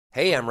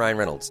Hey, I'm Ryan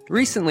Reynolds.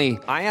 Recently,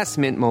 I asked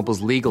Mint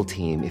Mobile's legal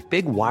team if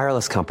big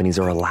wireless companies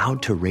are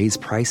allowed to raise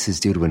prices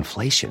due to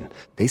inflation.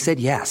 They said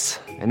yes.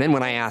 And then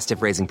when I asked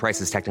if raising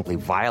prices technically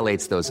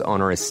violates those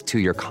onerous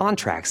two-year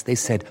contracts, they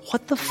said,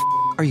 "What the f***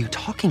 are you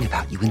talking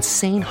about, you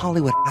insane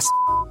Hollywood ass?"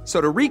 So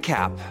to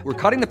recap, we're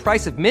cutting the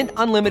price of Mint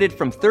Unlimited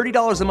from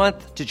 $30 a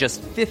month to just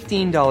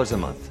 $15 a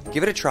month.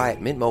 Give it a try at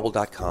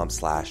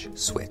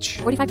mintmobile.com/switch.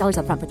 $45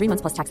 up front for 3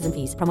 months plus taxes and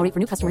fees. Promo rate for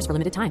new customers for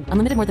limited time.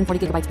 Unlimited more than 40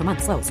 gigabytes per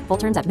month. Slows full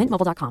terms at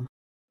mintmobile.com.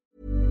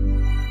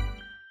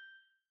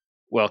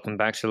 Welcome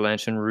back to the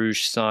Lantern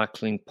Rouge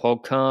Cycling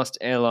Podcast.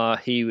 LR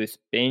here with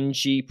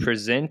Benji,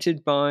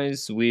 presented by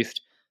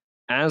Zwift.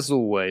 As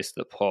always,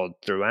 the pod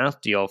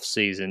throughout the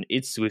off-season,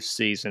 it's Zwift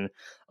season.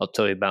 I'll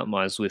tell you about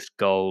my Zwift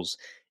goals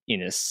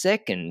in a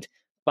second,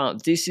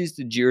 but this is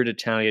the Giro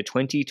d'Italia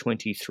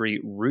 2023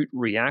 Route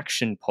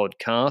Reaction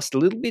podcast. A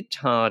little bit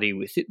tardy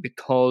with it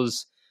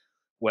because,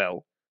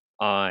 well,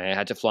 I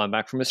had to fly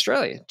back from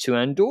Australia to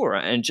Andorra,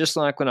 and just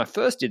like when I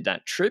first did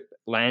that trip,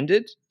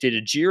 landed, did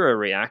a Giro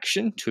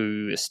reaction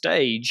to a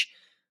stage,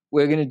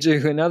 we're going to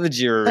do another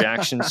Giro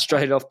reaction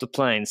straight off the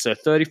plane. So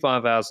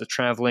 35 hours of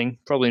traveling,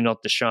 probably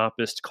not the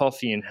sharpest,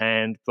 coffee in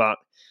hand, but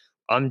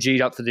I'm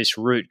G'd up for this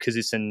route because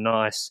it's a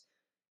nice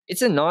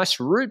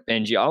route,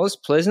 Benji. I was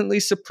pleasantly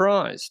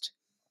surprised.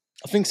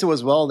 I think so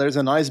as well. There's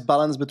a nice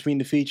balance between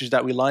the features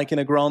that we like in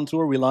a Grand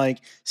Tour. We like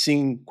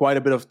seeing quite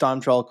a bit of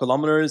time trial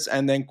kilometers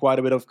and then quite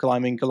a bit of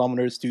climbing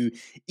kilometers to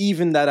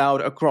even that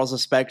out across the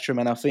spectrum.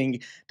 And I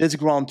think this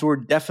Grand Tour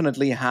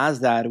definitely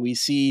has that. We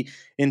see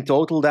in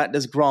total that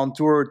this Grand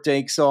Tour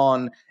takes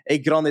on a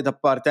Grande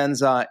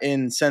Partenza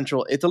in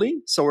central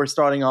Italy. So we're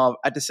starting off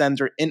at the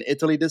center in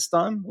Italy this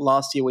time.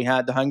 Last year we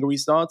had the Hungary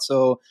start.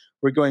 So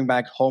we're going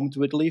back home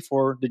to Italy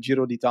for the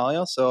Giro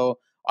d'Italia. So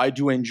I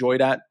do enjoy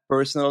that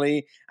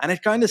personally. And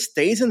it kind of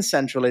stays in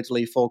central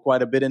Italy for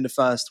quite a bit in the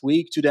first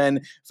week to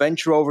then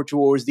venture over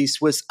towards the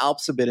Swiss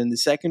Alps a bit in the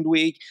second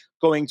week,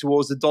 going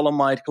towards the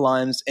Dolomite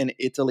climbs in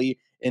Italy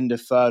in the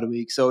third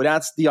week. So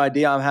that's the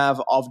idea I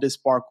have of this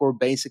parkour.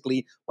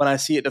 Basically, when I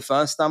see it the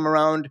first time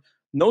around,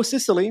 no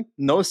Sicily,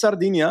 no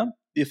Sardinia.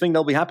 Do you think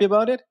they'll be happy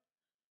about it?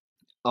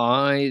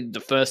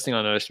 The first thing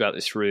I noticed about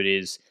this route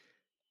is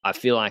I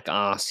feel like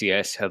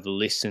RCS have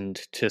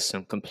listened to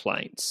some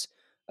complaints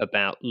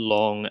about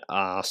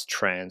long-ass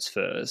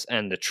transfers.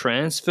 And the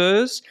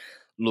transfers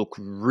look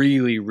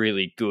really,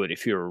 really good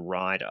if you're a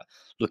rider.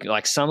 Look,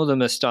 like some of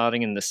them are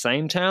starting in the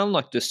same town,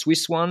 like the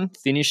Swiss one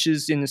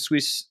finishes in the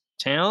Swiss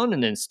town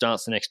and then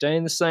starts the next day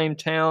in the same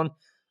town,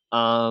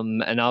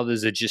 and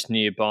others are just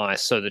nearby.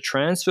 So the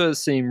transfers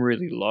seem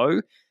really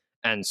low,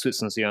 and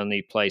Switzerland's the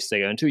only place they're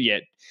going to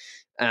yet.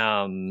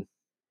 And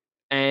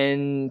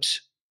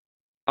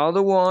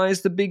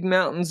otherwise, the big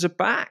mountains are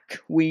back.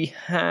 We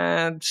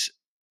had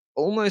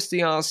almost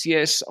the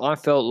RCS, I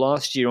felt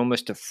last year,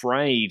 almost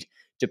afraid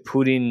to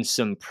put in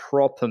some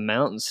proper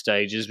mountain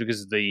stages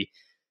because of the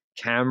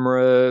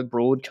camera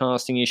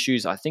broadcasting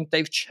issues. I think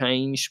they've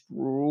changed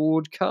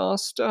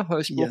host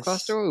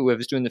broadcaster, or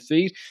whoever's doing the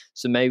feed.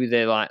 So maybe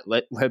they're like,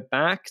 we're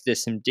back.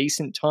 There's some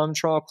decent time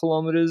trial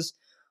kilometers.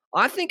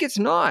 I think it's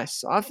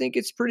nice. I think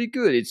it's pretty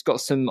good. It's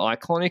got some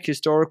iconic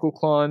historical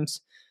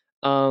climbs.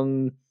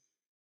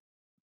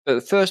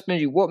 But first,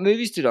 Benji, what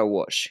movies did I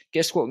watch?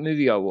 Guess what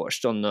movie I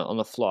watched on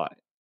the flight?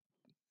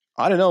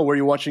 I don't know. Were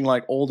you watching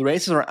like old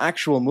races or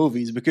actual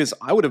movies? Because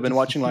I would have been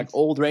watching like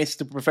old races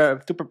to prepare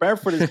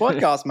for this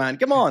podcast, man.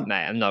 Come on. Nah,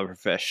 I'm not a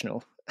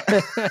professional.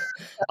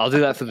 I'll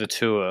do that for the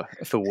tour,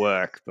 for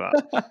work, but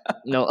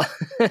no.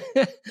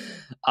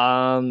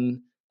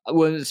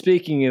 Well,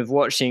 speaking of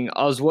watching,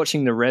 I was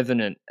watching The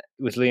Revenant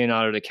with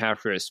Leonardo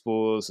DiCaprio,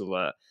 spoilers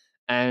alert,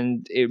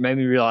 and it made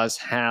me realize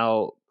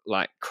how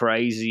like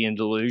crazy and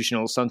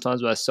delusional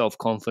sometimes my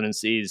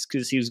self-confidence is,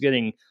 because he was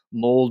getting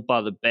mauled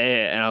by the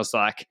bear, and I was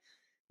like,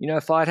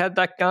 if I'd had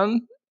that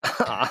gun,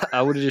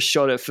 I would have just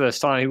shot it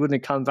first time. He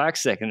wouldn't have come back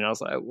second. And I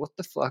was like, what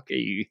the fuck are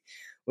you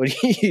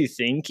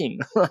thinking?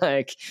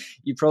 Like,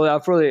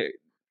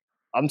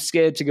 I'm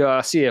scared to go.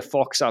 I see a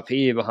fox up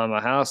here behind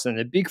my house, and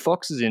the big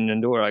foxes in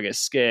Andorra, I get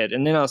scared.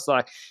 And then I was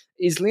like,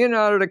 is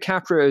Leonardo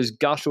DiCaprio's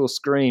guttural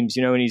screams,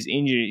 when he's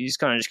injured, he's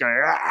kind of just going,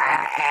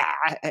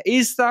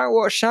 is that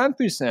what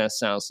shampoo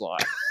sounds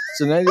like?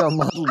 So maybe I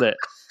modeled it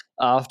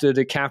after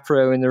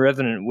DiCaprio in The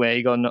Revenant, where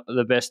he got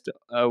the best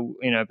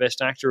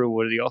actor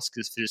award at the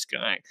Oscars for just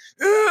going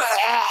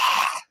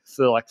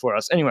for like 4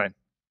 hours. Anyway,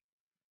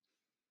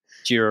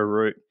 Giro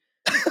route.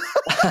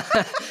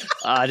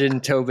 I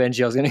didn't tell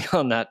Benji I was going to go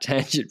on that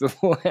tangent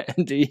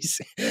beforehand.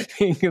 He's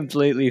been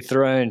completely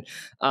thrown.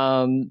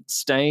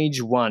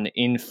 Stage 1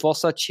 in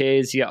Fossa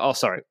Cesia. Oh,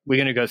 sorry. We're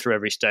going to go through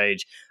every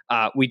stage.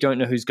 We don't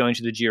know who's going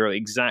to the Giro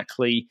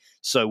exactly,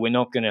 so we're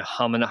not going to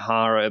hum and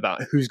hara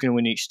about who's going to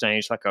win each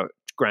stage like a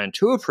Grand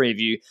Tour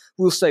preview.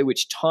 We'll say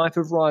which type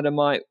of rider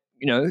might,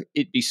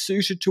 it be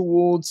suited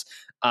towards.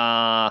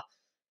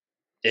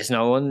 There's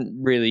no one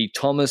really.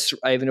 Thomas,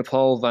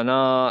 Evenepoel, Van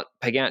Aert,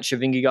 Pogačar,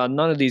 Vingegaard,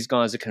 none of these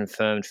guys are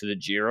confirmed for the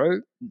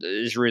Giro.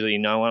 There's really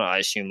no one. I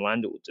assume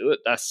Landa will do it.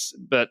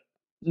 But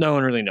no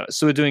one really knows.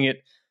 So we're doing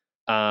it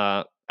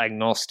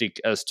agnostic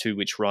as to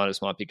which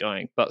riders might be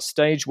going. But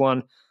stage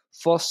 1,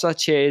 Fossa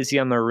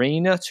Cesia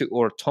Marina to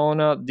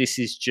Ortona. This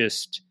is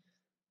just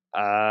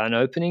an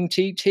opening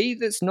TT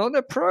that's not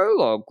a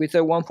prologue with a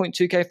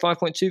 1.2k,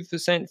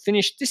 5.2%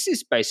 finish. This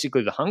is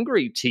basically the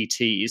Hungary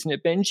TT, isn't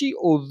it, Benji?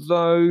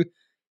 Although,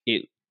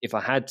 if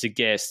I had to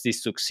guess,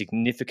 this looks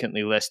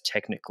significantly less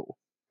technical.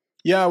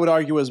 Yeah, I would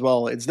argue as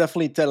well. It's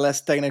definitely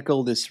less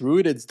technical, this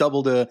route. It's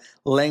double the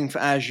length,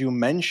 as you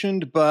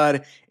mentioned,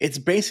 but it's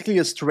basically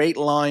a straight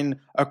line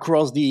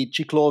across the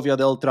Ciclovia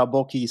del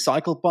Trabocchi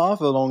cycle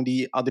path along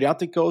the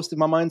Adriatic coast, if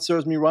my mind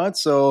serves me right.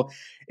 So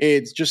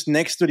it's just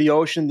next to the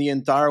ocean the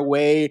entire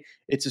way.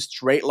 It's a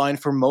straight line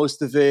for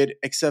most of it,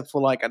 except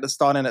for like at the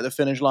start and at the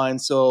finish line.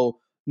 So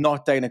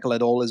not technical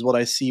at all is what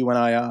I see when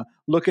I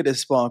look at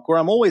this parkour.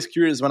 I'm always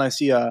curious when I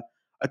see a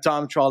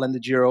time trial in the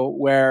Giro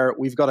where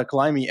we've got a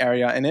climbing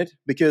area in it,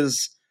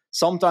 because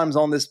sometimes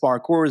on this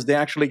parcours they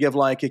actually give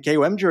like a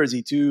KOM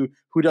jersey to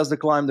who does the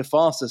climb the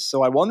fastest.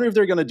 So I wonder if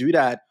they're going to do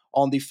that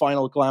on the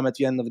final climb at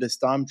the end of this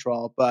time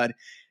trial. But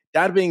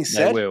that being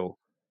said,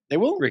 they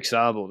will. Rick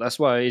Zabel. That's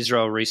why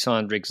Israel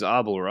re-signed Rick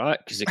Zabel, right?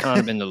 Because it can't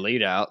have been the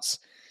lead outs.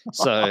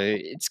 So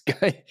it's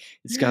going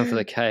for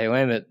the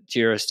KOM at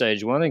Giro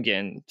Stage 1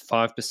 again,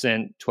 5%,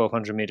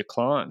 1,200 meter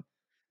climb.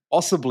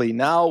 Possibly.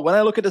 Now, when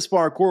I look at this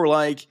parkour,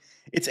 like,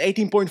 it's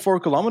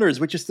 18.4 kilometers,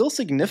 which is still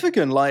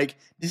significant. Like,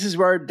 this is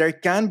where there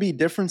can be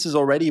differences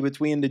already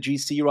between the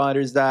GC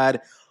riders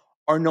that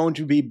are known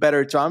to be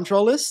better time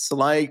trialists,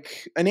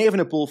 like an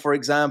Evenepoel, for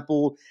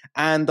example,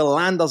 and the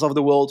Landas of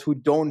the world who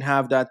don't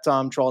have that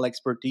time trial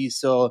expertise.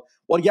 So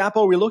what gap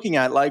are we looking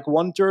at? Like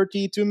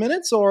 1:32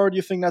 minutes, or do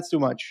you think that's too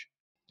much?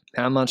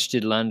 How much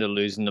did Landa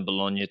lose in the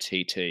Bologna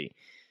TT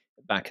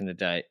back in the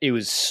day? It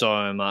was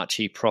so much.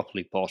 He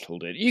properly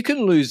bottled it. You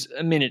can lose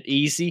a minute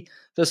easy.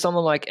 For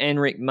someone like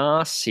Enric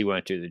Mas, he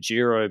won't do the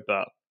Giro,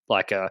 but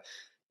like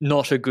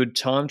not a good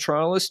time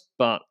trialist,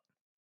 but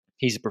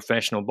he's a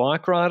professional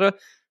bike rider.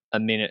 A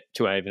minute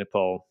to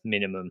Evenepoel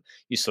minimum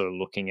you're sort of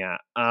looking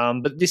at.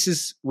 But this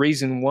is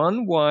reason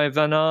one why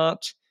Van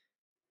Aert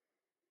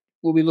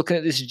will be looking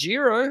at this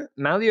Giro.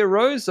 Maglia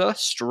Rosa,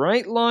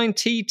 straight line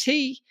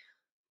TT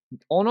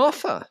on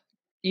offer.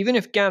 Even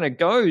if Ganna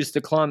goes,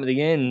 the climb at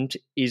the end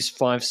is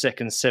 5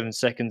 seconds, 7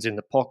 seconds in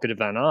the pocket of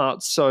Van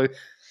Aert. So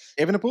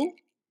Evenepoel?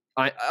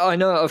 I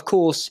know, of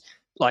course,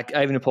 like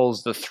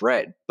Evenepoel's the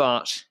threat,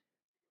 but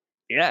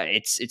yeah,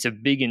 it's a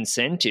big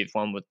incentive,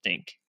 one would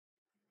think.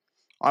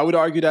 I would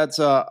argue that's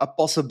a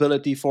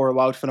possibility for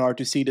Wout van Aert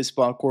to see this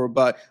parkour,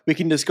 but we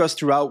can discuss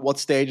throughout what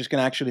stages can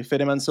actually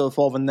fit him and so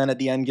forth, and then at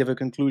the end give a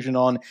conclusion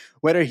on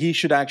whether he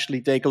should actually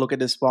take a look at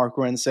this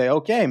parkour and say,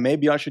 okay,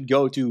 maybe I should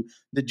go to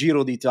the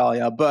Giro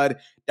d'Italia.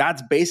 But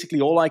that's basically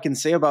all I can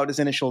say about this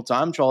initial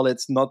time trial.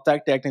 It's not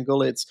that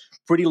technical. It's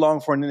pretty long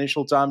for an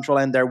initial time trial,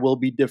 and there will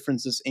be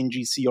differences in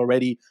GC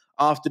already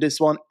after this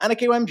one, and a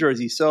KOM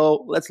jersey.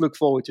 So let's look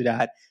forward to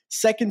that.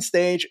 Second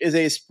stage is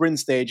a sprint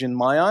stage in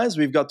my eyes.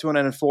 We've got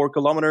 204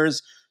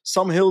 kilometers,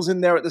 some hills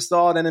in there at the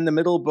start and in the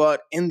middle,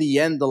 but in the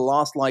end, the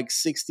last like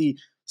 60,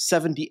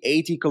 70,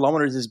 80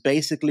 kilometers is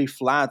basically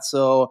flat.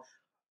 So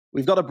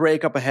we've got a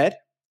break up ahead,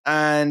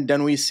 and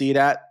then we see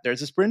that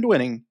there's a sprint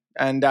winning.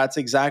 And that's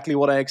exactly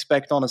what I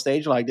expect on a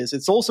stage like this.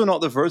 It's also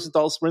not the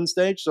versatile sprint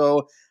stage,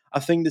 so I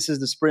think this is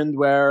the sprint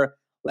where,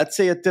 let's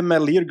say a Tim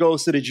Merlier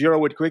goes to the Giro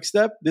with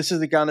Quickstep. This is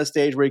the kind of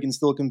stage where he can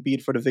still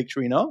compete for the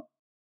victory, no?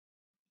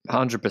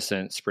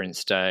 100% sprint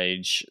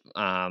stage.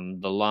 The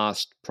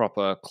last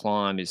proper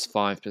climb is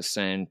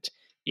 5%.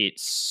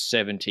 It's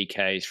 70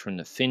 Ks from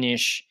the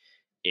finish.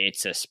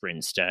 It's a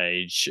sprint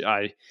stage.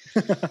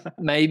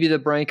 Maybe the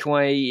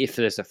breakaway, if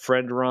there's a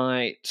Fred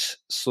Wright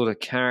sort of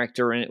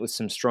character in it with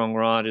some strong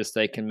riders,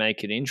 they can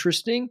make it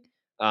interesting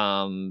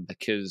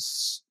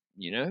because,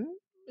 you know,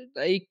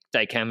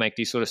 they can make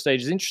these sort of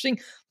stages interesting.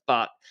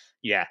 But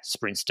yeah,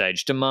 sprint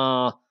stage.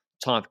 Demar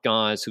type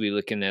guys who will be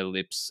licking their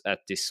lips at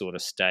this sort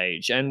of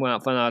stage. And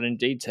Wout van Aert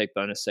indeed take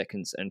bonus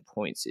seconds and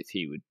points if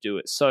he would do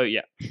it. So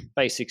yeah,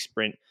 basic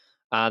sprint.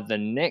 The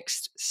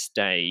next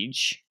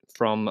stage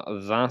from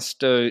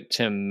Vasto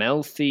to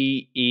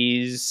Melfi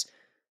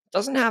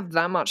doesn't have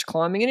that much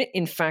climbing in it.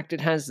 In fact,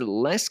 it has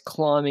less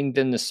climbing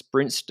than the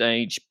sprint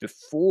stage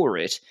before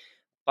it,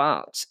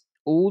 but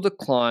all the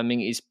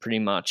climbing is pretty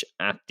much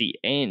at the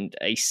end.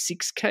 A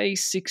 6K,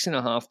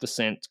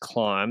 6.5%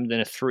 climb, then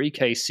a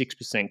 3K,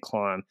 6%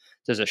 climb.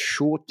 There's a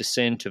short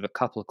descent of a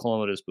couple of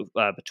kilometers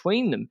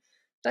between them.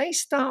 They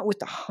start with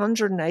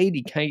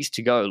 180 Ks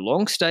to go,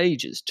 long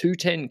stages,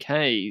 210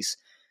 Ks.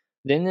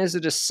 Then there's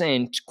a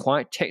descent,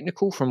 quite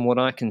technical from what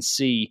I can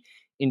see,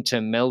 into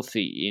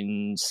Melfi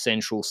in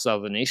central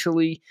southern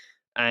Italy.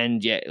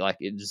 And yeah, like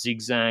it's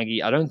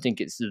zigzaggy. I don't think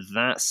it's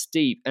that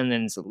steep. And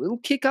then it's a little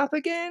kick up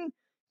again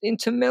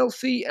into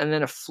Melfi, and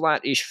then a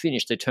flat-ish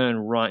finish. They turn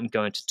right and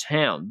go into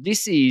town.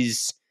 This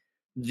is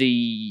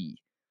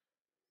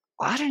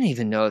I don't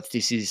even know if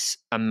this is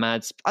I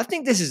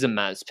think this is a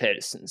Mads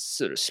Pedersen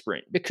sort of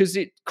sprint, because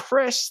it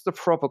crests the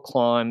proper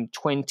climb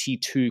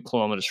 22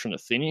 kilometers from the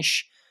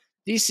finish.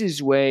 This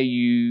is where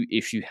you,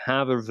 if you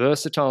have a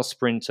versatile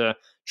sprinter,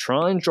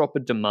 try and drop a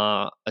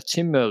Demar, a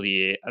Tim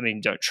Merlier. I mean,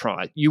 don't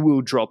try. You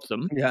will drop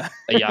them. Yeah.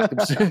 A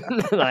Jakobsen.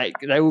 Like,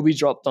 they will be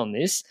dropped on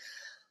this.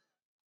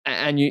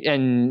 And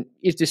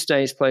if the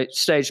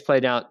stage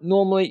played out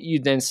normally,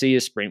 you'd then see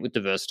a sprint with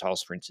the versatile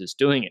sprinters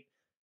doing it.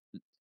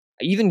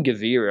 Even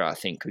Gaviria, I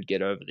think, could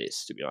get over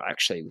this, to be honest,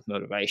 actually, with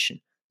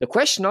motivation. The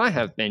question I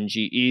have,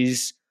 Benji,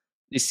 is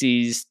this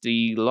is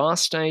the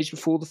last stage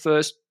before the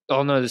first.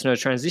 Oh, no, there's no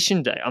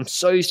transition day. I'm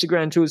so used to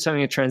Grand Tours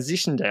having a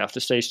transition day after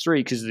stage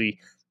 3 because of the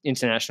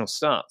international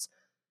starts.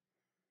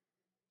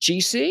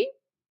 GC?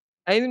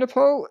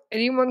 Evenepoel?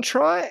 Anyone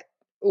try it?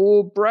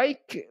 Or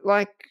break?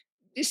 Like,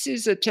 this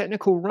is a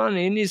technical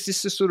run-in. Is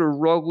this a sort of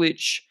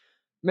Roglic?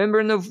 Remember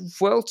in the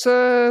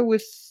Vuelta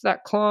with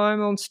that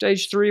climb on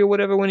stage 3 or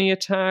whatever when he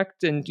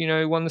attacked and,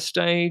 won the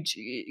stage?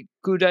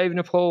 Good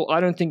Evenepoel? I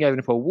don't think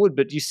Evenepoel would,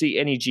 but do you see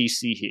any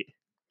GC here?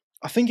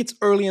 I think it's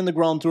early in the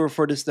Grand Tour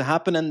for this to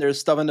happen, and there's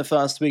stuff in the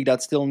first week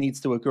that still needs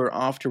to occur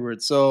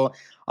afterwards. So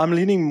I'm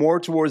leaning more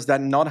towards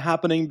that not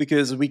happening,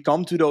 because we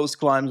come to those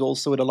climbs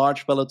also with a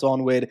large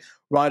peloton with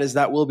riders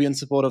that will be in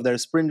support of their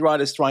sprint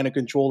riders trying to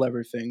control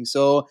everything.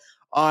 So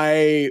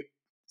I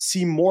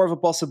see more of a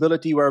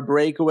possibility where a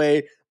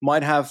breakaway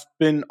might have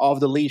been off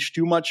the leash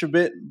too much a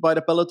bit by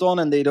the peloton,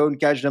 and they don't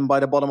catch them by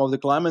the bottom of the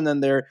climb, and then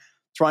they're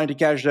trying to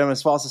catch them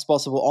as fast as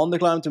possible on the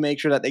climb to make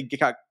sure that they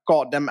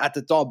caught them at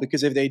the top.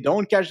 Because if they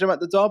don't catch them at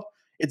the top,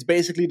 it's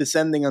basically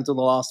descending until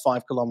the last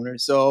 5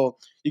 kilometers. So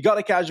you got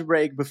to catch a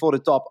break before the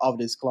top of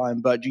this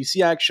climb. But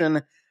GC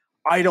action,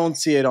 I don't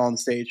see it on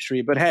stage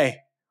 3. But hey,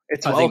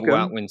 it's welcome. I think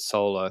Wout wins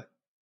solo.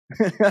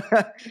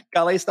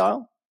 Calais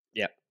style?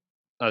 Yeah.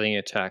 I think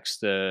it attacks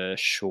the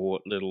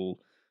short little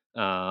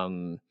 3K,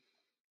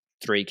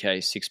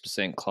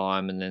 6%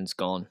 climb and then it's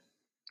gone.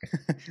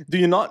 Do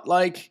you not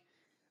like...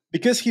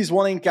 Because he's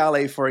won in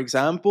Calais, for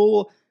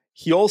example,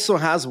 he also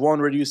has won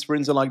reduced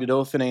sprints like the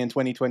Dauphiné in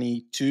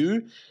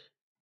 2022.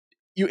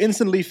 You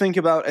instantly think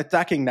about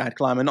attacking that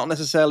climb and not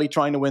necessarily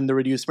trying to win the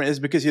reduced sprint. Is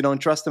it because you don't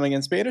trust him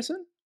against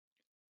Pedersen?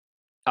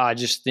 I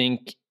just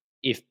think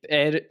if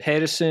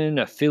Pedersen,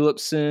 a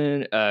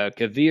Philipsen, a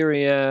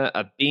Gaviria,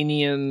 a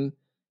Biniam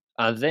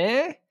are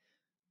there,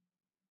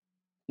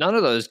 none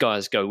of those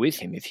guys go with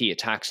him if he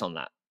attacks on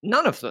that.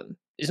 None of them.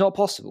 It's not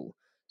possible.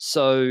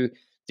 So...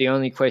 the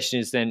only question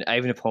is then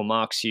Evenepoel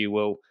marks you.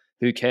 Well,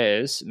 who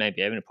cares?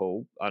 Maybe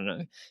Evenepoel, I don't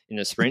know, in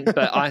the sprint.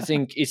 But I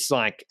think it's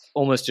like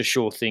almost a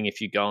sure thing if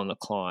you go on the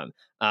climb.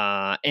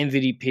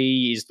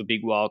 MVDP is the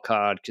big wild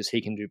card because he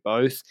can do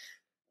both.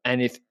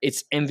 And if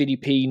it's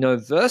MVDP, no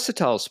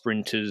versatile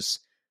sprinters,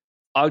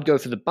 I would go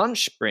for the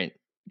bunch sprint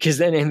because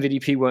then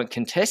MVDP won't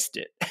contest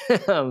it.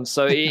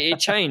 So it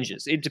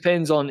changes. It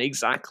depends on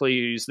exactly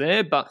who's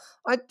there. But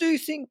I do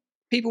think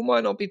people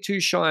might not be too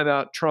shy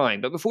about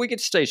trying. But before we get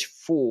to stage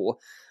 4,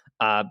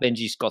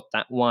 Benji's got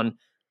that one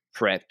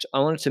prepped. I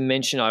wanted to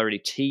mention, I already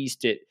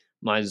teased it,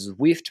 my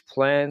Zwift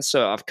plan.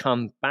 So I've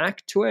come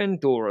back to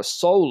Andorra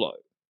solo,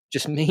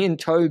 just me and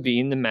Toby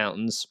in the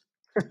mountains.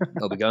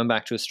 I'll be going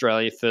back to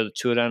Australia for the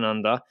Tour Down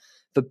Under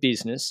for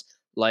business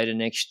later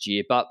next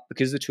year. But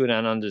because the Tour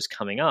Down Under is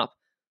coming up,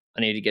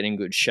 I need to get in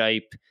good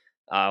shape.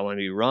 I want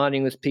to be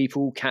riding with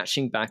people,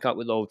 catching back up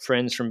with old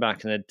friends from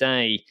back in the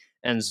day.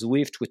 And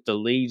Zwift with the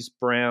leaves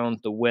brown,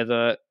 the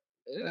weather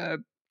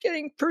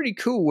getting pretty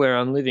cool where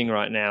I'm living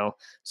right now.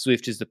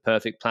 Zwift is the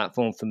perfect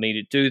platform for me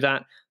to do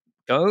that.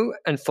 Go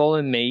and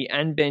follow me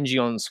and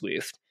Benji on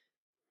Zwift.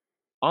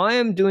 I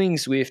am doing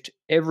Zwift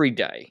every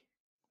day,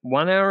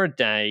 1 hour a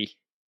day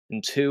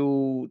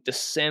until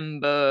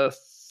December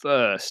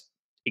 1st,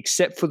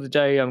 except for the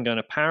day I'm going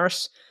to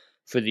Paris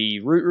for the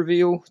route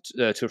reveal,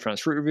 Tour de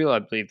France route reveal. I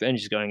believe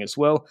Benji's going as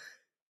well.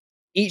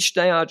 Each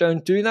day I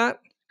don't do that,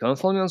 go and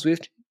follow me on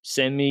Zwift.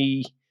 Send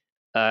me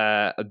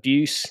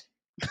abuse.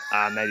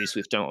 Maybe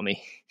Zwift don't want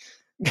me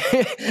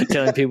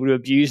telling people to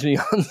abuse me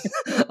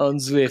on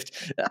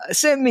Zwift.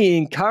 Send me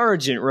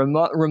encouragement,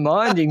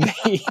 reminding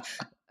me,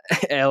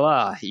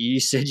 LR, you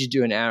said you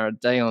do an hour a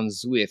day on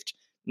Zwift.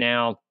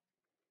 Now,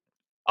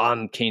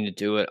 I'm keen to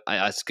do it.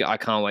 I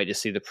can't wait to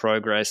see the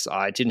progress.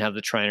 I didn't have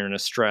the trainer in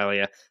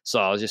Australia, so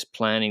I was just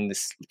plotting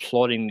this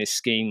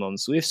scheme on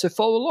Zwift. So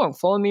follow along.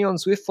 Follow me on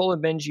Zwift. Follow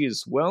Benji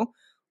as well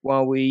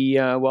while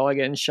I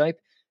get in shape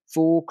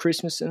for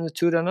Christmas and the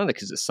Tour Down Under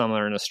because it's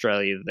summer in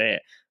Australia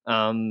there.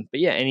 But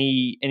yeah,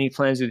 any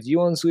plans with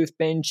you on Zwift,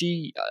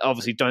 Benji?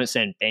 Obviously, don't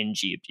send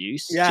Benji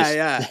abuse.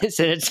 Yeah.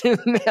 Send it to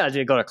me.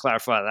 I got to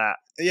clarify that.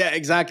 Yeah,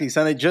 exactly.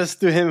 Send it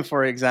just to him,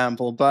 for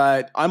example.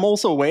 But I'm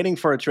also waiting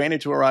for a trainer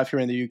to arrive here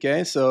in the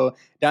UK, so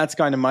that's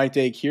kind of my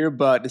take here.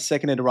 But the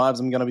second it arrives,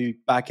 I'm going to be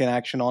back in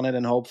action on it,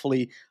 and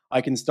hopefully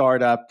I can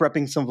start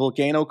prepping some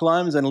volcano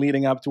climbs and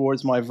leading up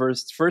towards my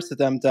first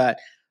attempt at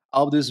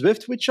Alpe d'Huez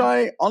Zwift, which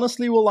I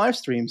honestly will live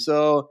stream.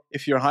 So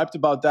if you're hyped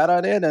about that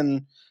idea,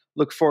 then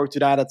look forward to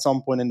that at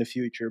some point in the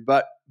future.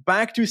 But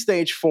back to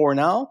stage 4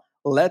 now.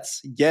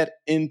 Let's get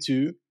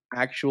into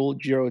actual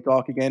Giro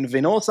talk again.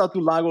 Venosa to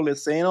Lago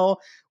Leseno.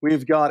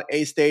 We've got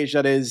a stage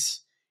that is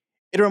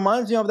It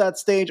reminds me of that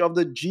stage of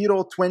the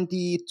Giro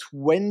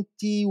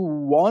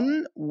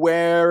 2021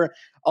 where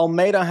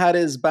Almeida had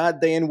his bad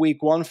day in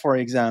week one, for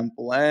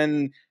example.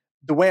 And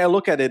the way I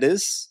look at it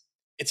is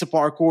it's a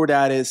parkour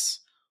that is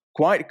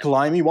quite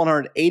climby,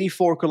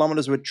 184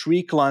 kilometers with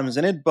 3 climbs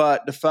in it,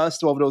 but the first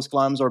 2 of those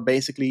climbs are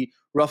basically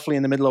roughly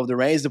in the middle of the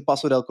race. The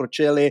Passo del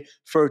Corcelle,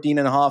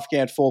 13.5K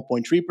at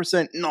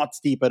 4.3%, not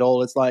steep at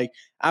all. It's like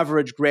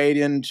average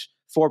gradient,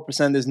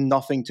 4% is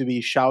nothing to be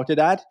shouted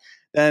at.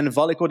 Then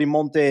Valleco di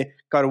Monte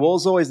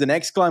Carvoso is the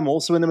next climb,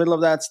 also in the middle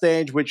of that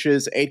stage, which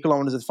is 8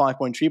 kilometers at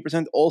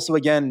 5.3%. Also,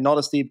 again, not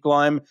a steep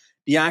climb.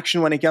 The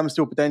action when it comes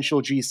to a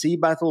potential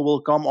GC battle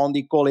will come on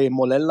the Colle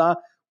Molella,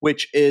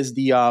 which is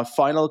the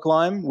final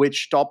climb,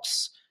 which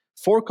stops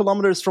 4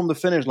 kilometers from the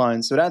finish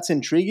line. So that's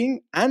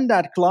intriguing. And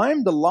that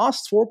climb, the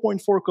last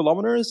 4.4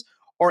 kilometers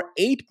are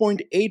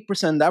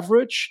 8.8%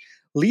 average,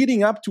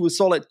 leading up to a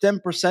solid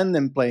 10%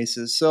 in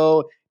places.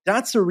 So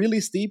that's a really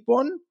steep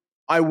one.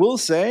 I will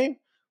say,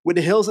 with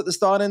the hills at the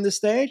start in this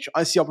stage,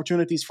 I see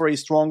opportunities for a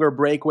stronger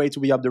breakaway to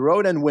be up the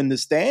road and win the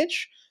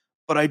stage.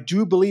 But I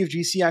do believe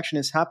GC action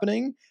is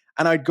happening.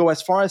 And I'd go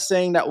as far as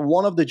saying that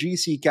one of the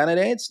GC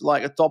candidates,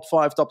 like a top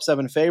 5, top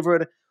 7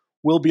 favorite,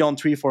 will be on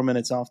 3-4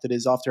 minutes after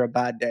this, after a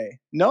bad day.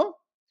 No?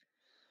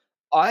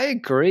 I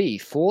agree.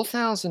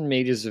 4,000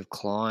 meters of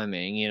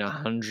climbing in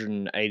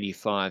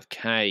 185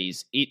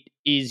 Ks. It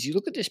is, you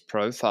look at this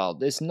profile,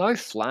 there's no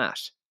flat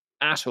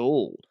at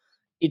all.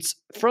 It's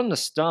from the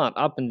start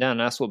up and down.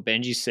 That's what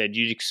Benji said.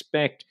 You'd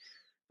expect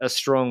a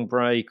strong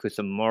break with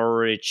a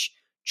Mohoric,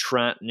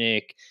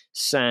 Tratnik,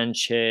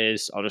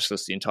 Sanchez. I'll just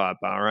list the entire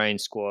Bahrain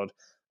squad.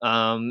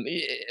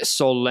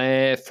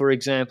 Soler, for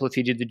example, if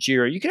he did the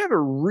Giro, you could have a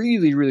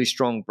really, really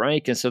strong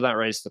break. And so that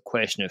raises the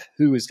question of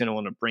who is going to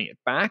want to bring it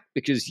back.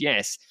 Because,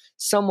 yes,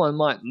 someone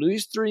might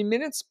lose 3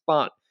 minutes,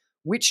 but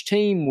which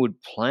team would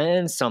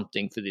plan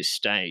something for this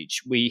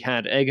stage? We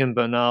had Egan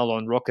Bernal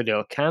on Roca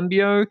del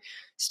Cambio.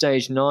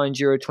 Stage 9,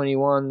 Giro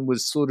 21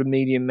 was sort of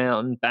medium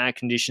mountain, bad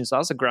conditions. That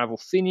was a gravel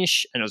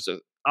finish, and it was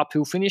an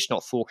uphill finish,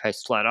 not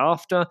 4K flat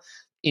after.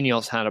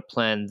 Ineos had a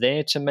plan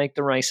there to make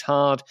the race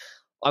hard.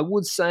 I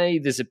would say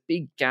there's a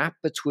big gap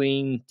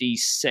between the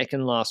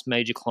second last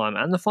major climb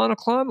and the final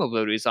climb,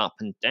 although it is up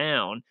and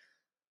down.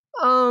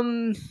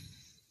 I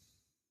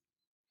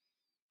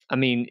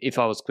mean, if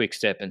I was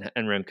Quick-Step and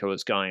Remco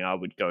was going, I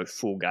would go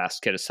full gas,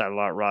 get a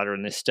satellite rider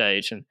in this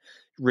stage and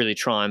really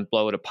try and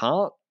blow it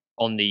apart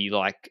on the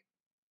on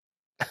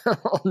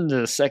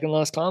the second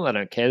last climb. I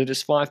don't care that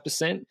it's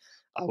 5%.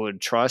 I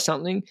would try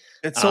something.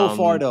 It's so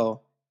far,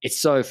 though. It's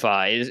so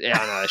far. I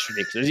know, it's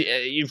ridiculous.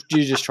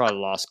 You just try the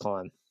last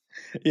climb.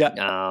 Yeah.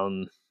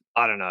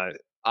 I don't know.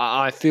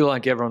 I feel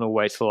like everyone will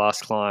wait for the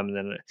last climb, and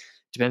then it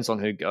depends on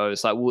who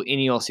goes. Like, will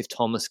Ineos, if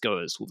Thomas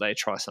goes, will they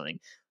try something?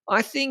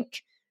 I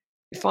think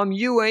if I'm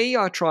UAE,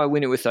 I try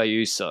win it with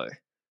Ayuso.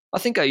 I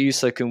think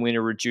Ayuso can win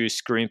a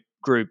reduced group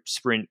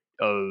sprint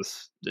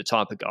of the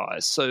type of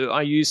guys. So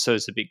Ayuso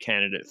is a big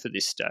candidate for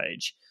this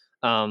stage.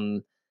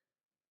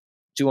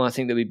 Do I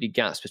think there'll be big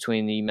gaps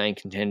between the main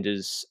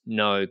contenders?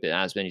 No, but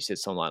as Benji said,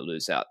 some might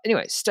lose out.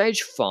 Anyway,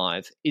 stage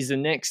 5 is the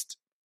next,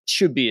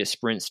 should be a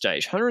sprint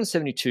stage,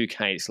 172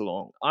 Ks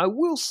long. I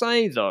will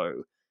say,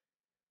 though,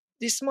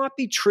 this might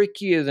be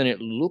trickier than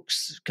it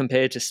looks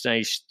compared to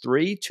stage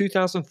 3,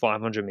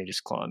 2,500 meters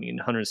climbing in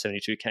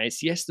 172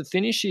 Ks. Yes, the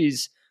finish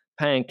is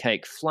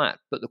pancake flat,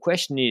 but the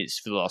question is,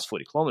 for the last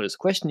 40 kilometers, the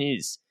question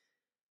is,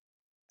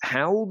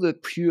 how will the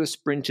pure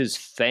sprinters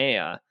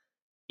fare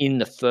in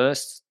the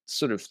first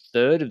sort of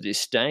third of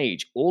this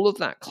stage? All of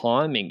that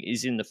climbing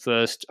is in the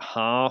first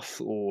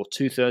half or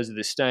 2/3 of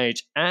the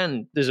stage,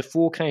 and there's a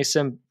 4K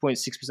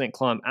 7.6%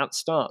 climb at the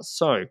start.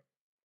 So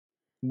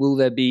will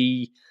there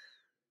be,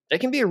 there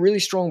can be a really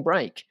strong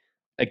break.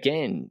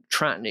 Again,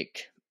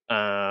 Tratnik,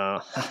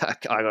 I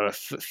got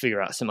to figure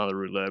out some other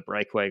rouleur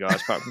breakaway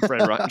guys apart from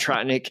Fred Wright and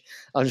Tratnik.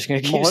 I'm just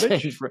going to keep saying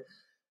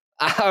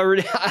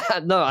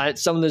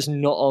someone that's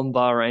not on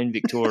Bahrain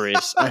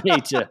victorious. I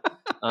need to.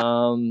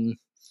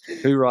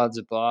 Who rides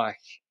a bike?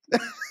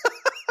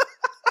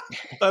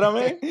 But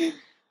I mean,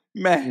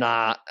 meh.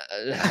 Nah,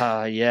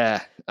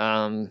 yeah.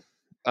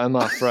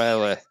 Omar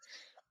Freire,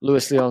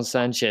 Luis Leon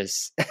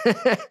Sanchez.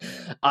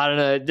 I don't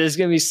know. There's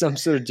going to be some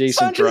sort of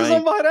decent Sanchez break.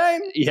 on Bahrain.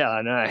 Yeah,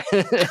 I know.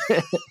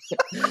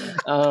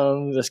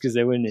 That's because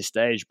they're winning this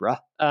stage, bruh.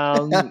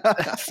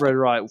 Fred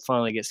Wright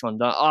finally gets one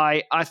done.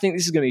 I think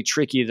this is going to be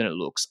trickier than it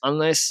looks,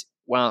 unless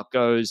Wout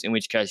goes, in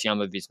which case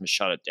Jumbo Visma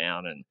shut it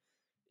down and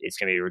it's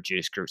going to be a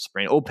reduced group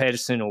sprint, or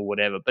Pedersen or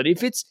whatever. But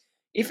if it's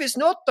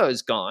not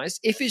those guys,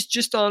 if it's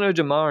just Arnaud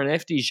Demar and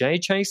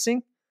FDJ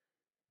chasing,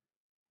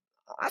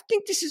 I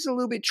think this is a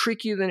little bit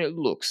trickier than it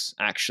looks,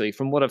 actually,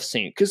 from what I've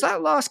seen. Because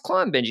that last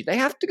climb, Benji, they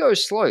have to go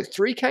slow.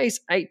 3Ks,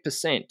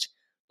 8%,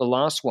 the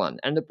last one.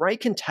 And the break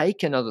can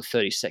take another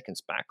 30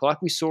 seconds back,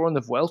 like we saw on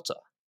the Vuelta.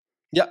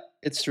 Yeah,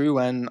 it's true.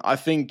 And I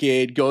think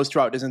it goes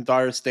throughout this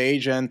entire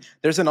stage. And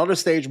there's another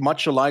stage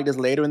much alike this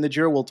later in the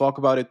Giro. We'll talk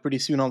about it pretty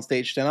soon on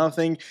stage 10, I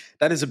think.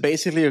 That is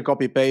basically a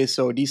copy paste.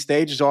 So these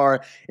stages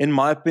are, in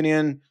my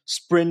opinion,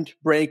 sprint,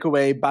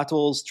 breakaway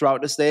battles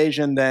throughout the stage.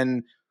 And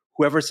then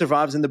whoever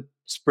survives in the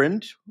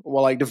sprint,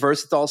 well, like the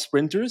versatile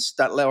sprinters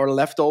that are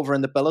left over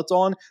in the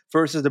peloton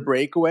versus the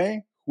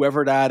breakaway,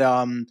 whoever that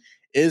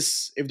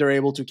is, if they're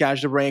able to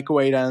catch the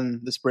breakaway,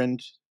 then the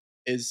sprint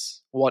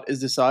is what is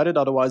decided.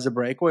 Otherwise, the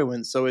breakaway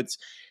wins. So it's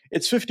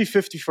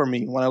 50-50 for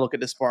me when I look at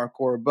this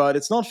parkour. But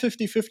it's not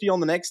 50-50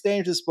 on the next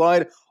stage,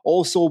 despite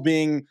also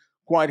being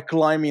quite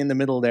climby in the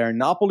middle there.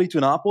 Napoli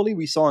to Napoli.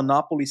 We saw a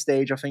Napoli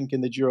stage, I think,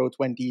 in the Giro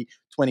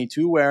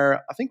 2022,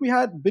 where I think we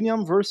had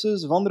Binyam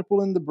versus Van der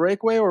Poel in the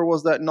breakaway, or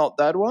was that not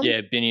that one?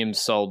 Yeah, Binyam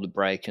sold the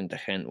break and the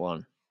Gent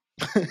won.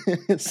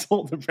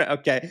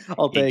 Okay,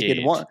 I'll take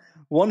it.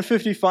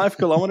 155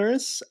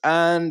 kilometers,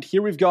 and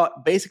here we've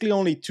got basically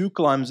only two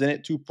climbs in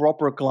it, two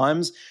proper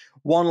climbs.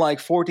 One like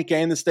 40k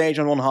in the stage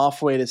and one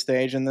halfway the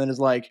stage, and then it's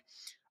like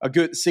a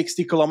good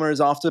 60 kilometers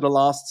after the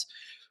last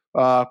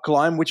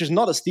climb, which is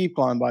not a steep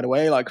climb, by the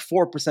way, like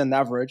 4%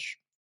 average.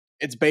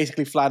 It's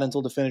basically flat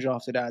until the finish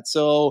after that.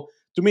 So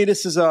to me,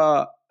 this is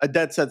a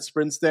dead set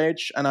sprint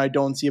stage, and I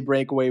don't see a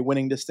breakaway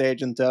winning the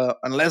stage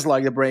unless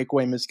like the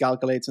breakaway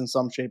miscalculates in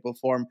some shape or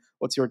form.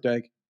 What's your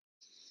take?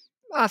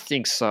 I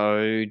think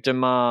so.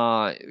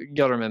 Demar, you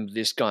got to remember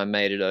this guy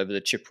made it over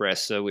the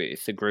Cipressa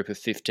with a group of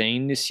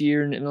 15 this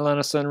year in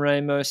Milano San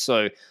Remo.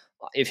 So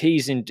if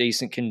he's in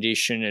decent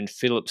condition, and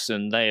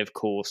Philipsen, they of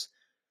course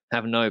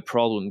have no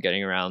problem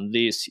getting around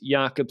this.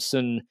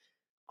 Jakobsen,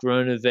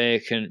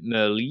 Groeneweg, and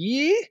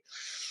Merlier.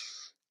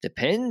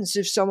 Depends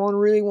if someone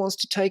really wants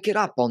to take it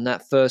up on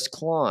that first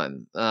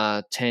climb.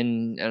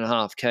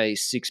 10.5k,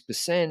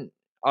 6%.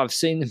 I've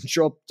seen them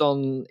dropped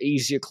on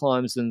easier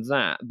climbs than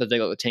that, but they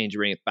got the team to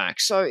bring it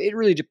back. So it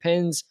really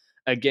depends.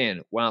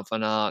 Again, Wout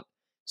van Aert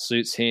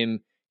suits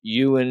him.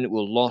 Ewan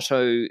will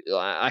lotto.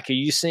 Like, are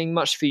you seeing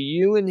much for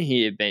Ewan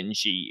here,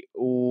 Benji?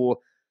 Or,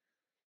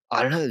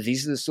 I don't know,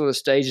 these are the sort of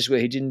stages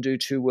where he didn't do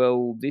too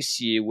well this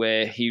year,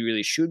 where he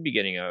really should be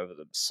getting over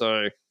them.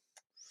 So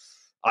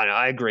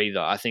I agree,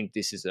 though. I think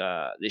this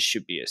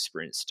should be a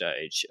sprint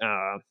stage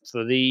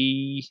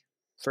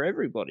for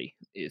everybody.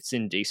 It's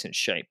in decent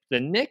shape.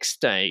 The next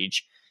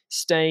stage,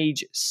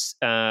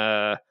 what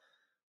are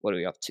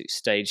we up to?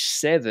 Stage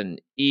 7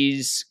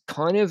 is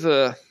kind of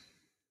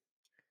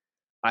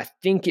I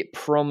think it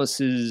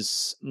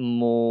promises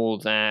more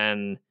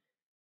than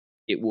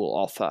it will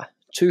offer.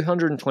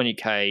 220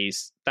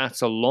 Ks.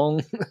 That's a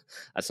lot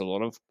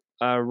of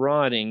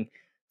riding.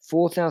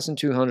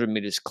 4,200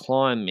 meters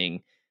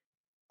climbing.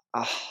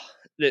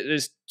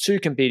 There's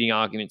two competing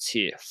arguments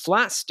here.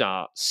 Flat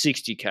start,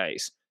 60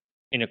 Ks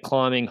in a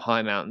climbing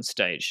high mountain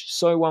stage.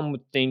 So one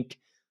would think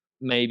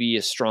maybe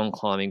a strong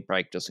climbing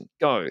break doesn't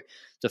go.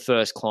 The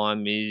first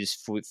climb is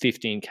for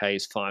 15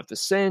 Ks,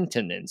 5%,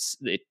 and then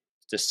the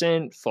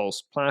descent,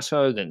 false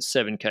plateau, then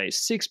 7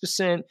 Ks,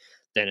 6%,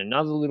 then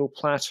another little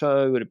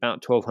plateau at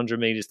about 1,200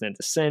 meters, then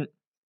descent.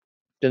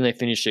 Then they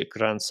finish at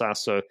Gran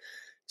Sasso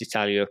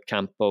d'Italia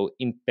Campo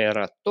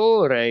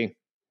Imperatore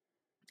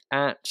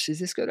does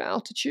this go to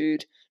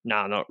altitude?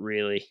 No, not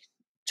really.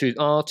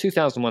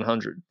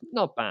 2,100.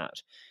 Not bad.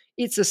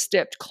 It's a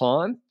stepped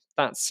climb.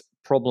 That's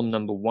problem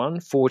number one.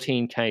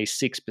 14k,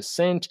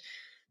 6%.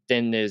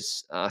 Then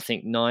there's, I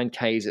think,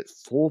 9ks at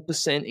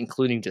 4%,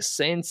 including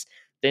descents.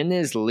 Then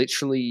there's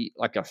literally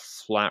like a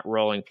flat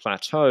rolling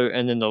plateau.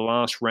 And then the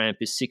last ramp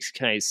is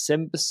 6k,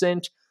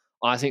 7%.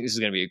 I think this is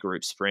going to be a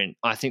group sprint.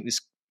 I think this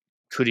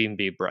could even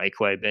be a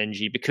breakaway,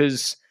 Benji,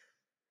 because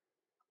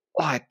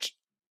I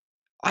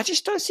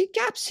just don't see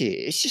gaps here.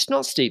 It's just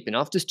not steep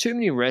enough. There's too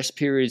many rest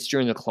periods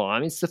during the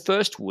climb. It's the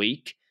first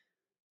week.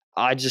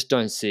 I just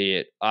don't see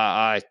it.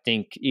 I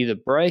think either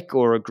break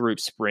or a group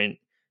sprint.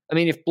 I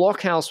mean, if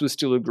Blockhouse was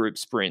still a group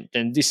sprint,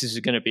 then this is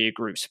going to be a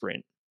group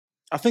sprint.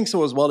 I think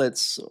so as well.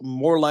 It's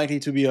more likely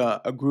to be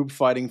a group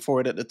fighting for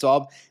it at the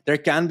top. There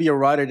can be a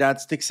rider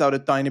that sticks out a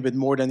tiny bit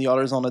more than the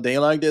others on a day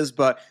like this,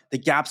 but the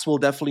gaps will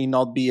definitely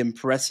not be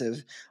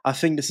impressive. I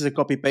think this is a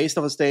copy-paste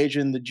of a stage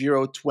in the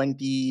Giro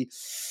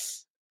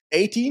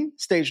 2018,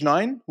 stage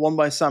 9, won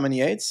by Simon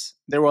Yates.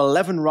 There were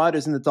 11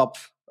 riders in the top,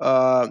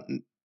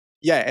 and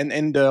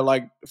in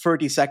the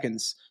 30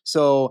 seconds.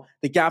 So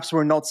the gaps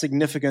were not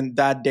significant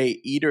that day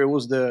either. It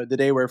was the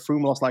day where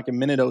Froome lost like a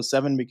minute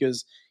 07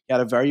 because he had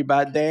a very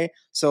bad day.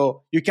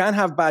 So you can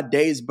have bad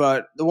days,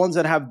 but the ones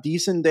that have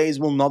decent days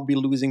will not be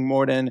losing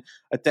more than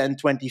a 10,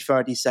 20,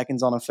 30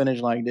 seconds on a finish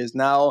like this.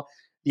 Now,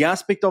 the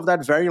aspect of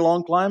that very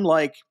long climb,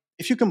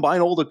 if you combine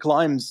all the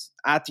climbs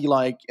at in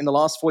the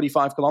last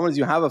 45 kilometers,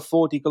 you have a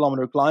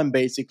 40-kilometer climb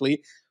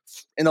basically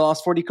in the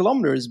last 40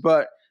 kilometers.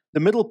 But the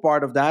middle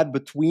part of that,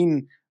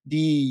 between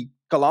the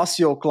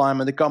Calassio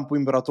climb and the Campo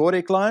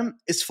Imperatore climb,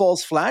 is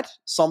falls flat.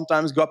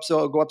 Sometimes goes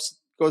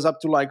up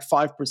to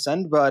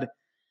 5%, but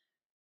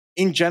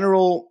in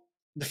general,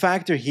 the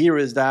factor here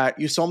is that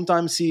you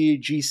sometimes see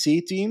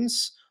GC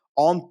teams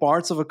on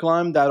parts of a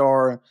climb that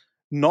are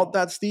not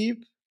that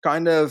steep,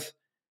 kind of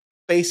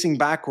pacing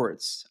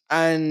backwards.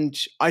 And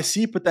I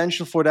see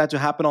potential for that to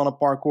happen on a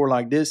parkour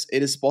like this.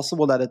 It is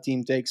possible that a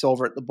team takes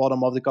over at the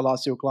bottom of the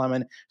Calacio climb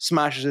and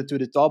smashes it to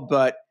the top,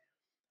 but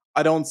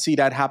I don't see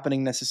that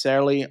happening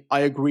necessarily. I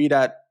agree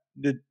that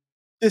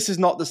this is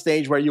not the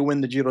stage where you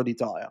win the Giro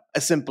d'Italia.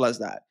 As simple as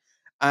that.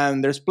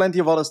 And there's plenty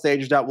of other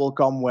stages that will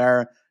come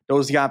where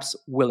those gaps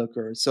will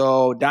occur.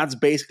 So that's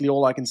basically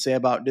all I can say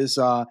about this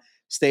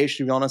stage,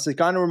 to be honest. It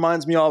kind of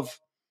reminds me of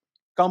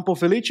Campo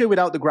Felice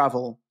without the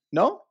gravel.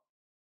 No?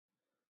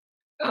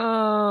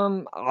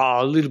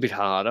 A little bit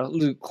harder,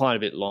 quite a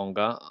bit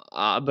longer,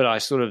 but I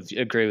sort of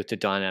agree with the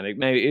dynamic.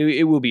 Maybe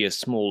it will be a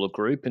smaller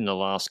group in the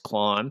last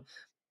climb.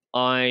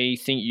 I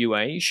think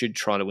UAE should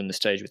try to win the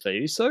stage with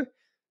Ayuso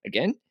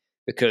again,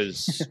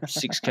 because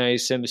 6K,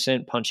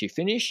 7% punchy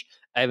finish.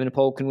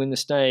 Evenepoel can win the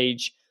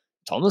stage.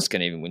 Thomas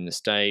can even win the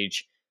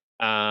stage.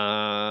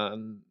 Does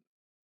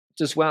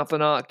Wout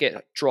van Aert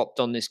get dropped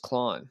on this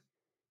climb?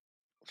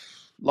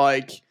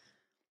 Like,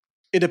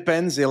 it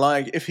depends.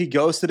 Like, if he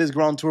goes to this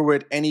Grand Tour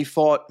with any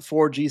thought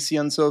for GC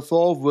and so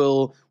forth,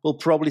 we'll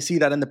probably see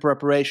that in the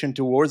preparation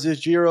towards this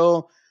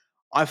Giro.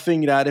 I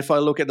think that if I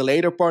look at the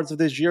later parts of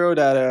this Giro,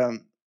 that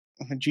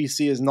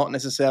GC is not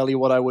necessarily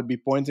what I would be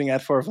pointing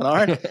at for Van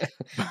Aert.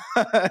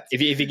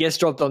 If he gets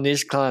dropped on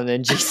this climb,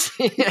 then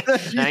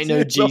GC, I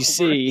know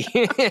GC.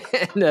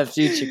 The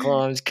future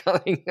climbs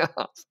coming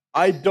up.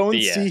 I don't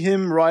see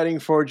him riding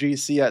for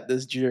GC at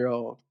this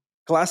Giro.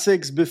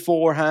 Classics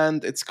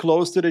beforehand, it's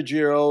close to the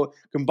Giro,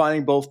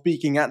 combining both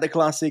peaking at the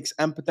Classics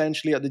and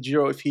potentially at the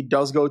Giro. If he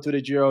does go to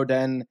the Giro,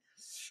 then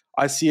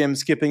I see him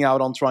skipping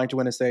out on trying to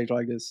win a stage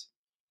like this.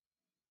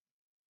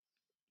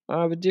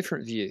 I have a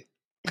different view.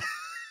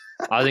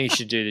 I think he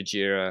should do the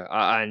Giro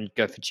and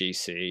go for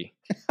GC.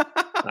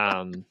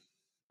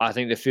 I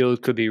think the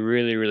field could be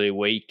really, really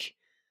weak.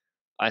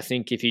 I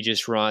think if he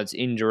just rides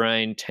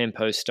in-terrain,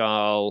 tempo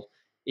style,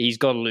 he'll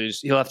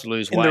have to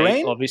lose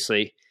weight,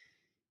 obviously.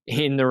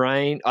 In the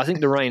rain, I think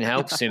the rain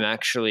helps him,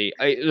 actually.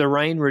 The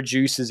rain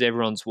reduces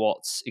everyone's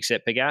watts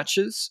except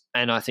Pogacar's,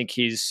 and I think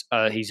he's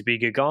a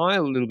bigger guy,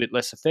 a little bit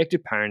less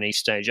effective. Pyrenees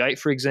Stage 8,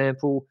 for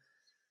example.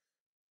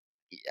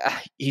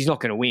 He's not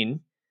going to win.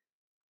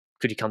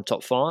 Could he come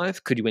top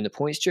 5? Could he win the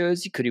points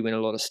jersey? Could he win a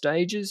lot of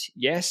stages?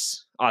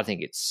 Yes. I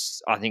think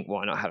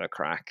why not have a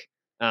crack?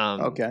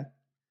 Okay.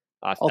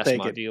 I'll take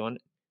my view on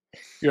it.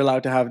 You're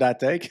allowed to have that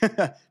take.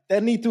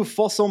 Terni to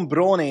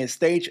Fossombrone,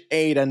 stage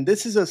 8. And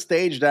this is a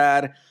stage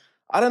that,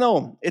 I don't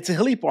know, it's a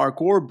hilly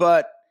parkour,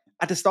 but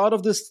at the start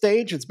of this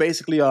stage, it's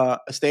basically a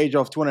stage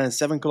of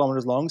 207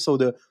 kilometers long. So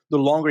the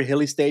longer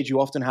hilly stage you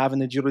often have in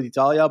the Giro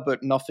d'Italia,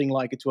 but nothing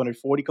like a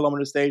 240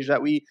 kilometer stage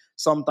that we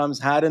sometimes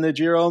had in the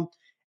Giro.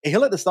 A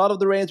hill at the start of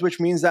the race,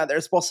 which means that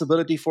there's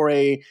possibility for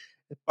a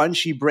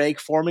punchy break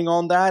forming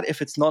on that.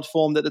 If it's not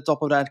formed at the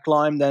top of that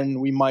climb, then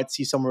we might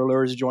see some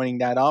rollers joining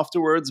that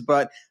afterwards.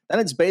 But then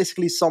it's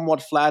basically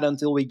somewhat flat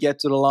until we get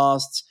to the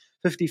last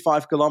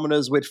 55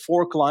 kilometers with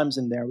 4 climbs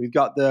in there. We've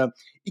got the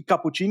I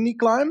Cappuccini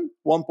climb,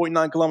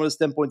 1.9 kilometers,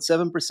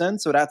 10.7%.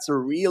 So that's a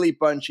really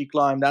punchy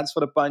climb. That's for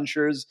the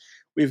punchers.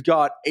 We've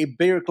got a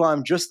bigger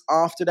climb just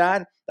after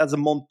that. That's the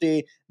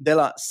Monte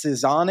della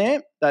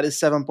Cesane. That is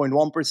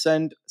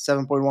 7.1%,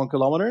 7.1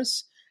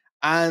 kilometers.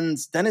 And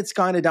then it's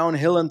kind of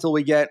downhill until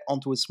we get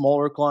onto a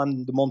smaller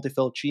climb, the Monte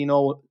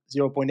Felcino,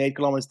 0.8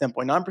 kilometers,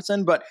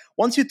 10.9%. But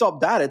once you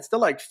top that, it's still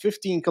like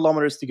 15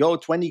 kilometers to go,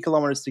 20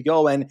 kilometers to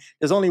go. And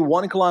there's only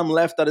one climb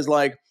left that is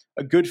like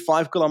a good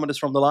 5 kilometers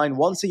from the line.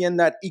 Once again,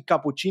 that I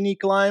Cappuccini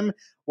climb.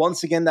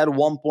 Once again, that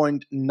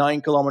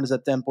 1.9 kilometers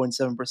at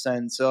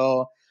 10.7%.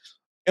 So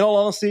in all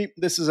honesty,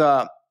 this is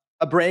a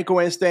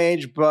breakaway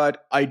stage,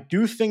 but I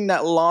do think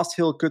that last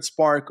hill could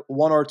spark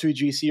 1 or 2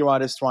 GC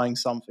riders trying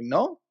something,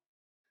 no?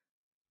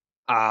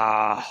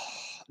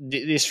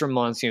 This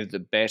reminds me of the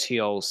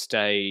Bettiol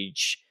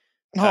stage.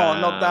 Oh,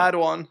 not that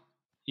one.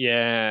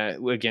 Yeah,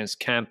 against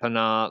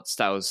Campanarts.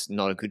 That was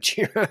not a good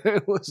Giro,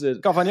 was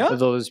it? Cavagna?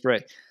 With all this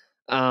break.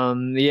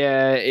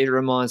 Yeah, it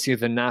reminds me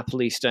of the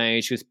Napoli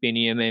stage with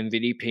Biniam,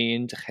 MVP,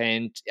 and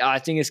Gent. I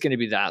think it's going to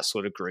be that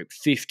sort of group.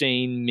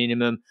 15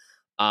 minimum.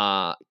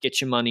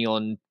 Get your money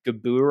on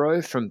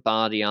Gaburo from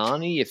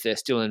Bardiani if they're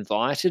still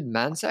invited.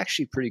 Man's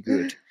actually pretty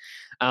good.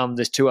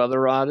 There's 2 other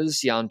riders,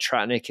 Jan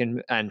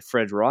Tratnik and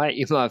Fred Wright.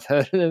 You might have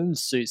heard of them.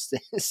 Suits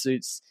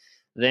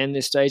them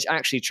this stage.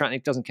 Actually,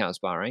 Tratnik doesn't count as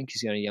Bahrain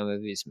because he's only Jumbo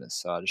Visma,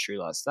 so I just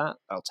realised that.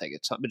 I'll take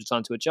a bit of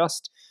time to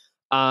adjust.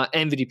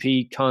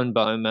 MVP, Cohen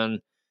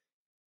Bowman,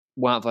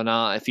 Wout van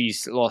Aert, if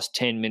he's lost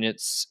 10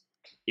 minutes,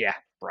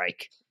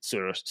 break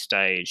sort of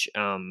stage.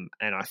 And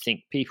I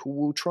think people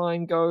will try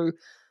and go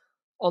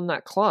on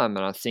that climb.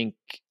 And I think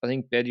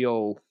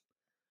Bettiol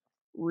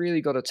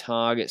really got to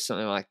target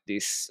something like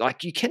this.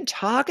 Like, you can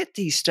target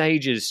these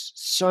stages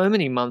so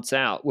many months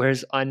out,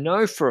 whereas I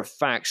know for a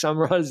fact some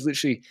riders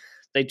literally,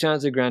 they turn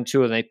to the Grand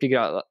Tour and they pick it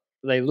up,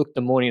 they look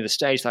the morning of the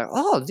stage like,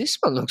 oh, this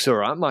one looks all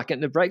right, might get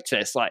in the break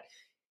test. Like,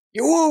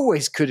 you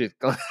always could have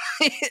gone.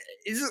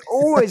 This is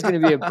always going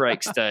to be a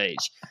break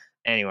stage.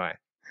 Anyway,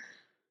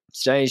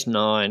 stage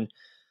 9,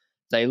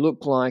 They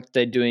look like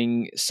they're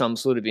doing some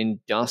sort of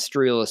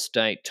industrial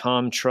estate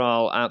time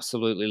trial.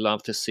 Absolutely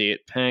love to see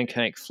it.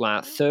 Pancake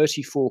flat,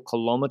 34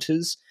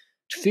 kilometers,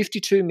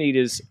 52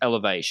 meters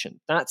elevation.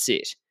 That's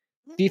it.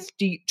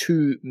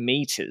 52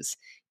 meters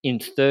in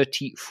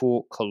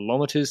 34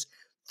 kilometers,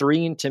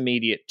 3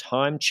 intermediate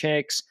time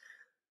checks.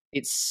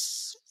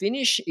 It's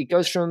finish. It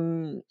goes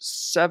from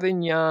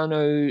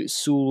Savignano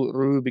sul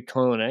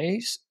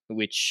Rubicone,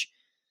 which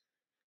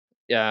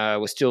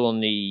we're still on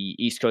the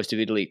east coast of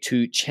Italy,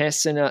 to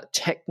Cesena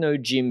Techno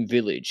Gym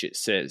Village, it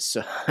says.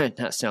 So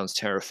that sounds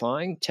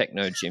terrifying.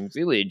 Techno Gym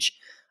Village.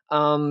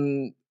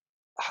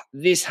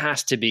 This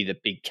has to be the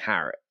big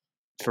carrot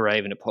for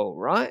Evenepoel,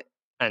 right?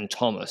 And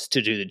Thomas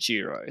to do the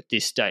Giro at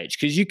this stage,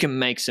 because you can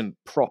make some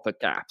proper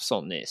gaps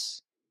on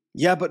this.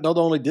 Yeah, but not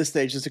only this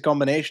stage, it's a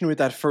combination with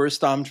that first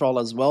time trial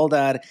as well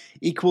that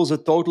equals a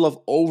total of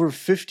over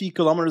 50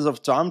 kilometers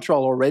of time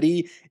trial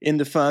already in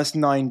the first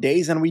 9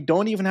 days. And we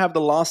don't even have the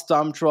last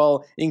time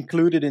trial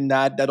included in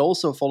that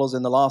also follows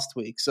in the last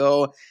week.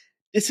 So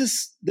this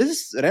is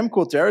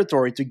Remco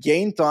territory to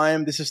gain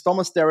time. This is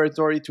Thomas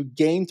territory to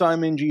gain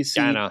time in GC.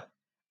 Ganna.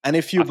 And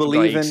if you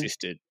believe in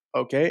existed.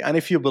 Okay, and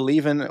if you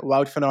believe in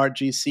Wout van Aert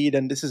GC,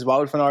 then this is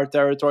Wout van Aert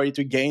territory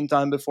to gain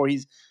time before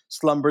he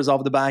slumbers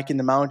off the back in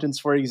the mountains,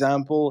 for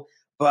example.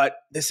 But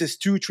this is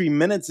 2-3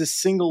 minutes, this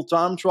single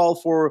time trial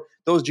for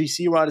those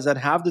GC riders that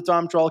have the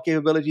time trial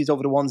capabilities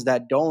over the ones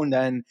that don't.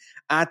 And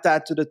add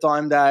that to the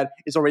time that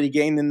is already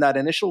gained in that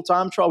initial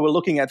time trial. We're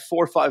looking at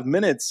 4 or 5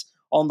 minutes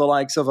on the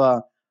likes of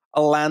a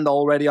Land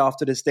already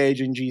after the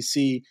stage in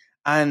GC.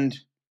 And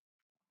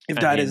if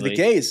that is the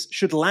case,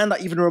 should Landa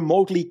even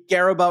remotely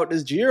care about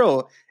this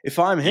Giro? If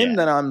I'm him,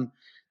 then I'm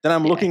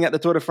looking at the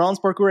Tour de France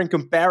parcours and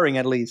comparing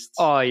at least.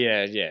 Oh,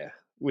 yeah.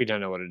 We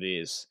don't know what it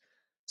is.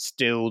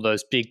 Still,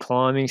 those big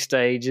climbing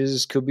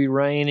stages could be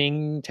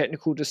raining,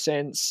 technical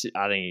descents.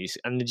 I think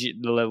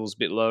the level's a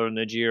bit lower in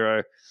the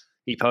Giro.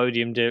 He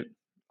podiumed it.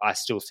 I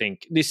still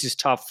think this is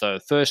tough, though.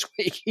 First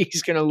week,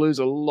 he's going to lose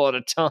a lot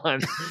of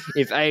time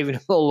if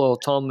Evenepoel or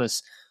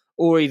Thomas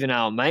or even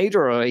Almeida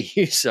or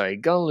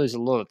Ayuso going to lose a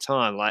lot of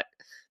time. Like,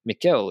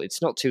 Mikel,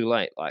 it's not too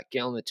late. Like,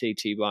 get on the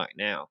TT bike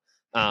now.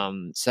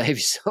 Save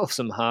yourself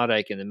some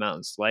heartache in the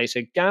mountains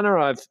later.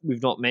 Ganna,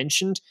 we've not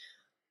mentioned.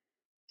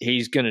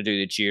 He's going to do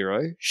the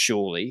Giro,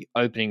 surely.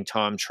 Opening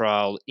time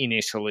trial in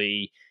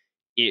Italy.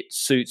 It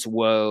suits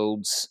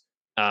Worlds,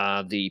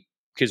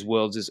 because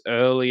Worlds is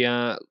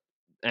earlier,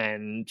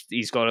 and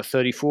he's got a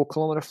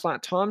 34-kilometer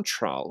flat time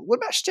trial. What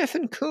about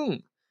Stefan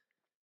Kung?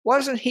 Why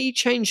doesn't he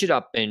change it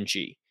up,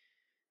 Benji?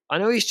 I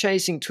know he's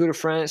chasing Tour de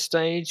France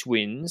stage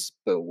wins,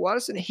 but why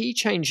doesn't he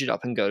change it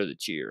up and go to the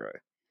Giro?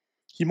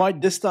 He might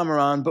this time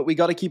around, but we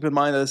got to keep in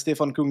mind that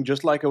Stefan Kung,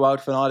 just like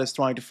Wout van Aert, is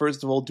trying to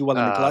first of all do well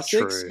in the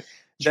classics. True.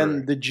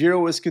 Then the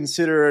Giro is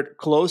considered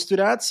close to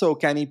that, so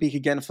can he peak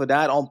again for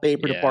that? On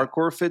paper, the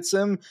parcours fits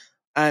him,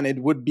 and it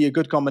would be a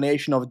good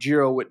combination of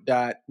Giro with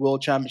that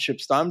World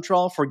Championships time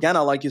trial. For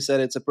Ganna, like you said,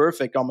 it's a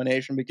perfect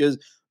combination because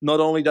not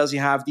only does he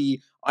have the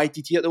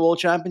ITT at the World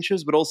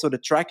Championships, but also the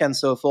track and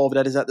so forth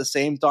that is at the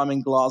same time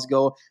in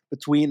Glasgow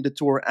between the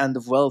Tour and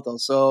the Vuelta.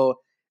 So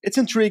it's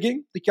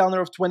intriguing, the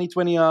calendar of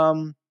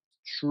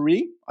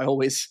 2023. I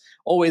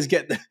always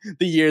get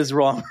the years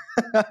wrong.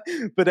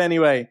 But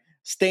anyway,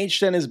 Stage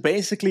 10 is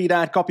basically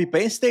that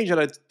copy-paste stage that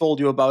I told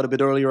you about a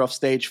bit earlier of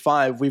Stage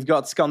 5. We've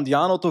got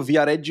Scandiano to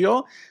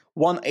Viareggio,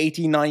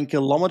 189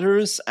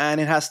 kilometers, and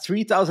it has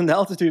 3,000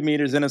 altitude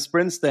meters in a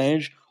sprint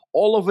stage,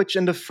 all of which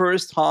in the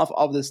first half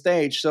of the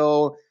stage.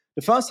 So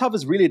the first half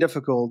is really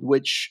difficult,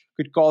 which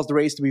could cause the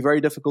race to be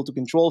very difficult to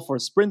control for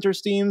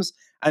sprinters teams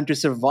and to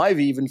survive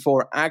even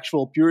for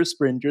actual pure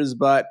sprinters.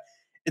 But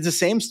it's the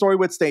same story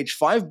with Stage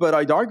 5, but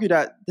I'd argue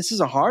that this is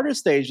a harder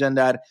stage than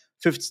that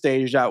fifth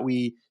stage that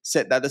we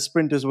said that the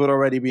sprinters would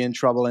already be in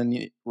trouble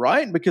in,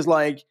 right? Because,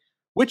 like,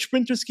 which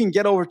sprinters can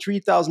get over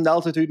 3,000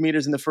 altitude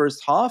meters in the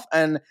first half?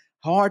 And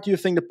how hard do you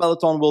think the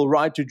peloton will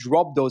ride to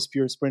drop those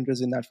pure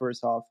sprinters in that first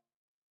half?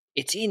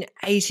 It's in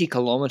 80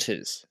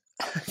 kilometers.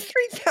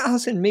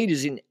 3,000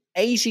 meters in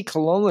 80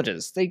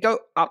 kilometers. They go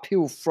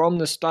uphill from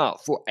the start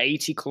for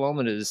 80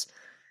 kilometers.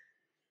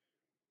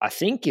 I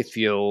think if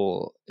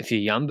you're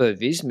Jumbo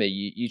Visma,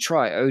 you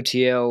try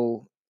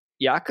OTL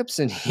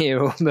Jakobsen here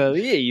or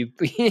Merlier.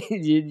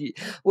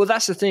 Well,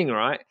 that's the thing,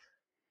 right?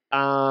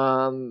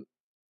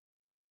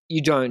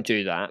 You don't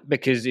do that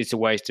because it's a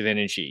waste of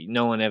energy.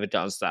 No one ever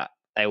does that.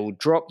 They will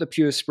drop the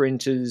pure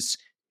sprinters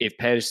if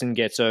Pedersen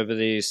gets over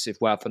this, if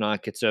Wout van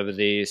Aert gets over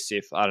this,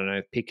 if, I don't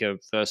know, pick a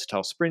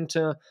versatile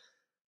sprinter.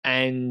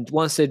 And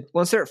once they're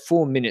at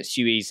 4 minutes,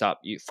 you ease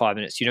up 5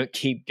 minutes. You don't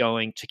keep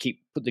going to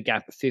put the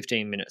gap at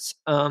 15 minutes.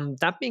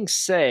 That being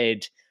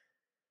said,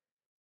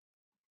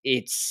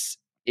 it's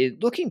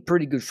looking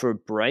pretty good for a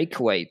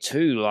breakaway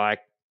too. Like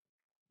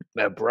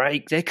a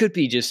break, there could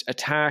be just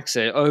attacks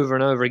over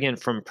and over again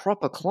from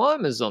proper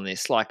climbers on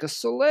this, like a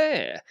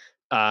Soler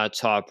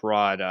type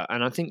rider.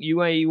 And I think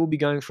UAE will be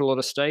going for a lot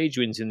of stage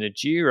wins in the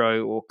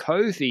Giro, or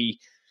Kofi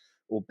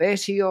or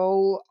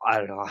Bettiol. I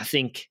don't know. I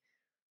think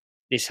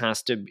this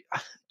has to be.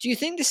 Do you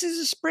think this is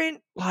a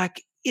sprint?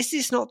 Like, is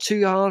this not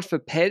too hard for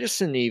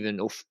Pedersen even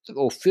or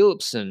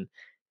Philipsen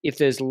if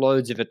there's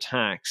loads of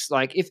attacks?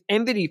 Like if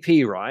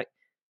MVP, right,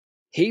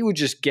 he would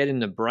just get in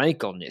the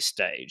break on this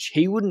stage.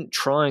 He wouldn't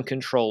try and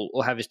control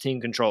or have his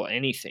team control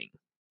anything.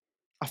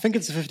 I think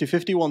it's a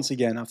 50-50 once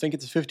again. I think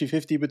it's a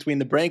 50-50 between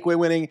the breakaway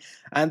winning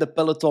and the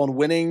peloton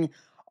winning.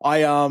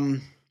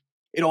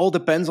 It all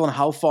depends on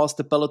how fast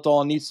the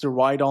peloton needs to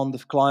ride on the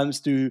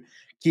climbs to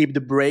keep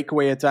the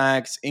breakaway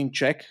attacks in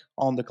check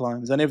on the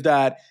climbs. And if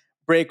that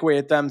breakaway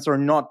attempts are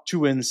not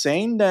too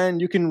insane, then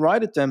you can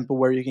ride a tempo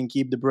where you can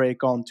keep the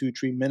break on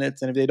 2-3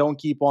 minutes. And if they don't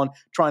keep on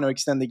trying to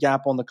extend the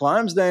gap on the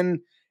climbs,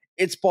 then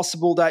it's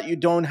possible that you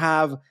don't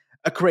have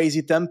a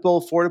crazy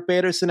tempo for the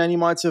Pedersen and you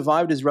might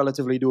survive this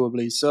relatively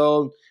doably.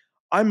 So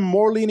I'm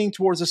more leaning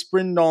towards a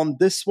sprint on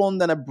this one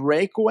than a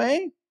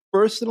breakaway.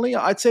 Personally,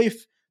 I'd say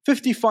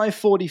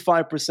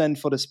 55-45%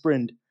 for the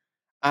sprint.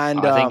 And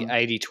I think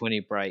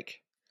 80-20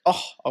 break.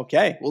 Oh,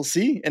 okay. We'll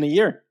see in a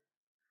year.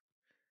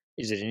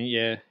 Is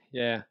it?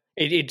 Yeah.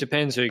 It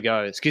depends who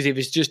goes. Because if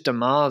it's just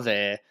Damar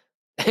there,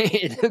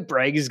 the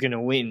break is going to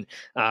win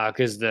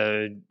because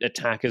the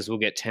attackers will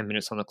get 10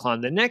 minutes on the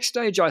climb. The next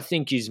stage, I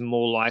think, is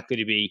more likely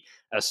to be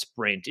a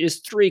sprint. There's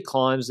 3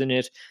 climbs in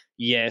it.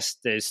 Yes,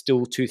 there's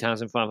still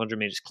 2,500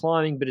 meters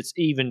climbing, but it's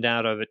evened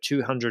out over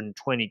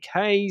 220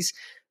 Ks.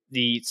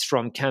 It's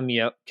from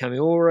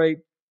Camaiore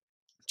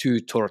to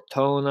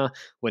Tortona.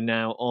 We're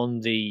now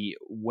on the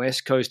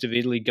west coast of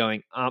Italy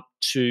going up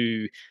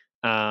to,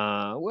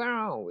 where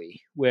are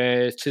we?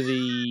 We're to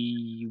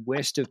the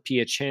west of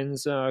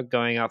Piacenza,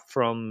 going up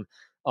from,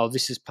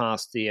 this is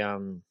past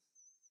the,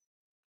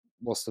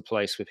 what's the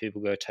place where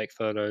people go take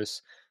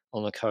photos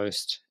on the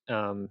coast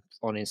on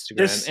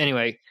Instagram?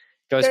 Anyway,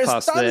 goes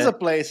past there. There's tons of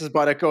places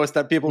by the coast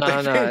that people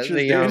take pictures,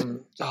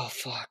 dude. Oh,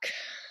 fuck.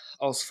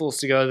 I was forced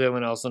to go there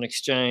when I was on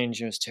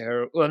exchange. It was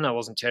terrible. Well, no, it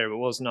wasn't terrible.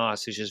 It was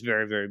nice. It was just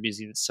very, very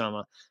busy this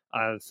summer.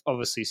 I've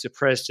obviously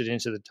suppressed it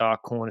into the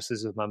dark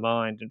cornices of my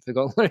mind and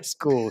forgot what it's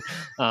called.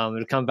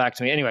 It'll come back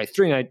to me. Anyway,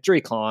 three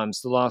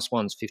climbs. The last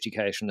one's 50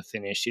 Ks from the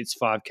finish. It's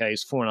 5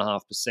 Ks,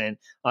 4.5%.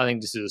 I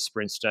think this is a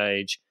sprint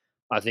stage.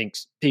 I think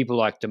people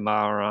like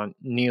Damar aren't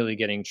nearly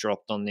getting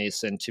dropped on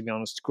this. And to be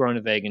honest,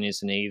 Groenewegen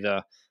isn't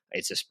either.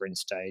 It's a sprint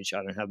stage.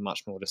 I don't have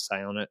much more to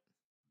say on it.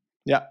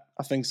 Yeah,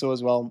 I think so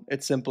as well.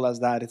 It's simple as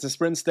that. It's a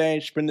sprint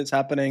stage. Sprint is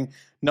happening.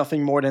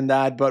 Nothing more than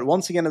that. But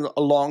once again,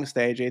 a long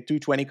stage,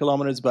 220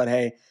 kilometers. But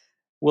hey,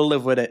 we'll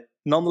live with it.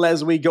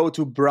 Nonetheless, we go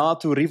to Bra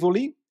to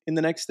Rivoli in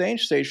the next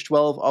stage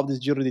 12 of this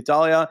Giro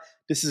d'Italia.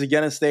 This is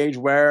again a stage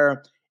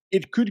where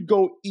it could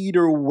go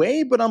either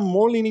way, but I'm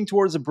more leaning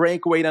towards a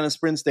breakaway than a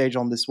sprint stage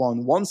on this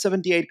one.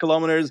 178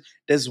 kilometers.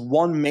 There's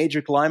one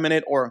major climb in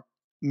it, or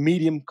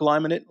medium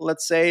climb in it,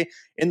 let's say.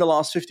 In the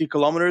last 50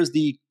 kilometers,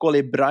 the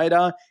Colle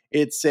Braida,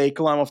 it's a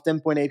climb of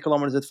 10.8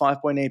 kilometers at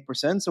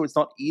 5.8%, so it's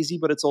not easy,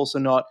 but it's also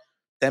not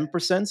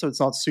 10%, so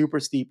it's not super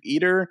steep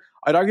either.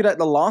 I'd argue that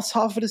the last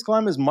half of this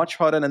climb is much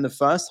harder than the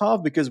first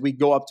half because we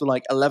go up to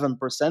like 11%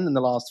 in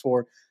the last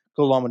 4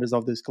 kilometers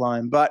of this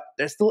climb, but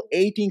there's still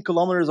 18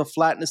 kilometers of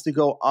flatness to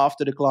go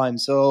after the climb,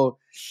 so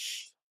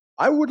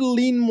I would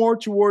lean more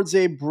towards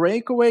a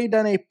breakaway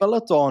than a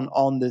peloton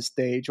on this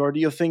stage. Or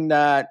do you think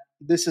that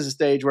this is a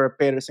stage where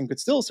Pedersen could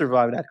still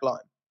survive that climb?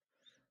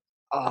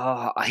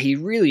 He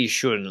really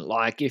shouldn't.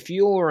 Like, if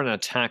you're an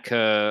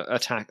attacker,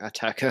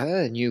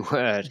 new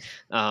word.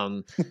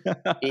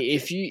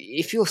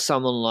 If you're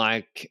someone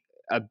like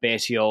a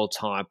Bettiol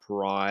type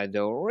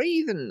rider, or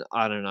even,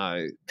 I don't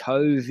know,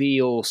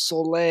 Covey or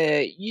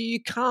Soler,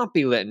 you can't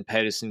be letting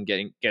Pedersen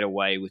get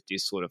away with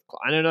this sort of.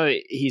 I don't know,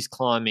 he's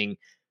climbing.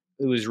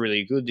 It was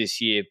really good this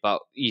year,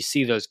 but you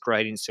see those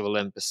gradients of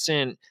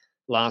 11%.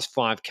 Last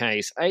 5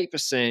 Ks,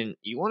 8%,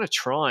 you want to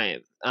try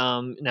him.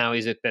 Now,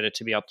 is it better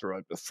to be up the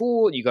road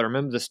before? You got to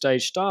remember the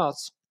stage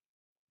starts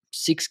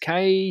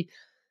 6K.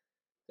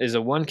 There's a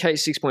 1K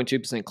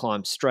 6.2%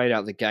 climb straight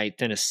out the gate,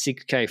 then a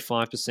 6K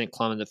 5%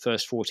 climb in the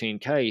first 14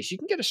 Ks. You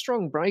can get a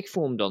strong break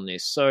formed on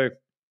this. So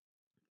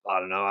I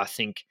don't know. I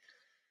think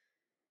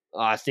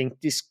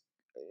this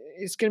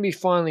it's going to be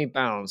finely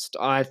balanced.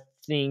 I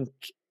think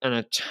an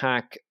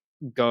attack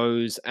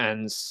goes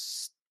and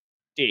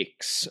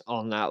sticks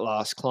on that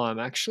last climb,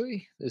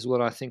 actually, is what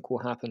I think will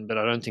happen, but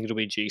I don't think it'll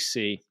be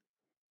GC.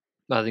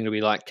 I think it'll be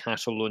like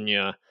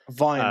Catalunya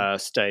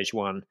stage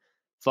 1.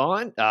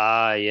 Fine?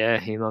 Yeah,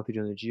 he might be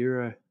doing the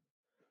Giro.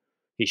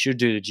 He should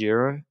do the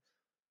Giro.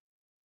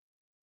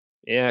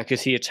 Yeah,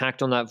 because he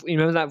attacked on that. You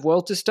remember that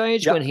Vuelta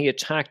stage when he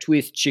attacked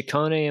with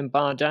Ciccone and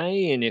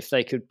Bardet, and if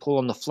they could pull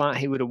on the flat,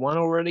 he would have won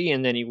already,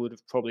 and then he would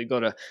have probably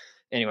got a.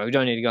 Anyway, we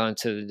don't need to go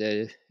into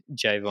the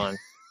J1.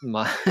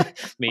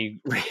 Me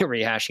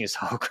rehashing his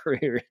whole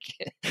career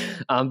again.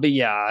 But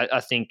yeah,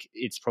 I think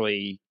it's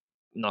probably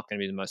not going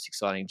to be the most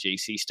exciting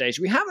GC stage.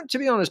 We haven't, to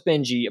be honest,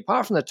 Benji,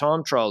 apart from the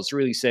time trials,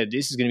 really said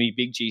this is going to be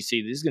big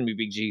GC, this is going to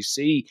be big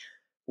GC.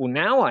 Well,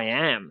 now I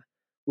am.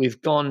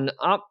 We've gone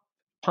up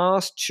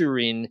past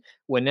Turin.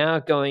 We're now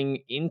going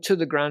into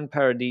the Gran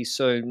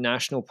Paradiso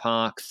National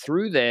Park,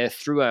 through there,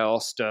 through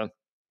Aosta.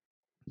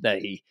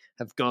 they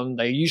have gone.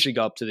 They usually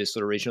go up to this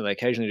sort of regional. They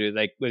occasionally do.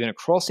 We're going to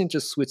cross into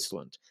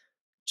Switzerland.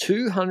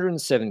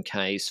 207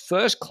 Ks.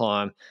 First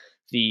climb,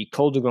 the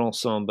Col de Grand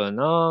Saint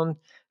Bernard.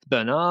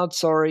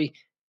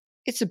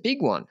 It's a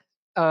big one.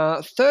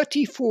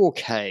 34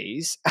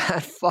 Ks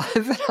at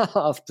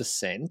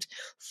 5.5%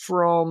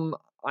 from,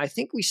 I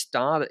think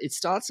it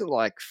starts at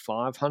like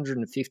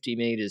 550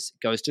 meters,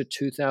 goes to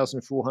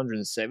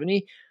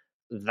 2,470.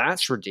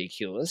 That's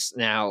ridiculous.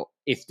 Now,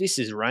 if this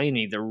is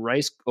rainy,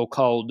 or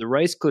cold, the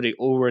race could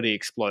already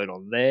explode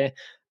on there.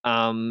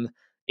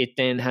 It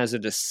then has a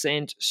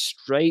descent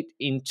straight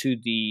into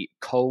the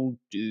Col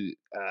du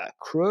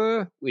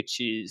Creux, which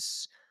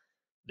is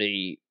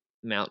the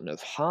Mountain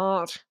of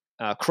Heart.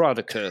 Croix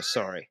de Coeur,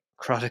 sorry.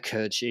 Croix de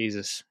Coeur,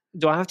 Jesus.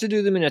 Do I have to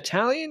do them in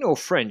Italian or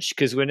French?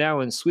 Because we're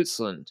now in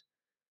Switzerland.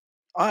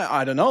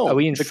 I don't know. Are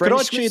we in The French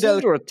Croce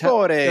Switzerland del or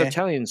Core.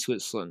 Italian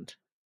Switzerland?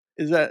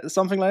 Is that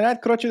something like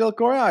that? Croce del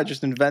Core? I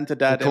just invented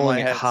that in my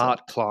head.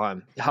 Heart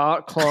climb.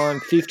 Heart climb,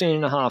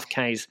 15.5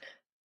 Ks,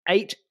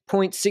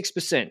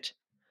 8.6%.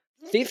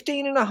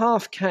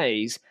 15.5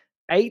 Ks,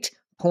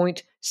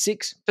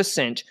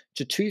 8.6%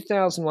 to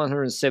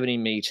 2,170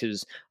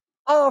 meters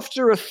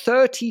after a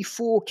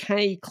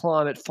 34K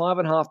climb at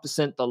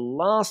 5.5%, the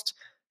last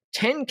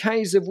 10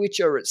 Ks of which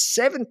are at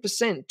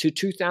 7% to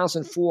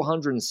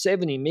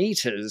 2,470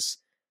 meters.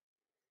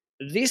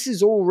 This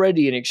is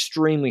already an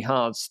extremely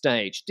hard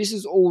stage. This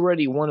is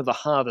already one of the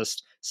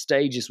hardest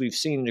stages we've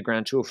seen in the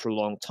Grand Tour for a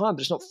long time,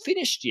 but it's not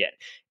finished yet.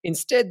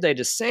 Instead, they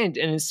descend,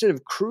 and instead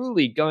of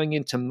cruelly going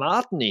into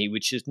Martigny,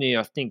 which is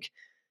near, I think,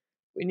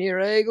 near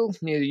Aigle,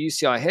 near the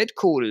UCI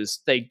headquarters,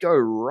 they go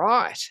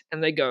right,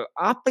 and they go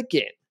up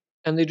again.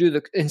 And they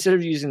do instead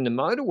of using the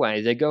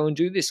motorway, they go and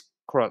do this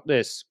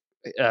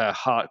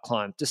heart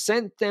climb.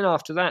 Descent then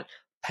after that,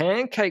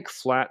 pancake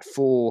flat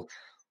for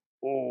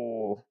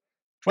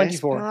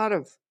 24. Part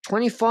of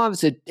 25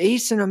 is a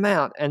decent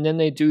amount. And then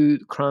they do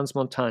Crans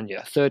Montagne,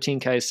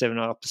 13K,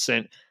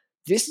 7.5%.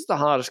 This is the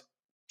hardest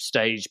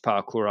stage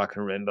parkour I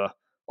can remember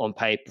on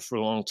paper for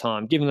a long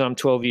time. Given that I'm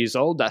 12 years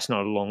old, that's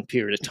not a long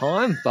period of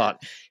time,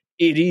 but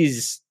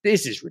this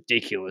is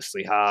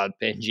ridiculously hard,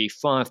 Benji.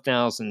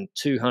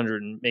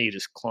 5,200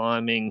 meters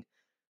climbing.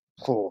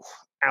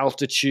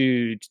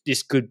 Altitude.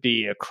 This could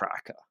be a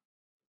cracker.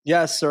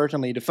 Yes,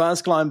 certainly. The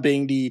first climb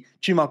being the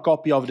Cima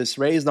copy of this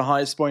race, the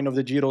highest point of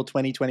the Giro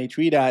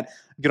 2023, that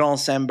Grand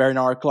Saint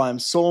Bernard climb.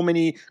 So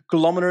many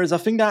kilometers. I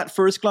think that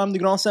first climb, the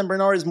Grand Saint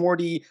Bernard, is more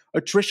the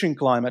attrition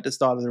climb at the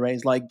start of the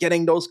race, like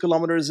getting those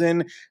kilometers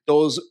in,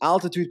 those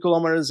altitude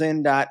kilometers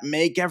in that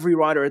make every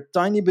rider a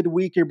tiny bit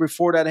weaker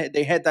before that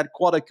they hit that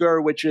Croix de Coeur,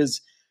 which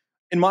is,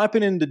 in my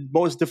opinion, the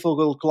most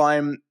difficult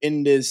climb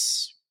in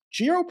this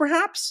Giro,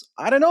 perhaps?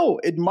 I don't know.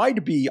 It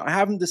might be. I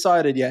haven't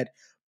decided yet.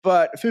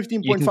 But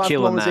 15.5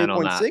 kilometers,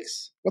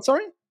 8.6. What,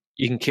 sorry?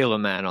 You can kill a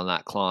man on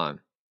that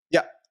climb.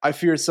 Yeah, I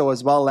fear so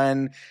as well.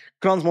 And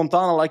Crans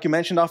Montana, like you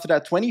mentioned, after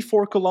that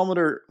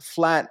 24-kilometer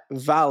flat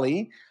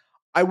valley,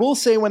 I will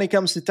say when it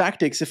comes to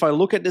tactics, if I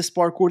look at this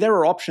parkour, there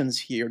are options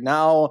here.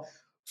 Now,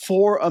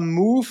 for a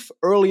move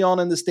early on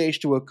in the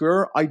stage to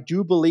occur, I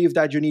do believe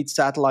that you need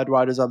satellite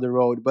riders up the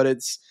road. But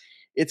it's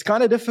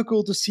kind of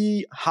difficult to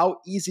see how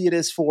easy it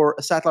is for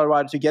a satellite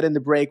rider to get in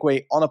the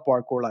breakaway on a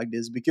parkour like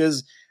this,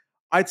 because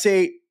I'd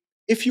say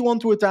if you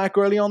want to attack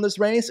early on this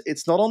race,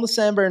 it's not on the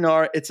Saint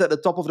Bernard, it's at the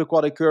top of the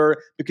Croix de Coeur,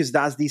 because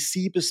that's the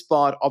steepest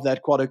spot of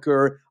that Croix de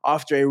Coeur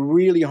after a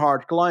really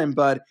hard climb.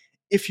 But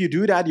if you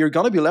do that, you're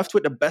going to be left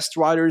with the best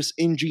riders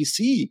in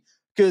GC,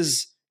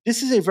 because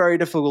this is a very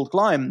difficult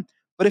climb.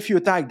 But if you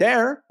attack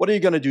there, what are you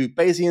going to do?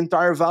 Pace the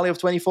entire valley of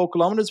 24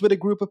 kilometers with a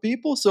group of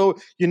people? So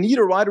you need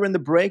a rider in the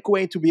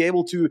breakaway to be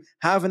able to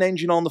have an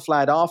engine on the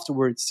flat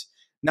afterwards.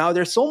 Now,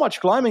 there's so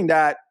much climbing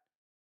that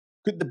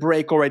could the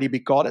break already be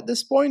caught at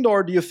this point?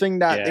 Or do you think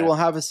that they will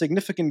have a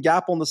significant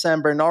gap on the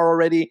Saint Bernard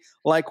already,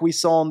 like we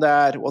saw on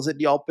that, was it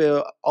the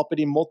Alpe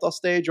Mota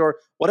stage or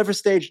whatever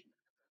stage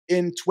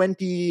in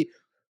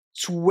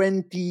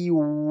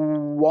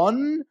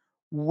 2021,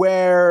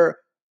 where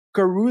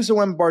Caruso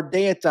and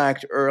Bardet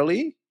attacked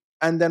early,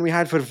 and then we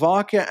had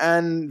Vervaeke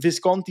and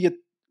Visconti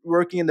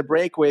working in the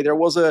breakaway? There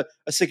was a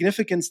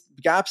significant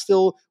gap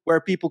still where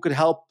people could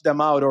help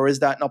them out, or is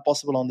that not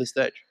possible on this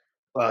stage?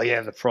 Well,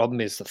 yeah, the problem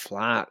is the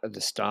flat at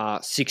the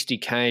start, 60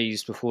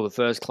 Ks before the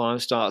first climb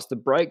starts. The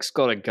break's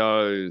got to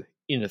go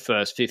in the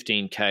first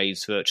 15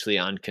 Ks virtually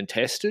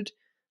uncontested,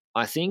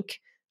 I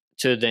think,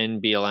 to then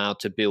be allowed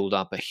to build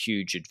up a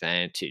huge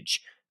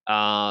advantage.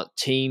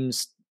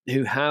 Teams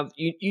who have,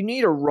 you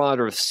need a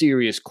rider of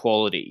serious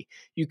quality.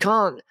 You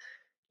can't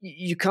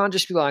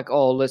just be like,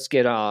 oh, let's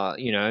get our,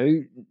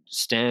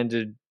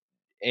 standard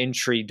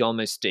entry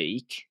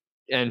domestique,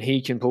 and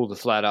he can pull the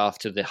flat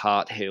after the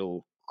Hart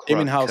Hill.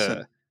 Damien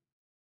Hausen.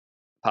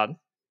 Pardon?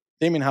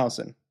 Damien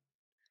Hausen.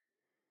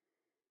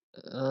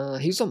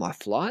 He's on my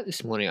flight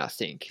this morning, I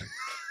think.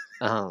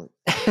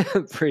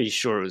 Pretty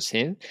sure it was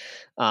him.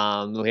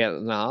 We had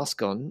the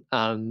mask on.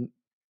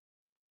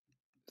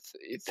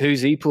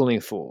 Who's he pulling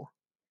for?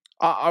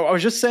 I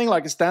was just saying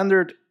like a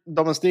standard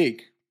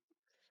domestique.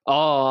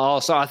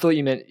 So I thought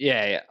you meant,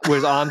 yeah.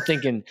 Whereas I'm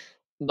thinking,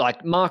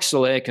 like, Marc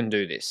Soler can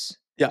do this.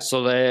 Yeah.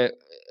 Soler,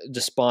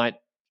 despite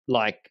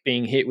like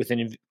being hit with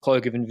a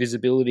cloak of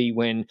invisibility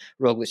when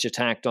Roglic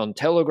attacked on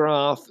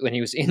Telegraph, when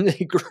he was in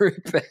the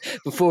group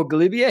before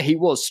Galibia, he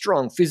was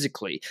strong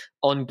physically.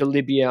 On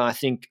Galibia, I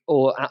think,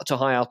 or out to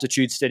high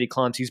altitude, steady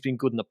climbs, he's been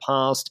good in the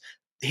past.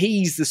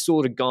 He's the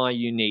sort of guy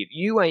you need.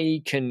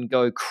 UAE can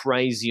go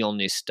crazy on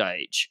this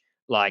stage.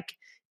 Like,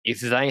 if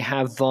they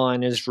have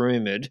Vine as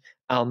rumoured,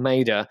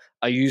 Almeida,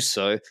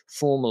 Ayuso,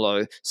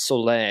 Formulo,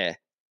 Soler,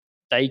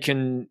 they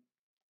can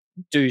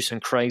do some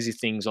crazy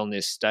things on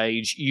this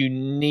stage. You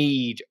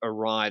need a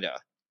rider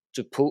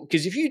to pull,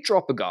 because if you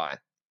drop a guy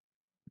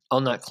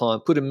on that climb,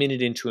 put a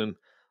minute into him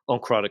on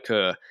Croix de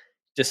Coeur,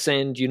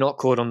 descend, you're not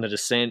caught on the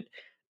descent,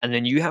 and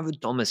then you have a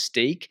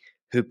domestique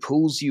who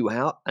pulls you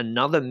out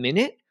another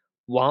minute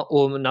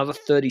or another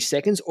 30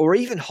 seconds, or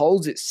even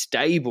holds it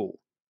stable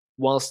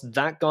whilst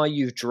that guy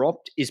you've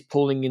dropped is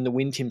pulling in the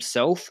wind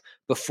himself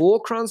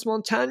before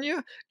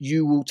Crans-Montagna,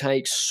 you will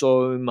take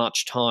so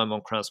much time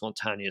on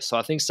Crans-Montagna. So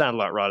I think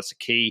satellite riders are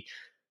key.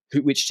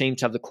 Which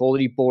teams have the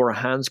quality? Bora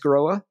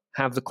Hansgrohe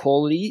have the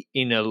quality.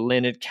 In a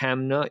Leonard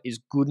Kamna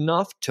is good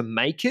enough to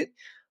make it.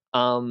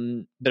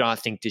 But I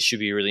think this should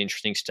be a really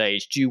interesting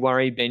stage. Do you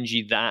worry,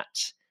 Benji,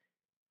 that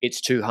it's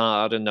too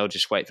hard and they'll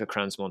just wait for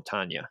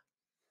Crans-Montagna?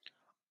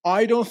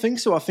 I don't think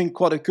so. I think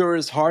Croix de Coeur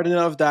is hard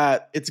enough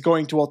that it's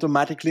going to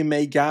automatically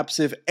make gaps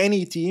if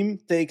any team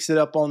takes it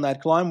up on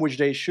that climb, which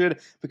they should,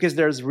 because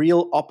there's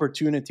real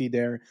opportunity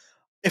there.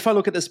 If I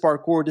look at this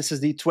parkour, this is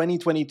the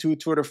 2022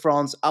 Tour de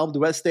France Alpe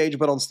d'Huez stage,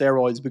 but on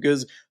steroids,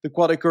 because the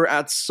Croix de Coeur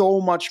adds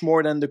so much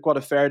more than the Croix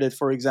de Fer did,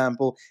 for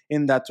example,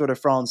 in that Tour de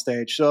France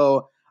stage.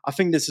 So I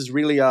think this is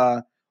really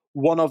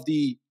one of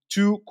the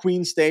two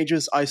queen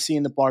stages I see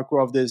in the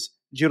parkour of this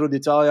Giro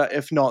d'Italia,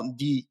 if not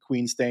the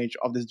queen stage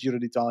of this Giro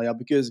d'Italia,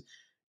 because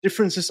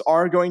differences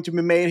are going to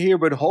be made here,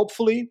 but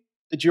hopefully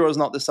the Giro is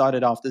not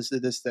decided off this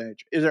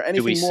stage. Is there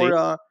anything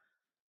more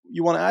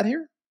you want to add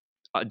here?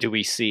 Do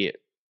we see it?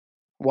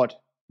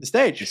 What? The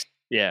stage?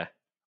 Yeah.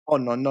 Oh,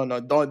 no.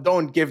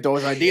 Don't give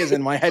those ideas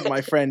in my head,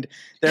 my friend.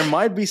 There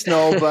might be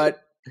snow,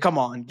 but come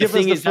on. Give us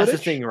the footage. That's the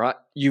thing, right?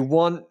 You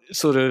want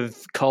sort of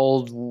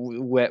cold,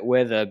 wet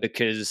weather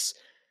because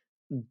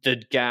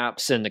the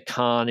gaps and the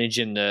carnage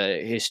and the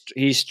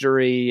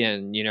history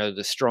and, you know,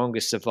 the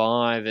strongest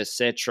survive,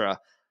 etc.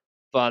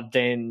 But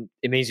then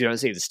it means you don't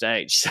see the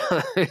stage. So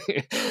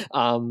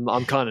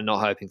I'm kind of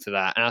not hoping for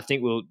that. And I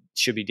think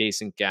should be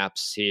decent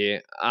gaps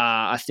here.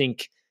 I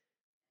think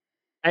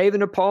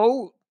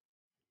Evenepoel,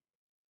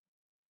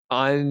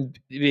 I'm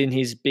in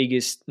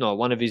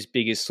one of his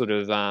biggest sort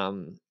of,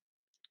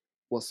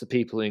 what's the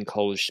people in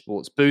college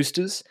sports?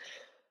 Boosters.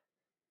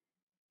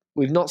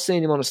 We've not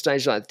seen him on a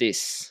stage like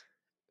this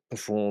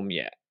perform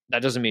yet.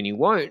 That doesn't mean he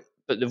won't,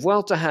 but the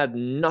Vuelta had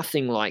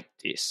nothing like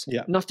this.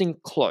 Yeah. Nothing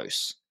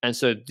close. And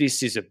so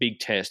this is a big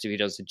test if he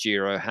does the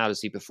Giro. How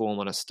does he perform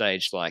on a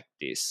stage like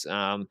this?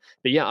 But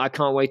yeah, I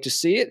can't wait to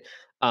see it.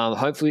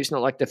 Hopefully it's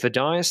not like the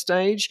Fedaya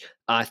stage.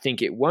 I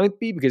think it won't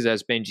be because,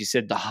 as Benji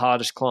said, the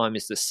hardest climb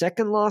is the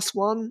second last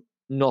one,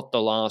 not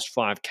the last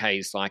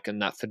 5Ks like in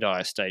that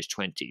Fedaya stage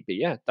 20. But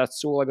yeah,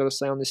 that's all I got to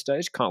say on this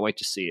stage. Can't wait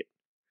to see it.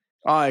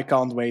 I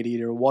can't wait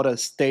either. What a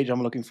stage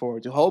I'm looking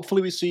forward to.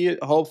 Hopefully we see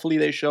it. Hopefully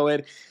they show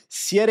it.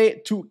 Sierre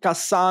to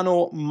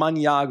Cassano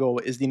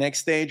Maniago is the next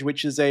stage,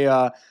 which is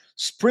a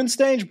sprint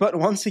stage, but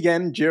once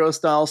again, Giro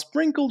style,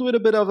 sprinkled with a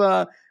bit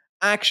of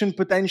action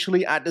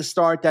potentially at the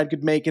start that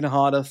could make it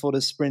harder for the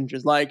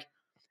sprinters. Like,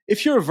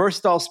 if you're a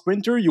versatile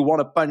sprinter, you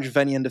want to punch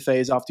Venny in the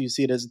face after you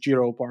see this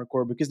Giro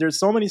parkour, because there's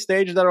so many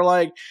stages that are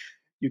like,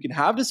 you can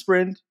have the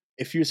sprint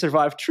if you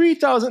survive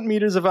 3,000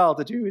 meters of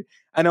altitude.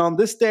 And on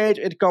this stage,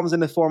 it comes in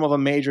the form of a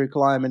major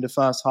climb in the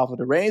first half of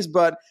the race,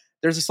 but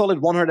there's a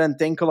solid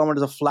 110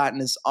 kilometers of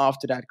flatness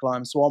after that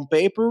climb. So on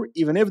paper,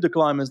 even if the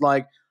climb is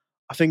like,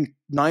 I think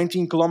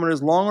 19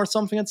 kilometers long or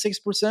something at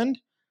 6%,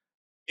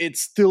 it's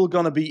still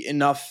going to be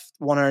enough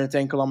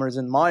 110 kilometers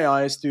in my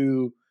eyes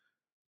to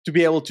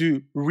be able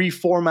to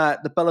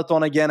reformat the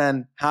peloton again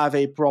and have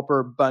a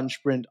proper bunch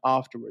sprint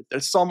afterward.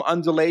 There's some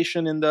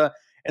undulation in the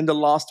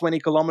last 20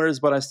 kilometers,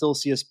 but I still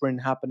see a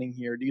sprint happening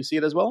here. Do you see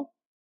it as well?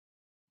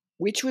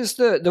 Which was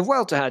the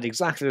Vuelta had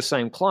exactly the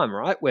same climb,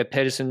 right? Where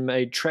Pedersen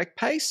made Trek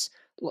pace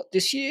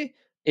this year.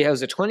 It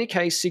was a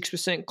 20K,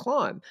 6%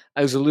 climb.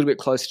 It was a little bit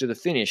closer to the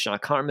finish. And I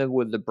can't remember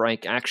whether the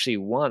break actually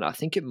won. I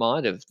think it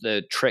might have.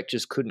 The Trek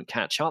just couldn't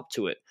catch up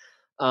to it.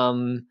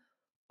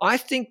 I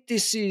think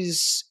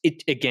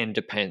it again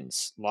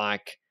depends.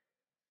 Like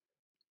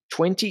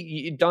 20K,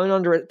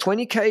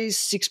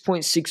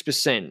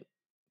 6.6%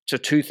 to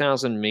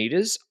 2,000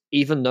 meters,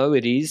 even though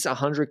it is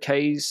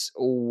 100Ks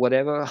or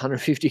whatever,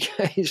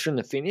 150Ks from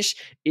the finish,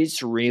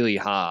 it's really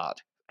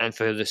hard. And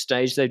for the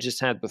stage they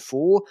just had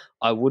before,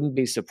 I wouldn't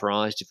be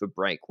surprised if a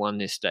break won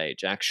this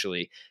stage,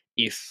 actually,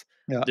 if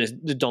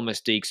the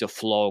domestiques are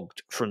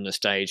flogged from the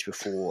stage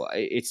before.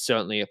 It's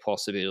certainly a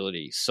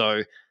possibility.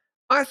 So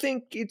I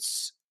think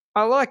it's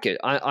I like it.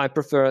 I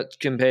prefer it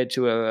compared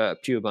to a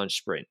pure bunch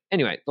sprint.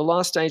 Anyway, the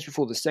last stage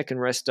before the second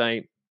rest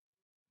day,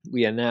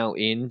 we are now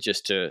in,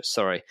 just to,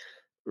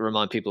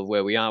 remind people of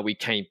where we are. We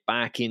came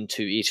back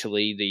into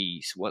Italy.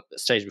 The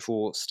stage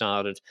before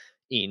started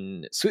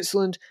in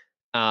Switzerland.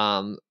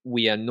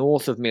 We are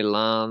north of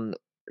Milan,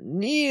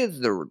 near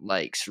the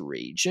lakes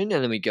region,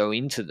 and then we go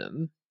into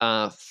them,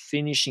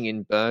 finishing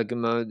in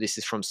Bergamo. This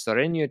is from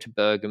Seregno to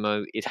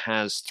Bergamo. It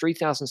has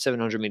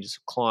 3,700 meters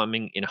of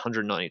climbing in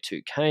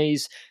 192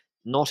 Ks.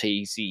 Not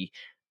easy.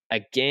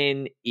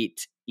 Again,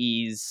 it's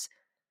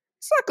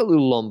like a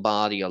little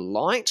Lombardia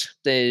light.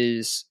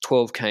 There's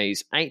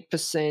 12Ks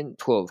 8%,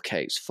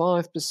 12Ks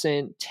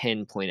 5%,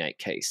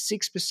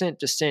 10.8Ks 6%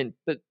 descent,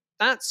 but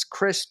that's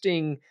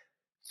cresting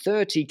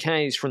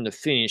 30Ks from the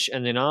finish.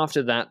 And then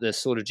after that, there's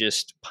sort of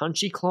just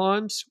punchy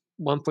climbs,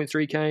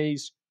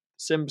 1.3Ks,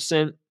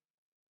 7%.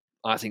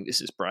 I think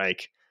this is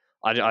break.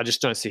 I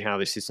just don't see how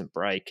this isn't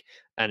break.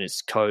 And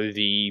it's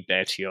Covey,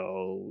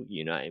 Bettiol,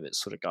 you name it,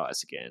 sort of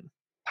guys again. You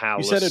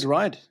Powerless. said it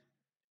right.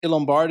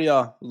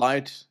 Lombardia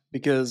light,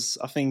 because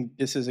I think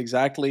this is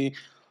exactly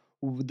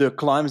the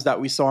climbs that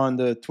we saw in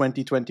the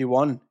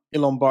 2021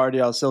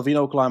 Lombardia,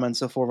 Silvino climb and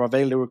so forth. I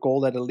vaguely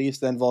recall that, at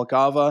least, then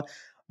Volcava.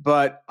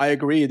 But I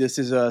agree, this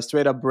is a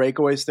straight up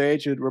breakaway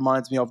stage. It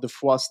reminds me of the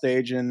Foix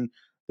stage in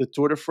the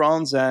Tour de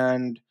France,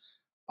 and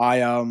I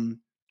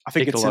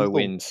think it's Piccolo simple.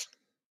 wins.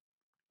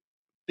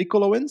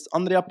 Piccolo wins?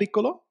 Andrea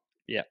Piccolo?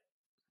 Yeah.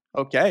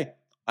 Okay.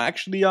 I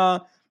actually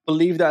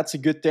believe that's a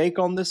good take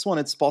on this one.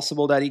 It's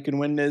possible that he can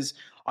win this.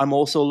 I'm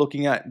also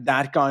looking at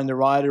that kind of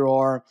rider,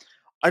 or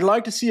I'd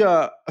like to see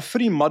a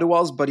free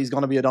Madouas, but he's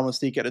going to be a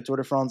domestique at the Tour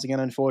de France again,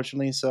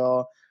 unfortunately.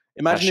 So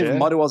imagine if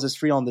Madouas is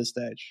free on this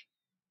stage.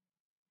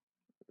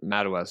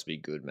 Madouas be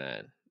good,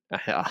 man.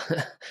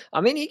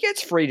 I mean, he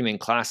gets freedom in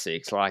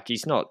classics. Like,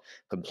 he's not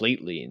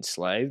completely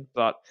enslaved,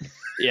 but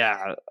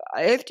yeah,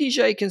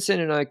 FDJ can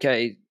send an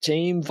okay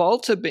team.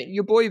 Volta,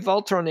 your boy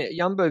Volta on it,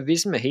 Jumbo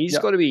Visma,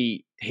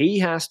 he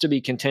has to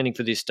be contending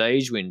for this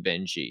stage win,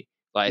 Benji.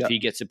 Like, if he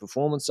gets a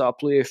performance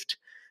uplift,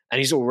 and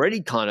he's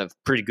already kind of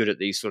pretty good at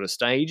these sort of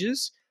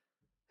stages,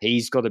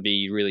 he's got to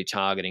be really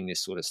targeting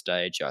this sort of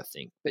stage, I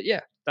think. But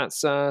yeah,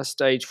 that's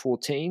stage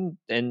 14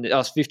 and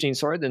 15.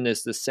 Sorry, then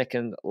there's the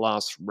second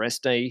last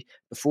rest day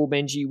before,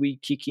 Benji, we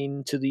kick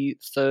into the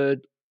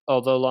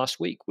last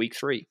week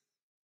 3.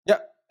 Yeah,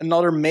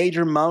 another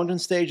major mountain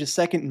stage, the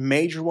second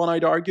major one,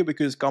 I'd argue,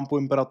 because Campo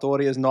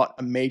Imperatore is not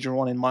a major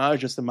one in my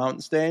eyes, just a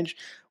mountain stage.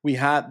 We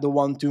had the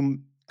one to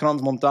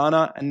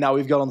Transmontana, and now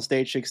we've got on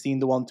stage 16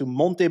 the one to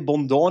Monte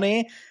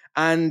Bondone.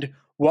 And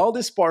while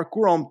this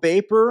parkour on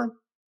paper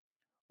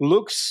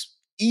looks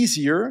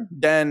easier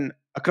than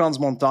a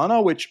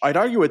Transmontana, which I'd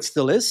argue it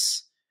still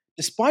is,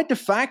 despite the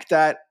fact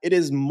that it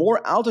is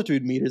more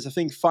altitude meters. I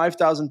think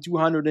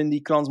 5,200 in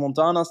the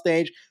Transmontana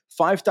stage,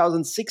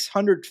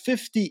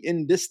 5,650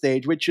 in this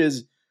stage, which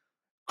is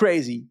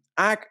crazy.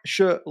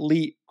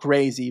 Actually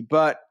crazy.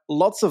 But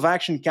lots of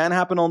action can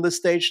happen on this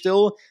stage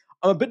still.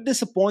 I'm a bit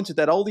disappointed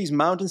that all these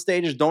mountain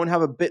stages don't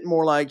have a bit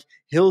more like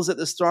hills at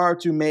the start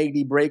to make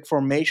the break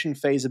formation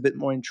phase a bit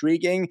more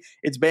intriguing.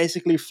 It's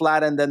basically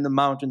flat and then the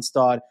mountains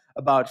start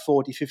about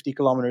 40, 50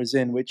 kilometers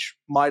in, which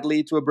might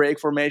lead to a break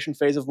formation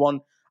phase of 1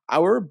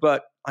 hour,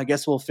 but I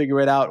guess we'll figure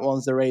it out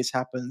once the race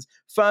happens.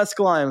 First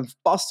climb,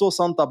 Pasto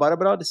Santa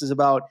Barbara. This is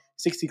about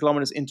 60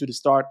 kilometers into the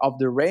start of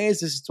the race.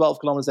 This is 12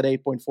 kilometers at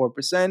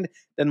 8.4%.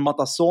 Then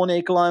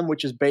Matassone climb,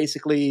 which is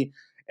basically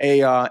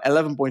a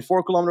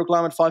 11.4 kilometer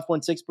climb at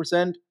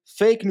 5.6%.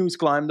 Fake news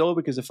climb, though,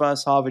 because the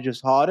first half is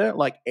just harder,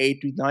 like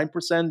 8 to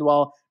 9%,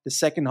 while the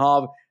second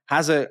half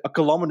has a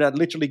kilometer that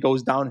literally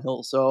goes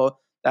downhill. So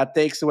that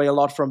takes away a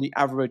lot from the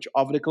average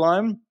of the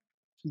climb.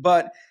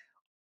 But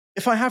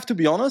if I have to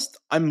be honest,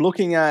 I'm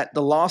looking at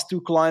the last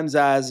two climbs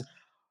as,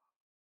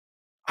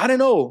 I don't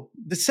know,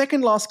 the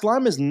second last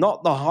climb is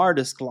not the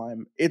hardest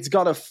climb. It's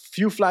got a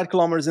few flat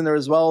kilometers in there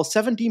as well.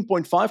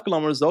 17.5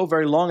 kilometers, though,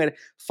 very long at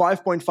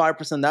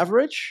 5.5%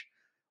 average.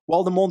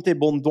 While the Monte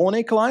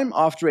Bondone climb,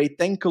 after a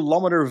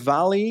 10-kilometer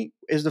valley,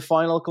 is the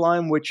final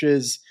climb, which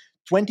is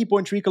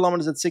 20.3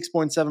 kilometers at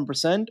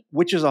 6.7%,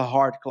 which is a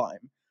hard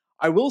climb.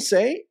 I will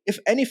say, if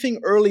anything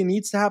early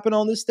needs to happen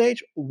on this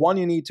stage, one,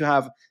 you need to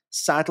have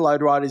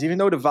satellite riders. Even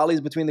though the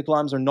valleys between the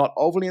climbs are not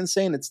overly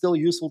insane, it's still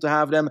useful to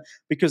have them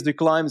because the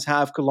climbs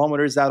have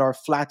kilometers that are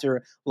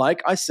flatter.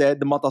 Like I said,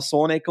 the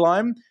Matassone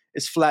climb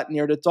is flat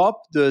near the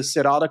top. The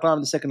Serrada climb,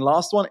 the second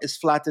last one, is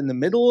flat in the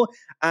middle.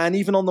 And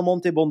even on the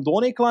Monte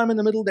Bondone climb in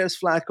the middle, there's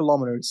flat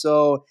kilometers.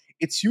 So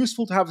it's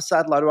useful to have a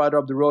satellite rider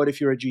up the road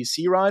if you're a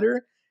GC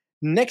rider.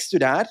 Next to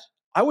that,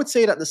 I would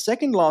say that the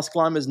second last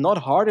climb is not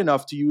hard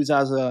enough to use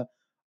as a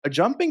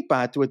jumping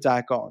pad to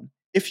attack on.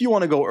 If you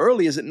want to go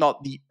early, is it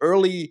not the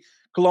early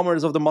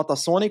kilometers of the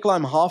Matassone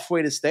climb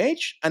halfway the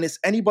stage? And is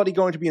anybody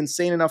going to be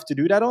insane enough to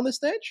do that on this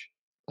stage?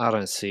 I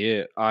don't see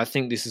it. I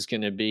think this is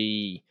going to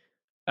be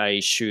a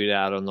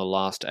shootout on the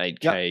last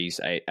 8Ks,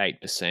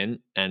 8%,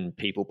 and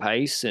people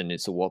pace, and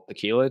it's a watt per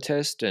kilo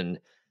test, and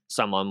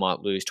someone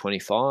might lose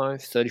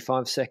 25,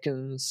 35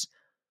 seconds.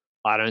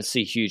 I don't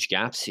see huge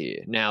gaps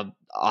here. Now,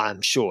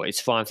 I'm sure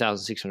it's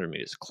 5,600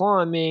 meters of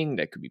climbing.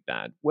 There could be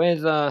bad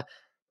weather,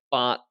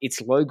 but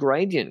it's low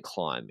gradient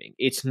climbing.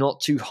 It's not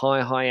too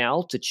high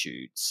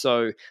altitude.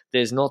 So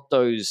there's not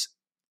those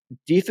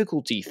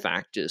difficulty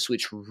factors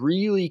which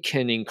really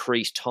can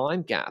increase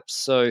time gaps.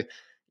 So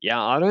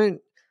yeah,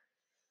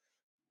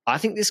 I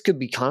think this could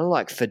be kind of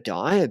like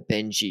Fedaya,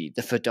 Benji,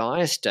 the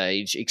Fedaya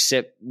stage,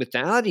 except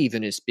without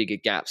even as bigger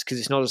gaps because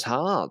it's not as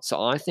hard.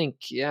 So I think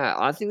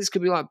this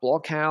could be like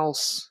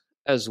Blockhouse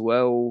as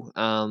well.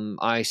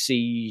 I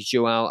see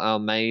Joao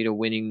Almeida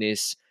winning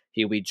this.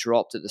 He'll be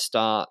dropped at the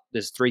start.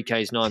 There's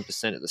 3Ks,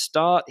 9% at the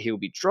start. He'll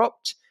be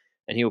dropped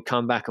and he'll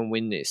come back and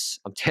win this.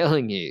 I'm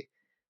telling you.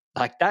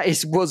 Like that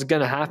is what's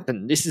going to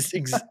happen. This is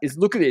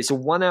look at it. It's a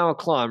 1 hour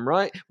climb,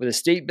 right? With a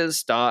steep bit of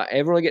start.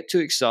 Everyone will get too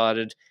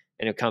excited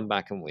and he'll come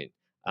back and win.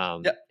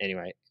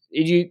 Anyway,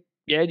 you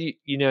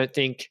don't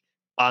think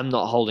I'm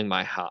not holding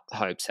my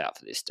hopes out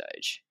for this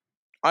stage?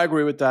 I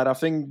agree with that. I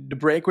think the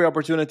breakaway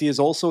opportunity is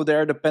also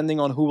there depending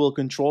on who will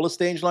control a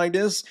stage like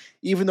this.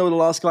 Even though the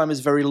last climb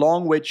is very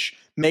long, which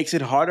makes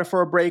it harder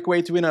for a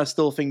breakaway to win, I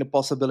still think the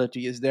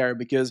possibility is there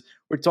because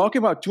we're talking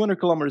about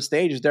 200-kilometer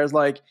stages. There's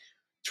like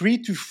 3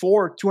 to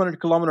 4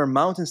 200-kilometer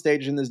mountain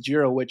stages in this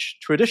Giro, which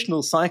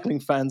traditional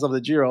cycling fans of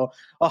the Giro,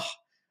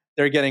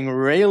 they're getting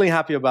really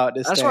happy about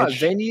this That's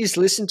stage. right. Venues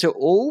listen to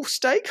all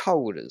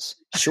stakeholders.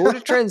 Shorter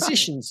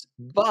transitions,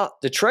 but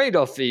the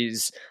trade-off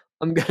is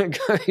I'm going to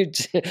go to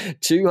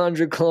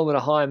 200-kilometer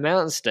high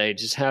mountain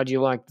stages. How do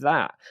you like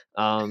that?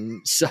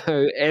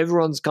 So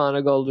everyone's kind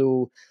of got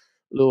a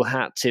little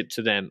hat tip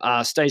to them.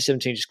 Stage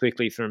 17, just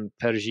quickly, from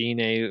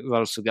Pergine,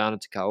 Valsugana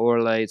to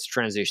Caorle. It's a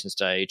transition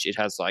stage. It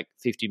has like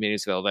 50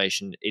 meters of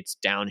elevation. It's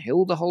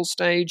downhill the whole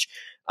stage.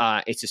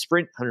 It's a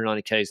sprint,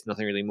 190 Ks,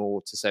 nothing really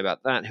more to say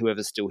about that.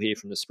 Whoever's still here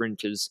from the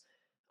sprinters,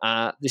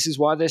 this is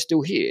why they're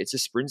still here. It's a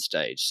sprint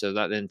stage. So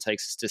that then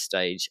takes us to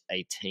stage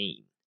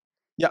 18.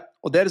 Yeah,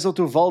 Oderzo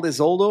to Val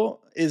d'Isoldo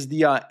is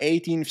the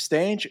 18th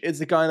stage. It's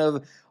the kind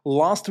of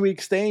last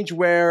week stage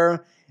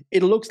where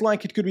it looks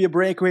like it could be a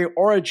breakaway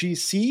or a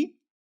GC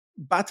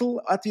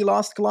battle at the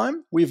last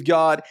climb. We've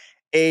got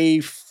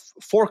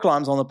four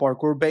climbs on the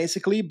parkour,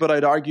 basically, but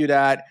I'd argue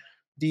that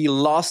the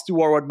last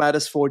two are what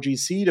matters for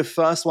GC. The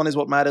first one is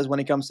what matters when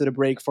it comes to the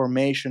break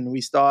formation.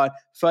 We start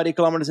 30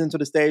 kilometers into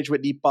the stage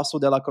with the Passo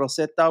della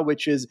Crosetta,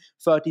 which is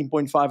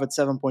 13.5 at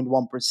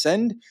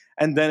 7.1%.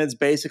 And then it's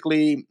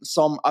basically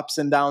some ups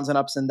and downs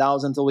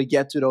until we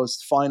get to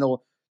those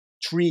final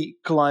 3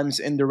 climbs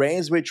in the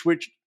race,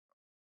 which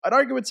I'd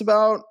argue it's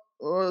about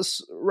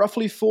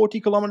roughly 40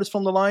 kilometers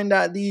from the line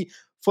that the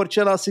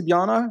Forcella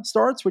Sibbiana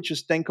starts, which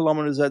is 10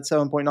 kilometers at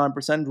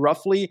 7.9%,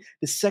 roughly.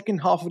 The second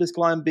half of this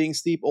climb being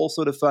steep,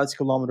 also the first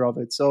kilometer of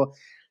it. So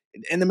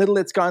in the middle,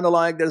 it's kind of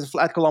like there's a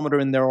flat kilometer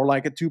in there or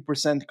like a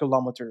 2%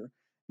 kilometer.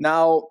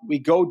 Now we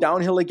go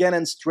downhill again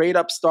and straight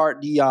up start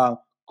the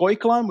Koi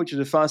climb, which is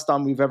the first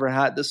time we've ever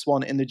had this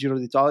one in the Giro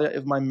d'Italia,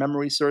 if my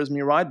memory serves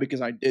me right,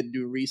 because I did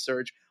do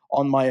research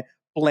on my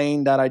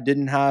plane that I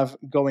didn't have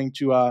going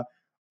to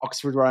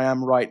Oxford, where I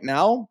am right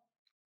now.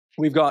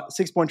 We've got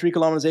 6.3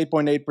 kilometers,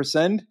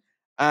 8.8%,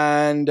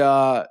 and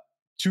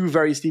 2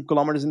 very steep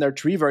kilometers in there,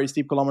 3 very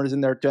steep kilometers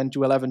in there, 10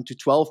 to 11 to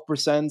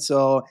 12%.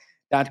 So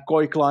that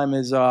Koi climb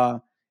is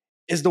the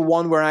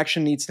one where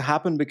action needs to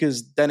happen,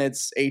 because then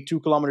it's a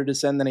 2-kilometer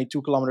descent and a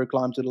 2-kilometer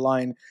climb to the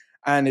line,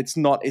 and it's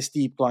not a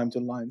steep climb to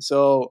the line.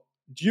 So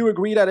do you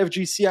agree that if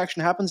GC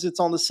action happens,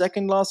 it's on the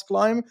second last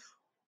climb,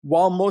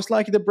 while most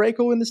likely the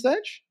breakaway in the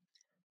stage?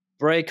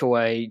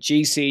 Breakaway,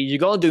 GC, you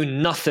got to do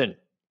nothing.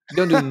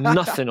 You're going to do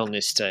nothing on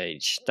this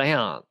stage. They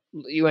aren't.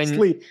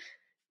 Sleep.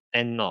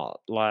 And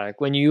not.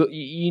 Like, when you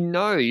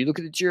look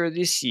at the Giro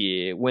this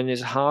year, when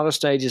there's harder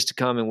stages to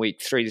come in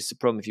week 3, this is the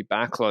problem if you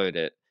backload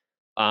it.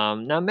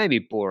 Now, maybe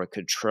Bora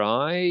could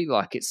try.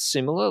 Like, it's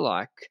similar.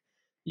 Like,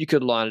 you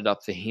could line it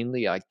up for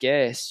Hindley, I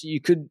guess.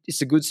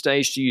 It's a good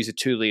stage to use a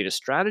 2-liter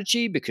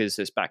strategy because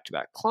there's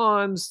back-to-back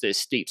climbs. There's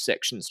steep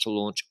sections to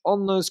launch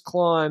on those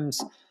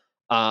climbs.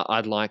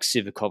 I'd like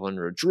Sivakov and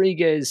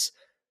Rodriguez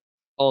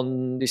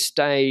on this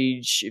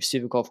stage, if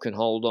Sivakov can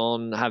hold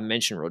on. I haven't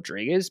mentioned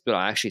Rodriguez, but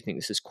I actually think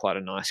this is quite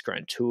a nice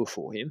Grand Tour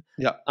for him.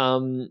 Yeah.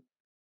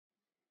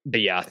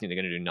 But yeah, I think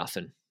they're going to do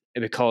nothing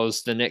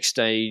because the next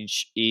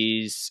stage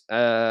is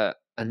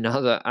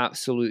another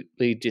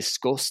absolutely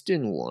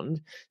disgusting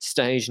one.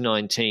 Stage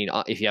 19.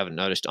 If you haven't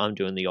noticed, I'm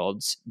doing the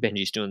odds.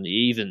 Benji's doing the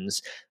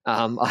evens.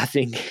 I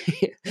think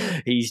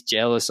he's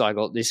jealous I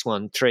got this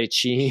one.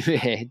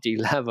 Trecime di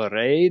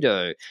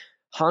Lavaredo.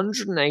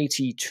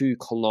 182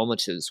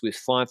 kilometers with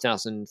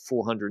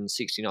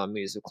 5,469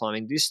 meters of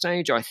climbing. This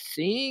stage, I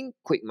think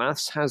Quick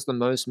Maths has the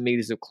most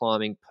meters of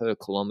climbing per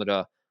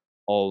kilometer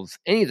of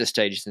any of the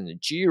stages in the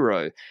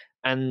Giro.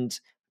 And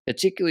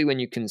particularly when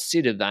you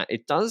consider that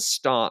it does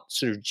start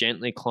sort of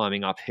gently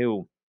climbing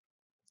uphill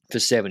for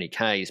 70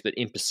 Ks, but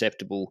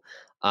imperceptible,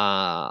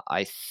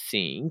 I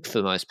think, for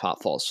the most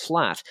part, falls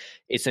flat.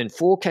 It's then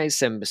 4K,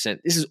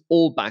 7%. This is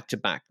all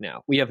back-to-back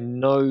now. We have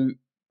no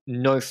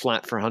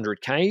flat for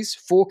 100 Ks,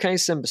 4K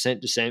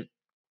 7% descent,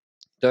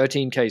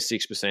 13K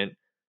 6%,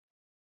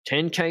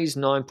 10Ks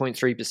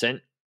 9.3%.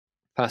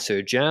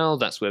 Paso Joao,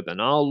 that's where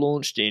Bernal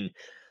launched in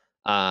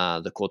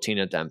the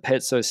Cortina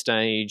d'Ampezzo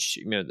stage,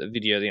 the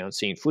video, the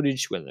unseen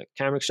footage when the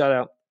camera shut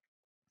out,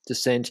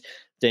 descent.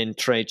 Then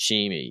Tre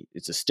Cime,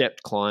 it's a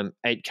stepped climb,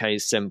 8K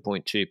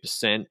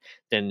 7.2%.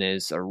 Then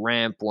there's a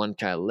ramp, 1K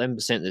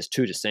 11%. There's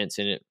 2 descents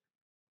in it.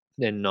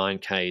 Then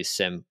 9K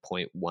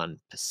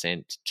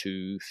 7.1%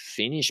 to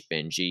finish,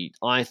 Benji.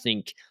 I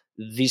think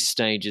this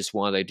stage is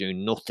why they do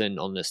nothing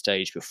on the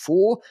stage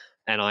before,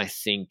 and I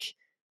think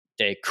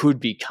there could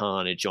be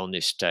carnage on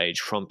this stage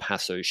from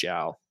Paso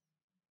Joao.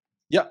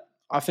 Yeah,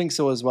 I think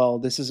so as well.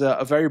 This is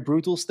a very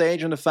brutal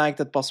stage, and the fact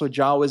that Passo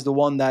Joao is the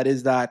one that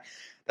is that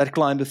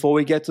climb before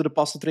we get to the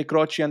Passo Tre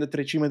Croci and the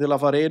Trecime di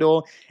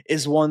Lavaredo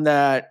is one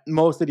that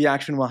most of the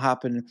action will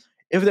happen.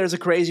 If there's a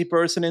crazy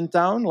person in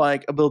town,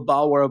 like a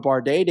Bilbao or a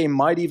Bardet, they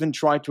might even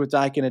try to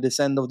attack in a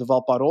descent of the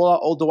Valparola,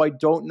 although I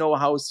don't know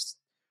how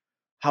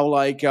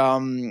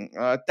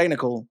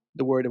technical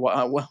the word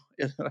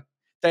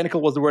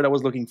technical was the word I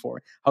was looking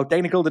for. How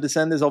technical the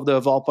descent is of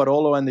the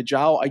Valparolo and the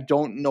Joao, I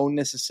don't know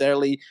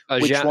necessarily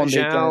which one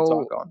they can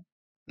talk on.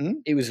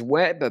 It was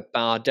wet, but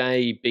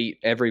Bardet beat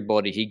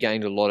everybody. He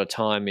gained a lot of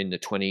time in the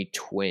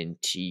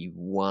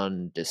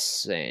 2021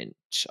 descent,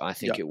 I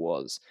think it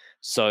was.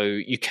 So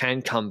you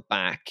can come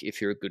back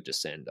if you're a good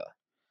descender.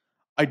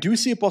 I do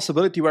see a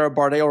possibility where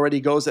Bardet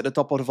already goes at the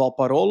top of the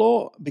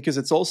Valparolo because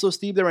it's also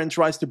steep there and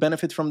tries to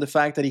benefit from the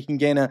fact that he can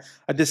gain a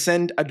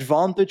descent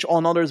advantage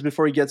on others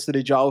before he gets to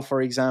the Joao,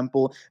 for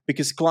example,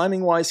 because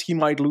climbing-wise, he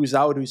might lose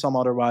out to some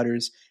other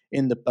riders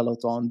in the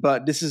peloton.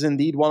 But this is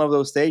indeed one of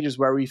those stages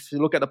where we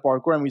look at the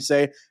parkour and we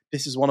say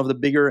this is one of the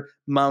bigger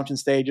mountain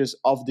stages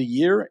of the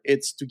year.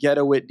 It's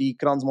together with the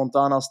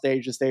Crans-Montana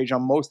stage, the stage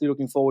I'm mostly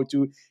looking forward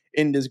to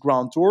in this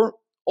Grand Tour.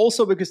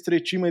 Also because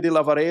Trecime di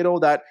Lavaredo,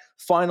 that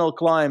final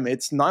climb,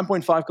 it's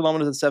 9.5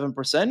 kilometers at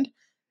 7%.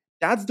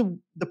 That's the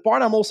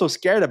part I'm also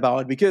scared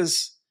about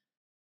because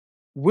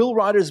will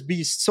riders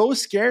be so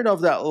scared of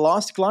that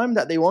last climb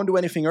that they won't do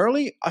anything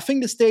early? I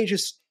think the stage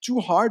is too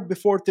hard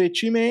before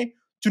Trecime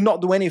to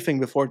not do anything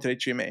before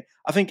Trecime.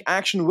 I think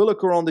action will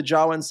occur on the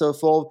Joao and so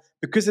forth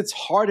because it's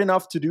hard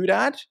enough to do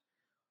that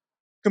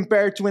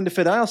compared to in the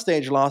Fedale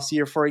stage last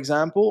year, for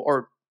example,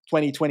 or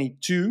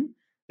 2022,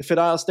 the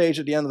Fedale stage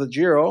at the end of the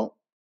Giro.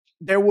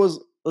 There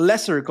was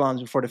lesser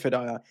climbs before the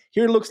Fedaya.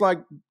 Here it looks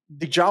like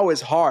the Joao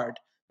is hard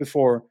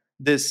before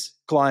this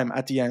climb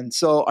at the end.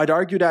 So I'd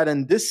argue that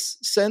in this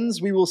sense,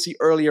 we will see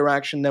earlier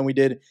action than we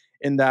did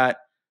in that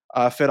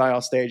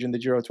Fedaya stage in the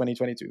Giro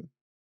 2022.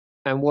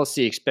 And what's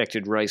the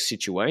expected race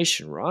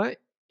situation, right?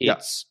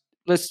 Let's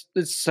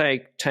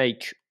say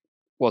take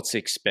what's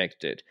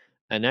expected.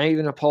 An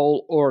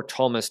Evenepoel or a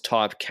Thomas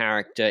type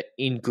character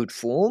in good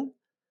form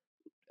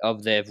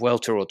of their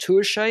Vuelta or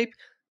Tour shape.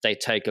 They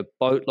take a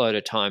boatload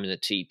of time in the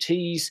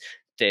TTs.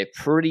 They're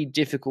pretty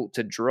difficult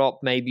to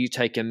drop. Maybe you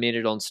take a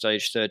minute on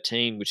stage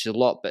 13, which is a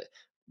lot, but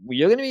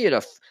you're going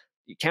to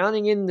be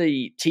counting in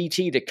the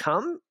TT to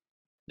come,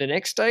 the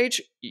next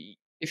stage.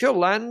 If you're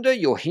Landa,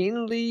 you're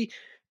Hindley,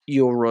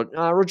 you're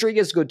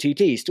Rodriguez, good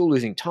TT, still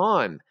losing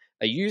time.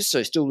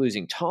 Ayuso, still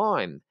losing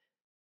time.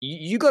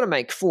 You got to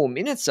make 4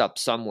 minutes up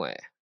somewhere.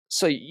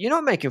 So you're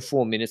not making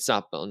 4 minutes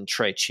up on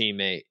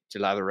Trecime di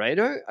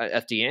Lavaredo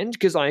at the end,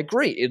 because I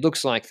agree, it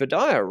looks like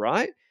Fedaya,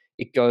 right?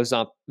 It goes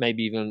up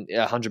maybe even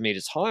 100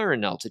 meters higher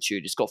in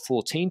altitude. It's got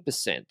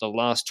 14%. The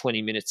last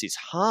 20 minutes is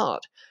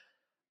hard.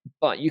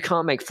 But you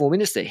can't make 4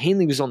 minutes there.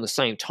 Hindley was on the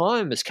same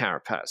time as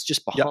Carapaz,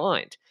 just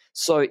behind. Yep.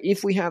 So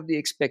if we have the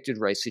expected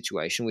race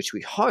situation, which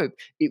we hope,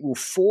 it will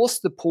force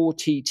the poor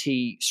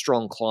TT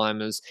strong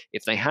climbers,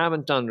 if they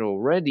haven't done it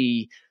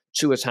already,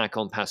 to attack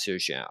on Paso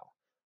Joao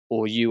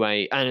or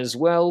UA. And as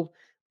well,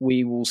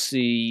 we will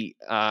see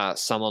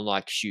someone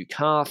like Hugh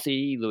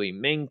Carthy, Louis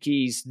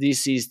Menkes.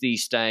 This is the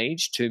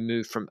stage to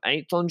move from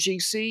 8th on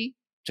GC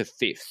to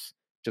 5th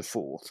to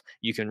 4th.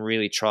 You can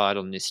really try it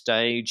on this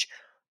stage.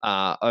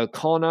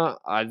 O'Connor,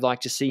 I'd like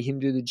to see him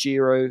do the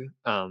Giro.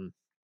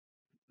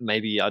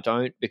 Maybe I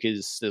don't,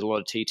 because there's a lot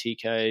of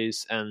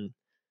TTKs, and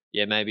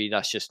maybe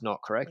that's just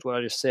not correct what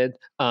I just said.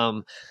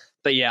 But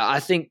I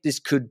think this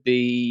could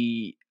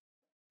be.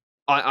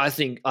 I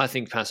think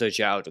Paso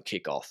Joao to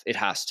kick off. It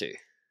has to.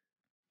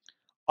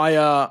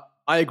 I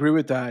agree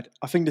with that.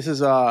 I think this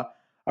is a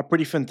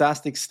pretty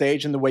fantastic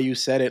stage in the way you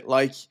said it.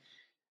 Like,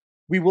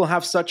 we will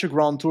have such a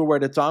Grand Tour where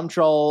the time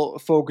trial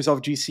focus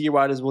of GC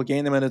riders will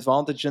gain them an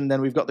advantage, and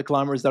then we've got the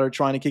climbers that are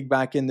trying to kick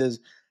back in this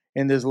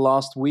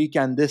last week,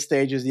 and this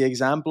stage is the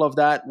example of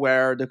that,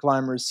 where the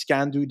climbers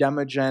can do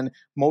damage and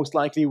most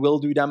likely will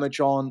do damage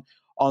on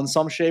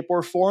some shape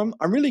or form.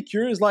 I'm really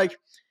curious, like,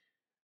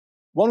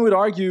 one would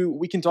argue,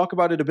 we can talk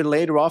about it a bit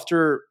later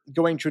after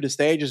going through the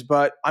stages,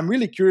 but I'm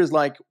really curious,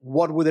 like,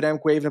 what would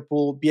Remco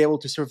Evenepoel be able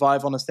to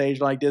survive on a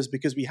stage like this?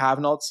 Because we have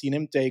not seen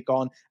him take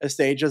on a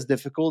stage as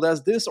difficult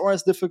as this, or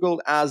as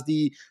difficult as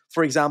the,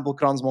 for example,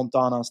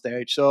 Crans-Montana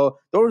stage. So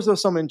those are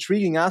some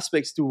intriguing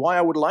aspects to why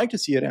I would like to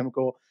see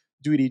Remco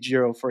do the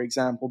Giro, for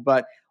example.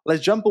 But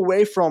let's jump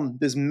away from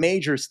this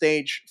major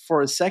stage for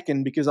a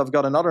second, because I've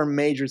got another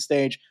major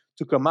stage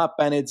to come up,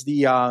 and it's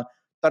the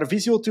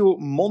Tarvisio to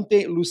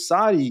Monte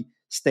Lusari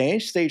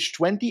stage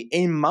 20,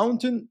 a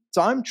mountain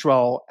time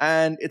trial,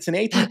 and it's an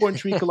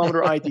 18.3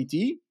 kilometer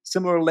ITT,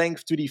 similar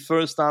length to the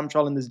first time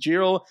trial in this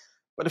Giro,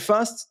 but the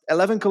first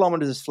 11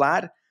 kilometers is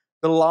flat.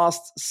 The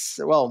last,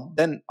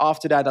 then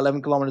after that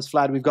 11 kilometers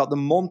flat, we've got the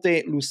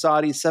Monte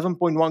Lusari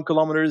 7.1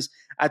 kilometers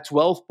at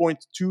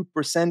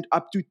 12.2%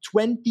 up to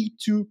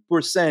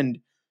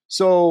 22%.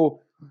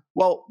 So,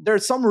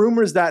 there's some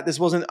rumors that this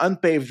was an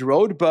unpaved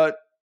road, but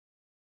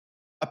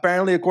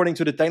apparently, according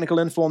to the technical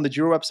info on the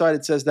Giro website,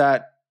 it says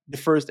that the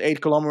first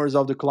 8 kilometers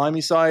of the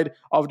climbing side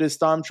of this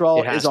time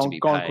trial is on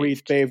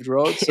concrete paved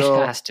road.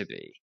 So it has to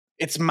be.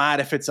 It's mad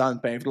if it's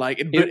unpaved. Like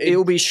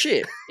it'll be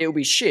shit. It'll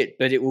be shit,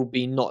 but it will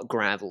be not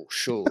gravel,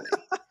 surely.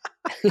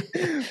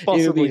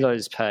 It'll be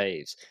those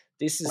paves.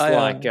 This is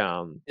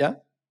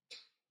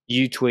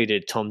you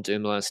tweeted Tom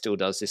Dumoulin still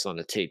does this on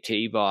a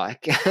TT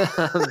bike,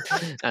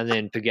 and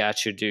then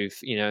Pogacar do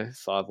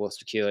 5 watts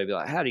per kilo. Be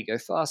like, how do you go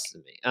faster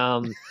than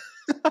me?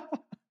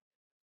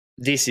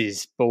 This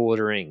is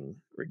bordering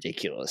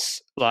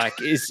ridiculous. Like,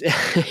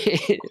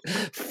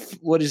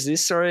 what is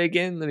this? Sorry,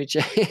 again. Let me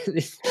check.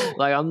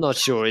 Like, I'm not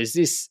sure. Is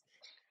it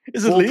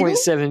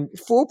 4.7?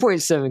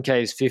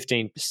 4.7K is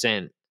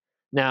 15%.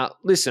 Now,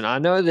 listen. I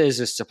know there's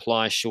a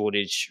supply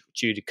shortage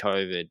due to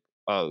COVID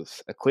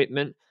of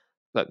equipment,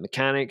 but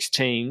mechanics,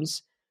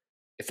 teams.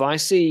 If I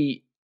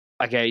see,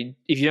 okay,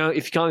 if you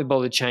can't be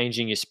bothered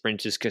changing your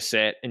sprinter's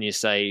cassette and you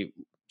say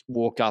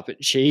walk up it,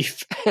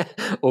 chief,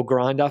 or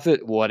grind up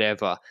it,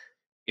 whatever.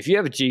 If you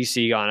have a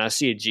GC guy and I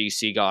see a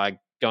GC guy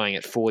going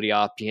at 40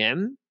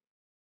 RPM,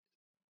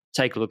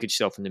 take a look at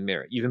yourself in the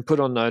mirror. You've been put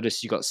on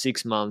notice. You've got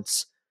 6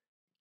 months.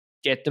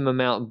 Get them a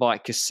mountain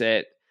bike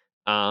cassette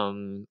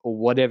or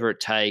whatever it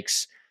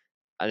takes.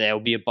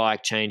 There'll be a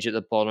bike change at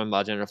the bottom.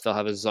 I don't know if they'll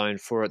have a zone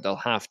for it. They'll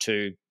have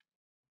to.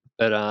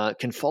 But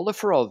can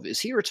Folifarov,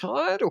 is he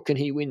retired or can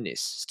he win this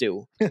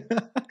still?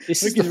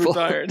 This is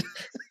retired.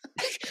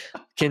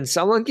 Can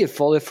someone give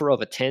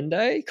Folifarov a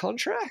 10-day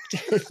contract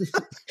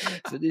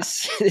for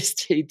this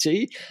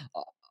TT?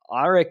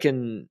 I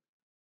reckon,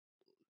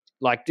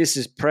 like, this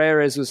is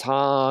Perez was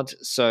hard,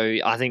 so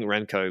I think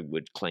Remco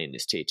would clean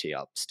this TT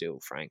up still,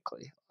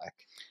 frankly, like,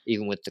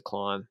 even with the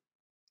climb.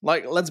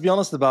 Like, let's be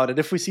honest about it.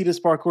 If we see this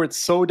parkour, it's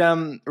so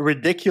damn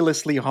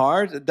ridiculously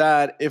hard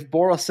that if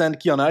Boras sent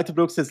Kian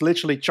Uitenbroeks, it's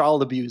literally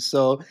child abuse.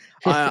 So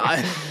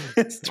I'd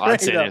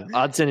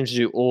send him to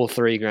do all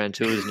 3 Grand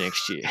Tours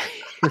next year.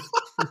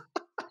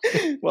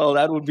 Well,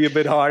 that would be a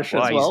bit harsh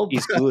as well.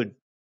 He's good.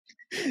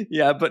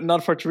 Yeah, but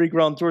not for 3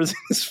 Grand Tours.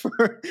 It's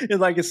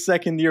like a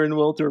second year in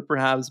World Tour,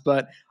 perhaps.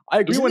 But I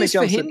agree. Isn't when this it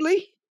comes for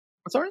Hindley?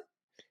 Sorry?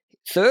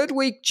 3rd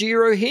week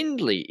Giro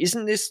Hindley.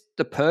 Isn't this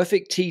the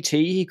perfect TT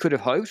he could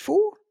have hoped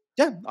for?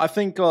 Yeah, I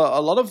think a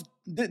lot of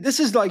this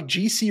is like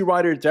GC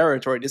rider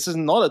territory. This is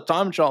not a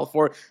time trial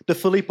for the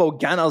Filippo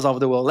Gannas of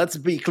the world. Let's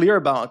be clear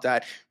about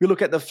that. We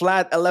look at the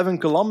flat 11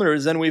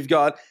 kilometers, and we've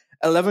got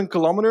 11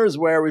 kilometers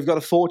where we've got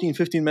a 14,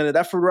 15-minute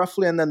effort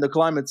roughly, and then the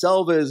climb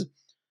itself is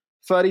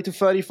 30 to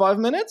 35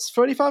 minutes,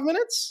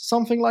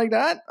 something like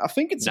that. I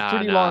think it's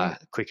pretty long.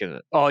 Quicker than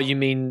that. Oh, you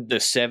mean the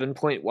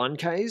 7.1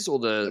 Ks or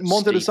the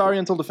Monte Lusari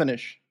until the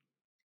finish?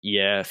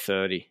 Yeah,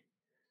 30.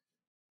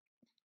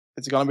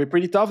 It's going to be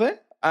pretty tough, eh?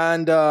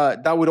 And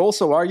that would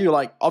also argue,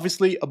 like,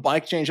 obviously a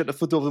bike change at the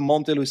foot of the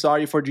Monte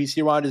Lusari for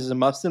GC riders is a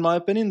must, in my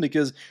opinion,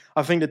 because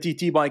I think the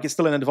TT bike is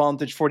still an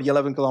advantage for the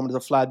 11 kilometers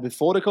of flat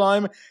before the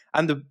climb,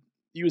 and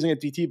using a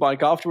TT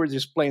bike afterwards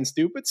is plain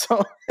stupid.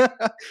 So,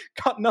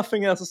 got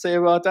nothing else to say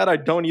about that. I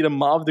don't need a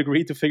MAV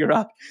degree to figure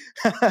out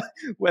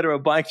whether a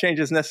bike change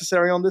is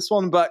necessary on this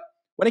one. But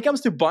when it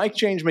comes to bike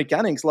change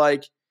mechanics,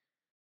 like,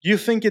 do you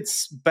think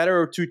it's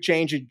better to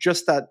change it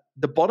just at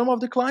the bottom of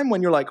the climb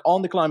when you're like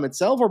on the climb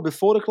itself, or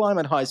before the climb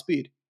at high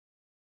speed?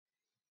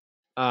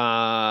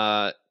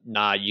 Nah,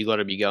 you got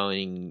to be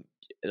going.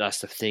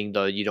 That's the thing,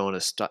 though. You don't want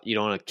to start. You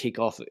don't want to kick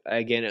off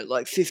again at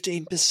like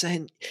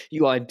 15%.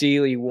 You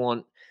ideally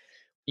want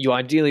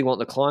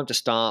the climb to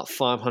start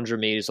 500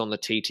 meters on the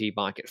TT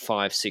bike at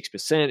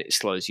 5-6%. It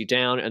slows you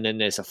down, and then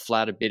there's a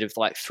flatter bit of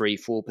like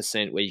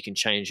 3-4% where you can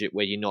change it,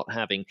 where you're not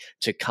having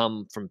to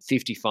come from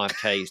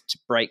 55Ks to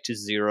break to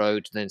 0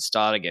 to then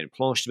start again.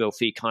 Planche de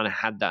Belfi kind of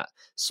had that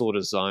sort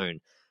of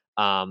zone.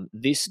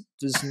 This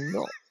does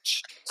not.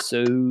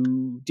 So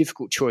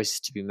difficult choices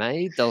to be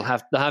made. They'll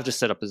have to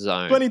set up a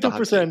zone.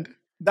 22%.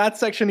 That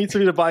section needs to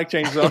be the bike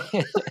change zone.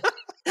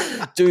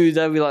 Dude,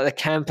 that'll be like the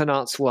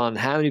Campernuts one.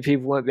 How many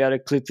people won't be able to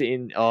clip it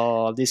in?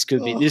 Oh, this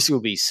will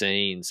be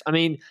scenes. I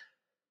mean,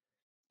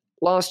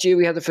 last year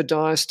we had the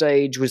Fedaya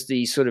stage was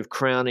the sort of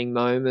crowning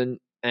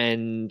moment,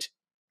 and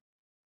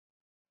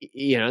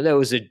there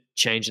was a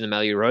change in the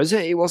Maglia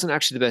Rosa. It wasn't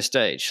actually the best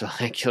stage.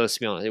 Like, let's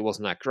be honest, it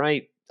wasn't that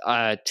great.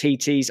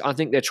 TTs, I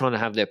think they're trying to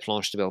have their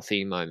Planche de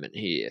Belfi moment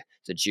here.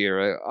 The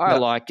Giro, I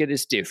like it.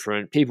 It's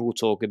different. People will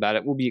talk about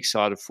it. We'll be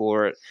excited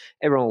for it.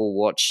 Everyone will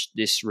watch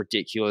this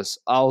ridiculous.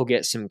 I'll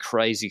get some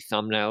crazy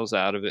thumbnails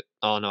out of it.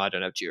 Oh no, I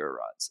don't have Giro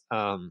rights.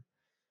 All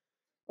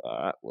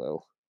right,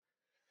 well,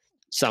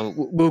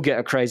 we'll get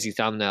a crazy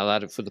thumbnail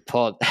out of for the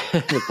pod,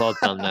 the pod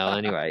thumbnail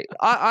anyway.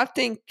 I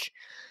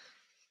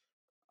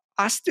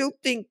still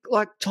think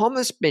like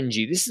Thomas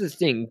Benji. This is the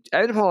thing.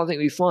 Evenepoel, I think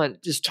we find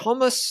just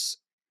Thomas.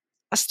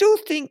 I still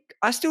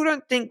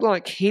don't think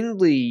like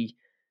Hindley,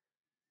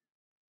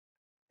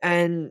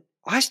 and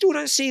I still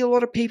don't see a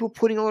lot of people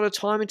putting a lot of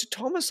time into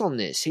Thomas on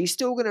this. He's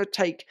still going to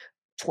take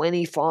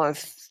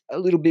 25, a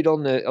little bit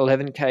on the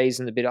 11Ks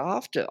and the bit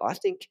after. I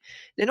think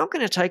they're not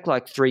going to take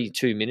like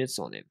 2 minutes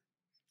on him.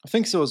 I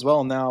think so as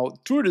well. Now,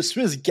 Tour de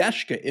Suisse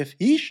Geschke, if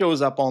he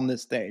shows up on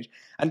this stage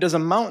and does a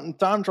mountain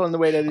time trial in the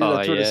way that he did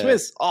at Tour de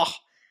Suisse,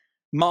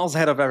 miles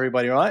ahead of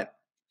everybody, right?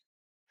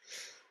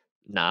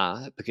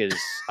 Nah, because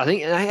I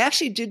think I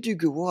actually did do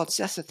good watts.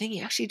 That's the thing.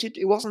 He actually did.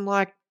 It wasn't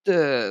like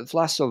the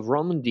Vlasov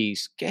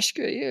Romandy's Geschke.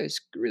 Yeah, it's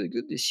really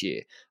good this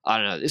year. I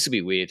don't know. This will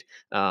be weird.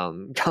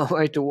 Can't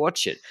wait to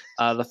watch it.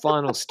 The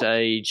final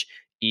stage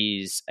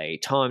is a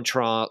time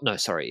trial. No,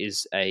 sorry,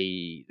 is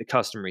the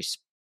customary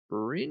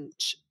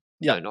sprint.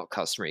 Yeah. No, not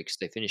customary because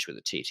they finished with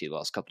a TT the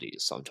last couple of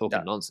years. So I'm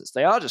talking nonsense.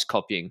 They are just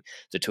copying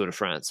the Tour de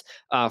France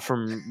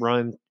from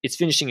Rome. It's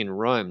finishing in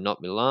Rome,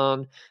 not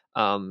Milan.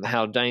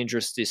 How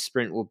dangerous this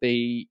sprint will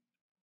be.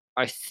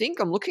 I think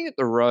I'm looking at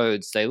the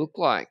roads. They look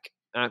like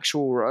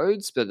actual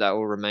roads, but that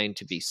will remain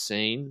to be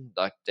seen.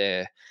 Like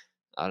I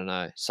don't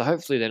know. So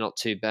hopefully they're not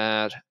too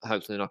bad.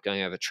 Hopefully they're not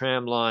going over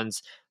tram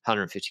lines.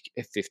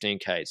 15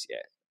 Ks, yeah.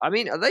 I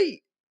mean,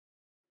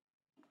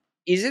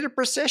 is it a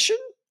procession?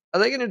 Are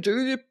they going to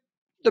do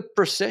the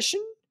procession?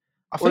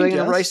 Or are they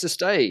going to race the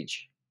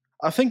stage?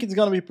 I think it's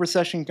going to be a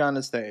procession kind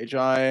of stage.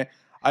 I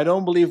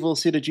don't believe we'll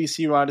see the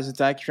GC riders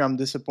attack you. I'm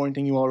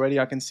disappointing you already.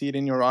 I can see it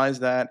in your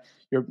eyes that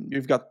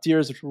you've got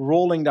tears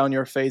rolling down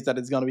your face that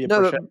it's going to be a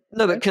procession.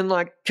 But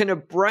can a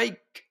break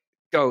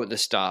go at the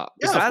start?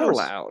 Is that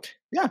allowed?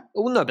 Yeah.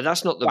 Well, no, but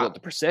that's not what the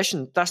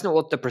procession. That's not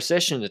what the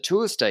procession, the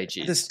tour stage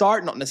is. At the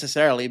start, not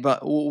necessarily,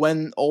 but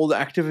when all the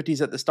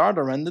activities at the start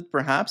are ended,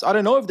 perhaps. I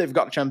don't know if they've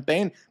got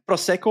champagne,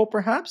 prosecco,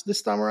 perhaps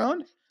this time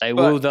around. They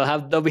will.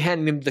 They'll be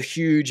handing him the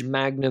huge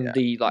Magnum,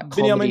 the like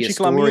comedy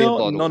Astoria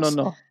bottles.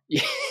 No.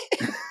 Yeah.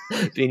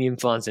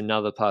 Viniam finds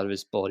another part of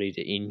his body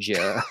to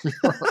injure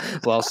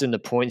whilst in the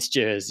points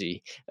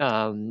jersey.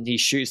 He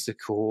shoots the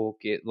cork.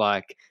 It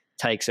like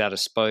takes out a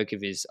spoke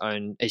of his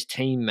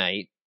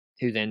teammate,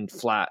 who then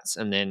flats,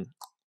 and then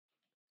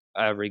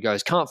over he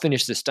goes. Can't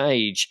finish the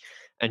stage,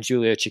 and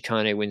Giulio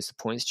Ciccone wins the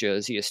points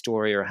jersey.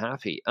 Astoria are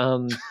happy.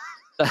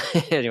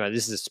 Anyway,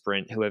 this is a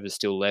sprint. Whoever's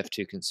still left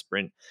who can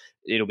sprint,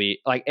 it'll be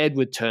like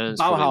Edward Turns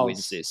probably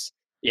wins this.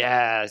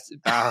 Yeah,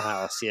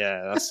 Bauhaus.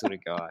 Yeah, that sort of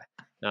guy.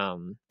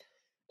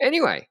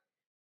 Anyway,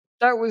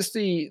 that was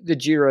the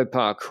Giro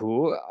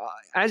parcours.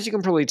 As you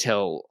can probably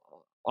tell,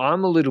 we're a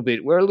little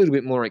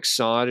bit more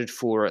excited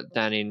for it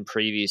than in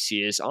previous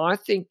years. I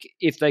think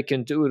if they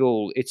can do it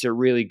all, it's a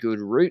really good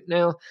route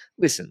now.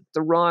 Listen,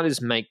 the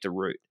riders make the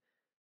route.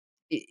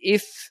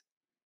 If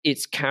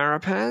it's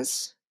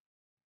Carapaz,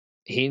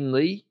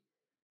 Hindley,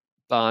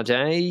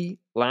 Bardet,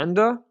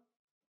 Landa,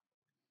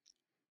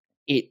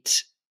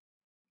 it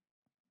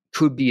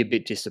could be a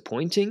bit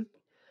disappointing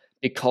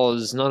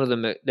because none of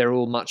them they're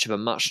all much of a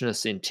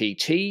muchness in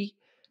TT,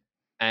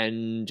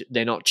 and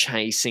they're not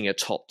chasing a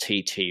top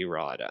TT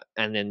rider.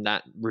 And then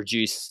that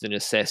reduces the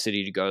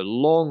necessity to go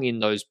long in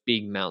those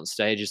big mountain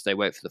stages. They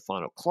wait for the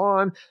final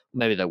climb.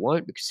 Maybe they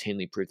won't because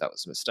Hindley proved that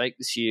was a mistake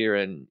this year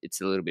and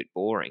it's a little bit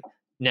boring.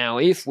 Now,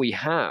 if we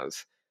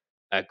have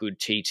a good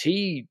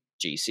TT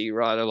GC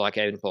rider like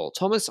Evenepoel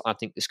Thomas, I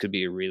think this could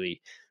be a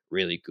really,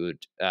 really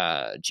good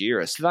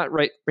Giro. So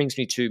that brings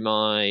me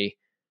to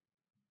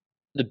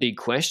the big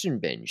question,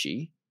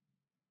 Benji.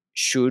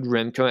 Should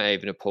Remco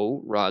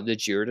Evenepoel ride the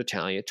Giro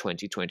d'Italia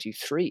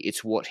 2023?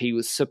 It's what he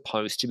was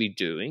supposed to be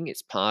doing.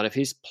 It's part of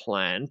his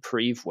plan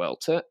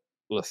pre-Vuelta.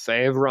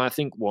 Lefebvre, I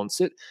think, wants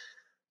it.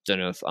 Don't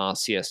know if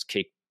RCS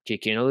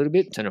kick in a little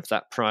bit. Don't know if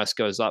that price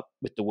goes up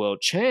with the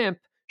world champ.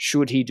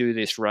 Should he do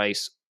this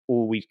race?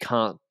 Or we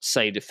can't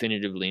say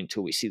definitively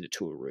until we see the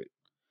Tour route.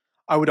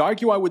 I would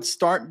argue I would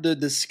start the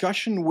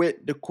discussion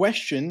with the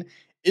question,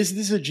 is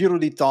this a Giro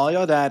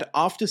d'Italia that,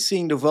 after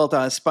seeing the Vuelta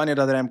a España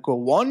that Remco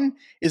won,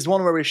 is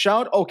one where we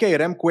shout, okay,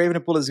 Remco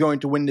Evenepoel is going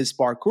to win this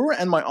parcours?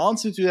 And my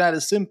answer to that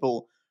is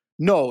simple.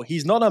 No,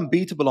 he's not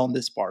unbeatable on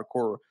this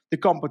parcours. The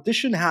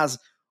competition has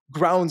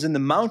grounds in the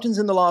mountains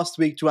in the last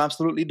week to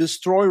absolutely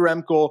destroy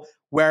Remco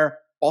where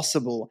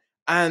possible.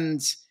 And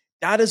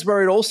that is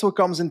where it also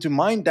comes into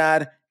mind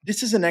that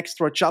this is an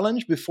extra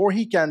challenge before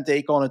he can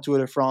take on a Tour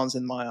de France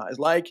in my eyes.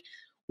 Like,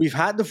 we've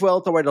had the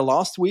Vuelta where the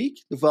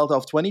Vuelta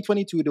of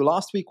 2022, the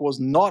last week was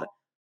not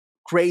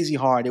crazy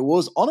hard. It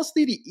was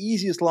honestly the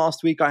easiest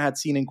last week I had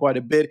seen in quite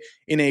a bit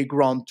in a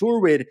Grand Tour,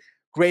 with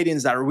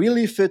gradients that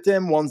really fit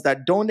him, ones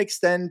that don't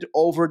extend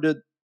over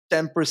the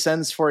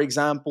 10%, for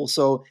example.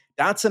 So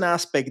that's an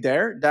aspect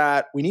there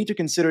that we need to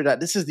consider, that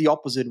this is the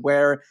opposite,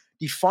 where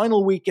the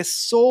final week is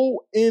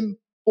so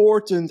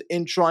important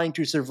in trying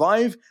to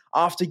survive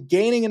after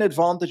gaining an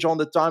advantage on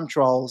the time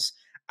trials.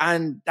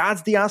 And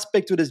that's the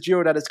aspect to this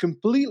Giro that is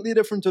completely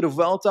different to the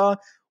Vuelta,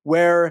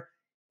 where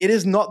it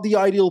is not the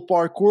ideal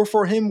parkour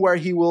for him where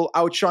he will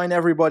outshine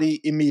everybody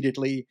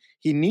immediately.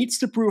 He needs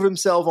to prove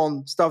himself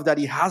on stuff that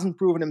he hasn't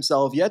proven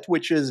himself yet,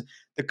 which is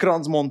the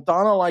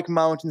Crans-Montana-like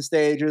mountain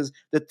stages,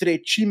 the Tre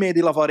Cime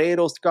di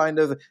Lavaredos kind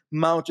of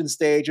mountain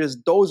stages.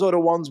 Those are the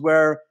ones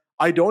where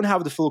I don't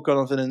have the full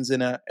confidence in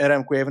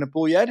Remco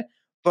Evenepoel yet,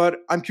 but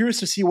I'm curious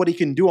to see what he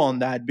can do on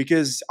that,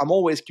 because I'm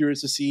always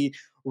curious to see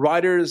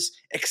riders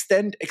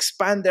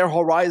expand their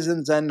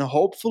horizons and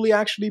hopefully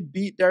actually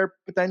beat their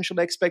potential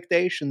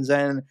expectations.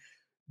 And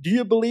do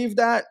you believe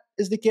that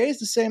is the case,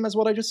 the same as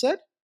what I just said?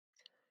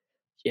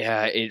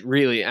 Yeah, it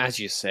really, as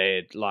you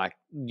said, like,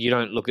 you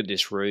don't look at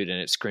this route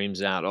and it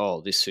screams out,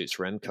 oh, this suits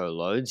Remco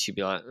loads. You'd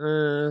be like,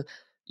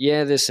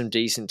 yeah, there's some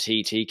decent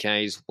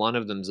TTKs. One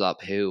of them's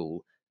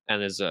uphill,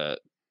 and there's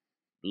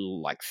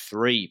like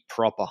 3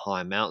 proper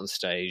high mountain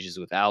stages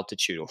with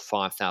altitude or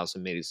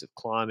 5,000 meters of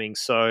climbing.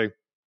 So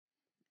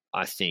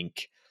I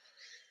think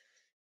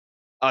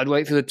I'd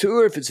wait for the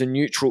Tour. If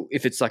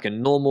it's like a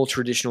normal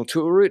traditional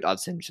Tour route, I'd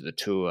send him to the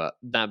Tour.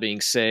 That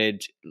being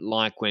said,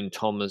 like when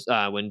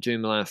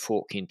Dumoulin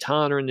fought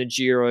Quintana in the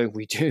Giro,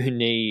 we do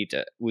need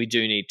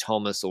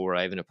Thomas or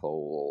Evenepoel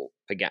or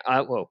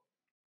Pogacar.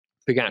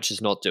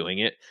 Pogacar's not doing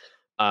it.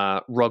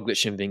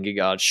 Roglic and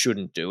Vingegaard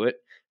shouldn't do it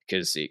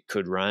because it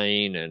could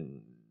rain,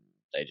 and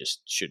they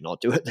just should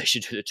not do it. They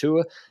should do the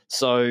Tour.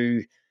 So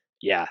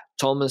yeah,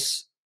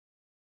 Thomas.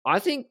 I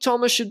think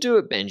Thomas should do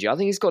it, Benji. I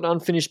think he's got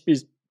unfinished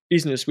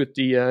business with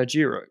the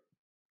Giro.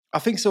 I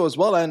think so as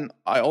well, and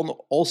I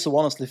also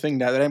honestly think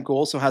that Remco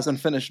also has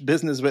unfinished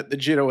business with the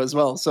Giro as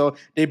well. So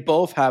they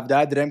both have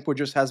that. Remco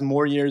just has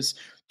more years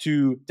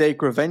to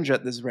take revenge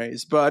at this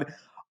race. But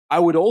I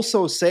would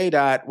also say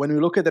that when we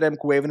look at the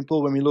Remco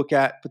Evenepoel, when we look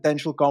at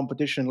potential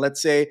competition,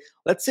 let's say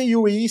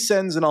UAE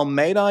sends an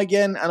Almeida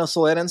again and a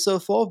Soler and so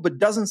forth, but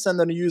doesn't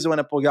send an Ayuso and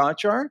a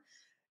Pogacar,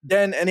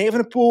 then an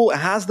Evenepoel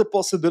has the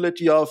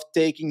possibility of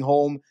taking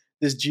home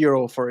this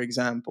Giro, for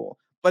example.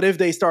 But if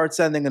they start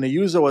sending an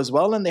Ayuso as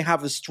well and they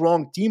have a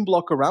strong team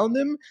block around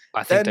him,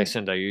 I think they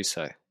send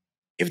Ayuso.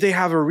 If they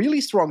have a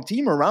really strong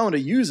team around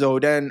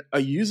Ayuso, then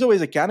Ayuso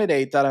is a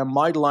candidate that I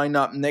might line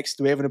up next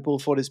to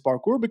Evenepoel for this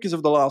parkour because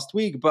of the last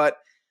week. But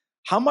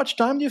how much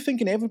time do you think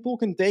an Evenepoel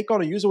can take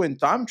on Ayuso in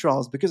time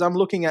trials? Because I'm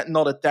looking at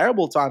not a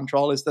terrible time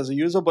trialist as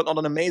Ayuso, but not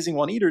an amazing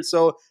one either.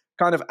 So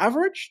kind of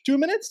average, 2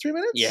 minutes, 3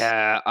 minutes?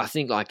 Yeah, I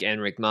think like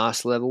Enric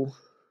Mas level.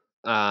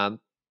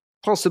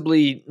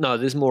 Possibly, no,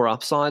 there's more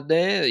upside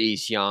there.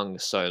 He's young,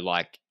 so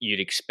like you'd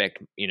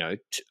expect,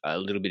 a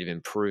little bit of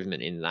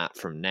improvement in that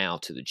from now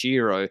to the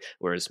Giro,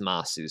 whereas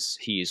Mas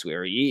is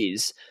where he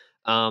is.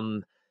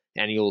 And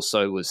he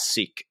also was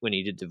sick when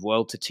he did the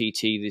Vuelta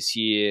TT this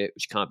year,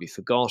 which can't be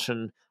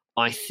forgotten.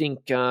 I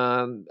think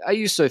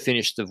Ayuso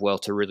finished the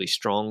Vuelta really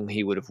strong.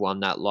 He would have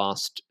won that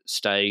last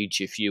stage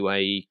if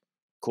UAE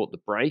caught the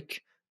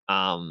break.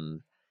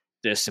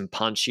 There's some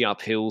punchy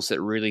uphills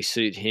that really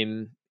suit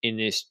him in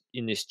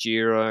this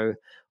Giro.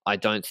 I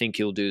don't think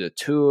he'll do the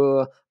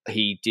Tour.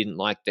 He didn't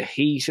like the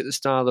heat at the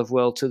start of the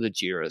Vuelta. The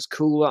Giro's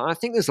cooler. I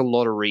think there's a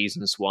lot of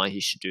reasons why he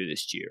should do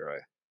this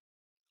Giro.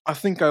 I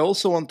think I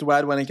also want to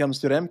add when it comes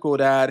to Remco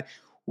that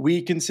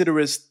we consider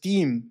his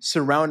team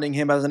surrounding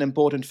him as an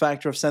important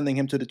factor of sending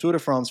him to the Tour de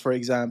France, for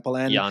example.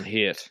 And Jan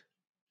Hirt.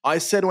 I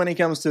said when it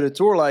comes to the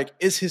Tour, like,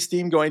 is his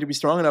team going to be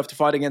strong enough to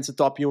fight against a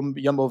top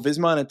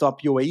Jumbo-Visma and a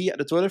top UAE at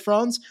the Tour de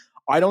France?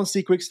 I don't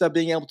see Quickstep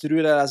being able to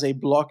do that as a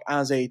block,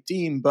 as a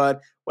team.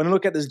 But when I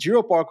look at this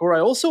Giro parkour, I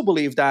also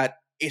believe that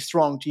a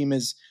strong team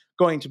is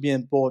going to be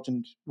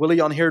important. Will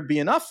Jan Hirt be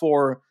enough?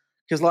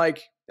 Because,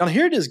 like, Jan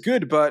Hirt is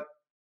good, but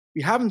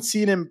we haven't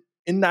seen him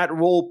in that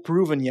role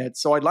proven yet.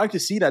 So I'd like to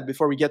see that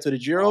before we get to the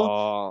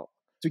Giro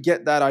to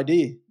get that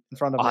idea in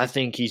front of me. I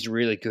think he's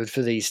really good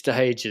for these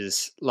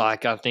stages.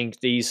 Like, I think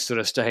these sort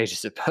of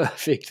stages are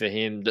perfect for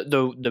him.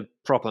 The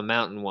proper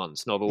mountain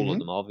ones, not all of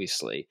them,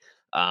 obviously.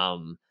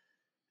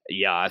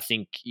 Yeah, I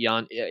think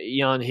Jan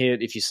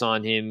Hirt, if you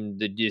sign him,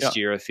 this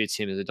Giro fits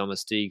him as a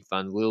domestique.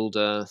 Van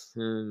Wilder,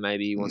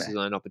 maybe he wants his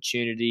own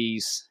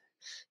opportunities.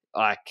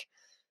 Like,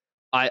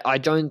 I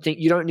don't think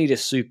you don't need a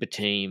super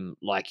team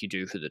like you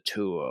do for the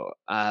Tour.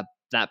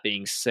 That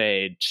being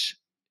said,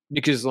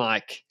 because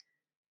like,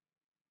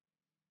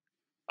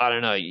 I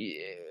don't know,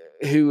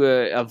 who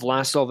are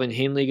Vlasov and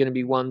Hindley going to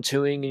be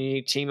 1-2ing and you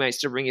need teammates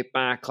to bring it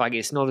back? Like,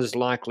 it's not as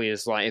likely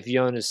as like if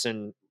Jonas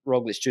and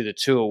Roglic do the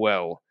Tour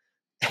well.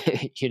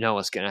 You know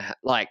what's going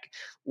to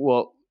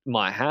what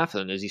might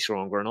happen as he saw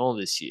on Grenoble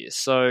this year.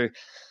 So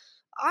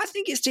I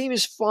think his team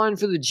is fine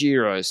for the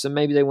Giro. So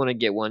maybe they want to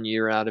get 1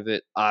 year out of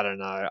it. I don't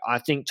know. I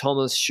think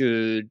Thomas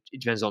should.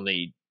 It depends on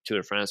the Tour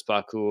de France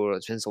parcours.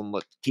 It depends on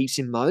what keeps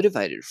him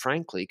motivated,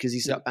 frankly, because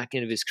he's at the back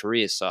end of his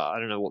career. So I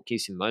don't know what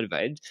keeps him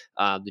motivated.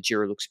 The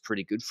Giro looks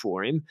pretty good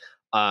for him.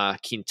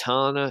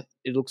 Quintana,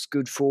 it looks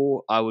good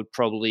for. I would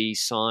probably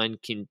sign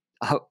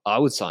I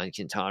would sign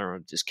Quintana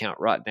on discount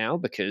right now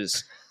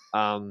because.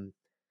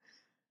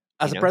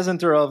 As a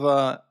presenter of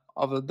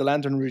the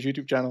Lantern Rouge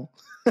YouTube channel.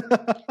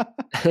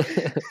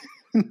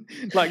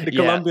 like the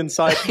Yeah. Colombian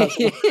side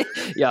hustle.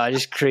 Yeah, I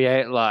just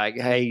create like,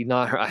 hey, no,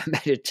 I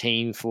made a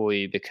team for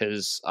you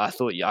because I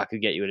thought I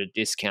could get you at a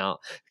discount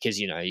because,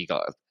 you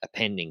got a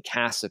pending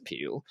CAS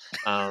appeal.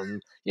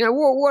 What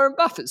Warren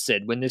Buffett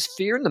said, when there's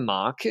fear in the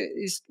market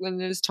is when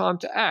there's time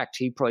to act.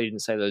 He probably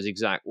didn't say those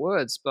exact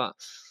words, but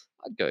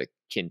I'd go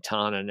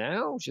Quintana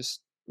now.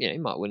 Just, he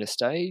might win a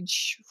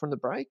stage from the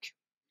break.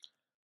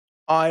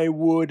 I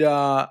would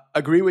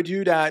agree with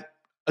you that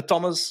a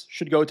Thomas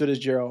should go to this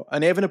Giro.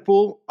 And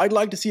Evenepoel, I'd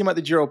like to see him at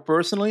the Giro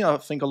personally. I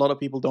think a lot of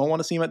people don't want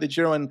to see him at the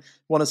Giro and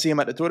want to see him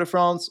at the Tour de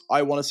France.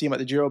 I want to see him at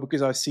the Giro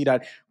because I see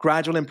that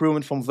gradual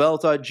improvement from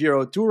Vuelta,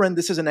 Giro, Tour, and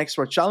this is an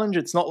extra challenge.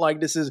 It's not like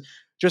this is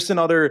just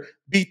another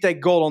BTEC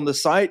goal on the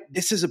side.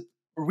 This is a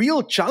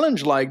real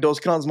challenge like those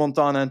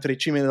Crans-Montana and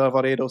Trecime del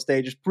Varedo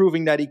stages,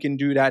 proving that he can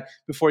do that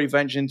before he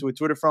ventures into a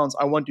Tour de France.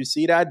 I want to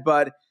see that,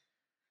 but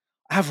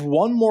I have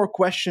one more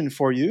question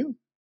for you.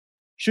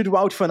 Should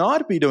Wout van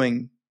Aert be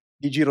doing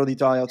the Giro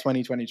d'Italia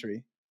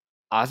 2023?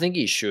 I think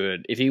he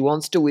should. If he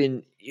wants to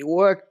win,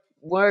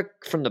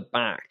 work from the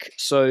back.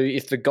 So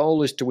if the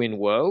goal is to win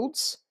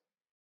Worlds,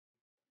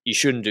 you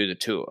shouldn't do the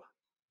Tour.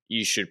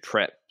 You should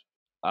prep.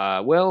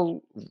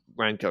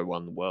 Remco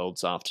won the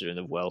Worlds after in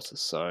the Vuelta,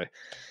 so,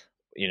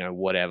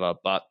 whatever.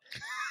 But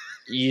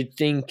you'd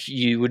think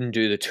you wouldn't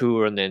do the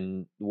Tour and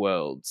then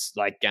Worlds.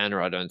 Like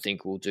Ganna, I don't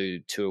think will do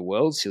Tour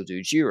Worlds. He'll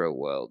do Giro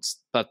Worlds.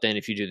 But then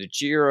if you do the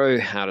Giro,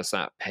 how does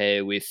that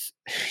pair with?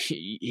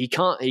 He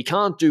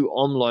can't do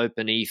Omloop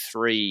and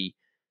E3,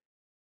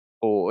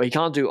 or he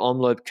can't do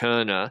Omloop,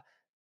 Kerner,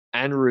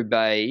 and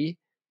Roubaix,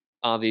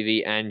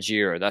 RVV, and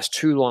Giro. That's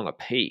too long a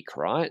peak,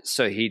 right?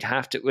 So he'd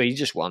have to. Well, he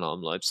just won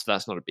Omloop, so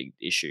that's not a big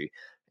issue.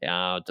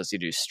 Does he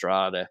do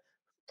Strada?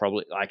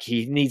 Probably, like,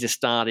 he needs to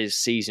start his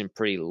season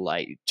pretty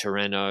late.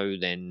 Tirreno,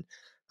 then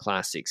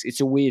Classics. It's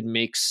a weird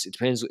mix. It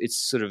depends. It's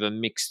sort of a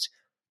mixed.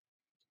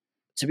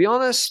 To be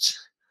honest,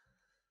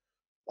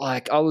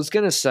 like I was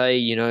going to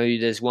say,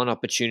 there's one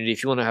opportunity.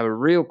 If you want to have a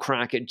real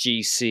crack at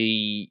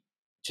GC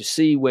to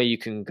see where you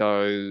can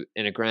go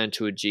in a Grand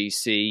Tour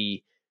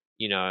GC,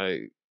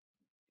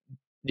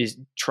 just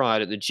try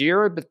it at the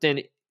Giro, but then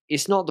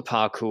it's not the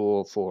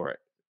parcours for it.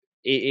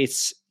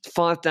 It's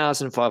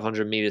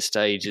 5,500 meter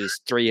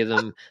stages, 3 of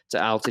them to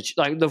altitude.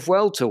 Like the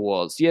Vuelta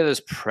was. Yeah,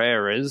 there's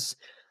Pereiras.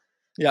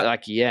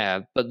 Yeah.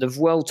 But the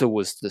Vuelta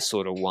was the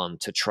sort of one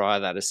to try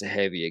that as a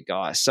heavier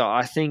guy. So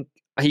I think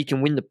he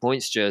can win the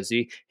points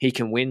jersey. He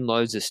can win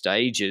loads of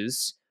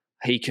stages.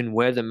 He can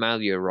wear the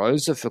Maglia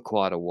Rosa for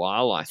quite a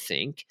while, I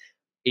think.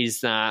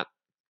 Is that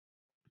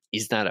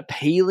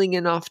appealing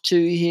enough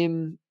to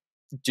him?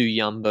 Do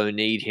Jumbo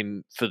need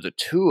him for the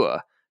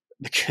Tour?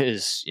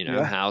 Because,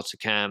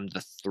 Hautacam,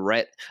 the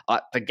threat.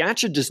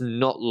 Pogacar does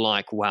not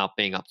like Wout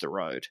being up the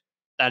road.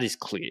 That is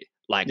clear.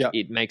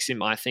 It makes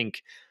him, I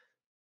think,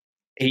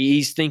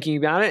 he's thinking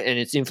about it and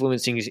it's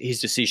influencing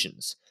his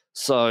decisions.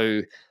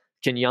 So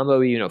can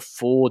Jumbo even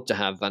afford to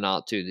have Van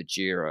Aert do the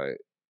Giro?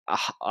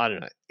 I don't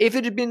know. If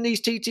it had been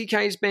these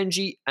TTKs,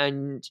 Benji,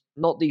 and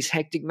not these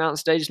hectic mountain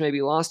stages,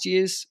 maybe last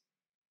year's,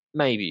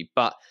 maybe.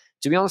 But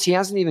to be honest, he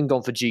hasn't even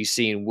gone for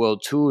GC and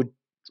World Tour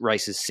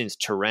races since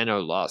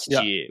Tirreno last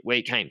year, where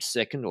he came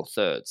 2nd or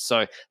 3rd.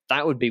 So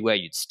that would be where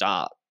you'd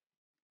start.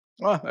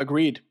 Well,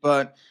 agreed.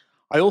 But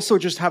I also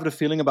just have the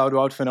feeling about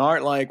Wout van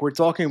Aert, like we're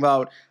talking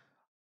about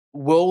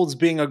Worlds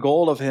being a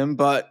goal of him,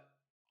 but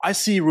I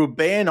see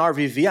Roubaix and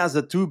RVV as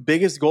the 2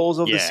 biggest goals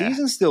of the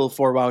season still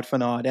for Wout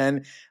van Aert.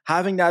 And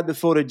having that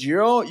before the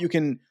Giro, you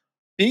can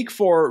peak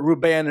for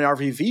Roubaix and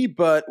RVV,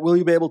 but will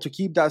you be able to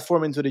keep that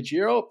form into the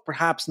Giro?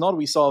 Perhaps not.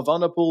 We saw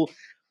Van der Poel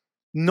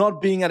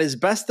not being at his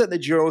best at the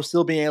Giro,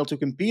 still being able to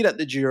compete at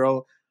the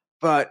Giro.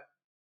 But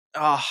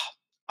I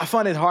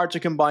find it hard to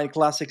combine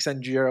Classics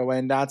and Giro,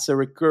 and that's a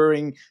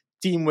recurring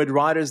theme with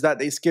riders that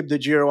they skip the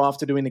Giro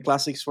after doing the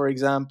Classics, for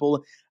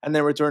example, and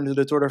then return to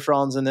the Tour de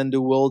France and then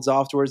do Worlds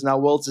afterwards. Now,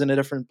 Worlds is in a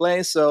different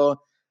place, so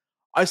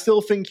I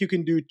still think you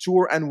can do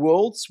Tour and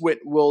Worlds with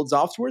Worlds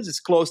afterwards. It's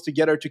close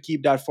together to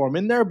keep that form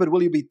in there, but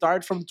will you be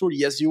tired from the Tour?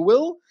 Yes, you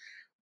will.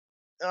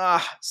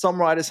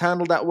 Some riders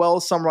handle that well,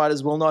 some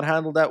riders will not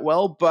handle that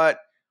well, but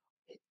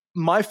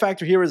my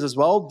factor here is as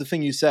well, the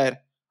thing you said,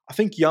 I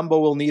think Jumbo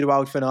will need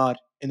Wout van Aert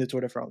in the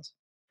Tour de France.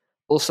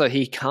 Also,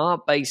 he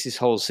can't base his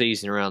whole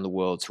season around the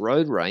World's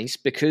Road Race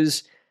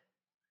because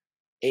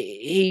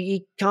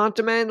he can't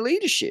demand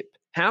leadership.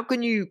 How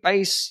can you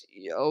base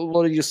a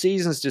lot of your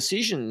season's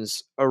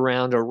decisions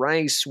around a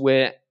race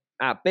where,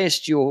 at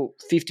best, you're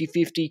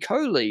 50-50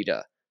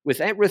 co-leader with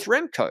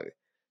Remco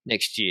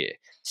next year?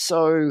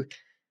 So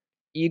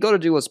you got to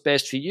do what's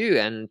best for you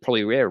and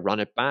probably run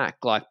it back.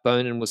 Like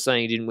Bonin was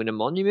saying, he didn't win a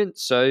monument,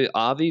 so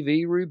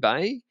RVV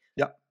Roubaix,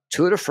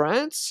 Tour de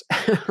France,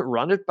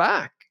 run it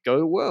back, go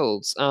to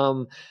Worlds.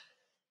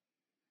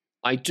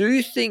 I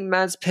do think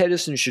Mads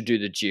Pedersen should do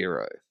the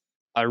Giro.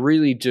 I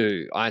really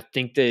do. I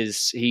think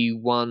he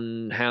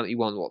won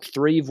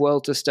 3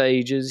 Vuelta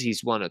stages.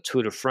 He's won a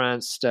Tour de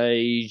France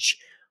stage.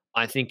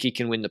 I think he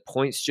can win the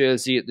points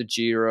jersey at the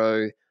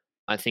Giro.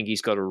 I think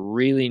he's got a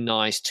really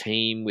nice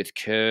team with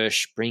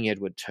Kirsch, bring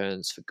Edward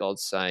Turns for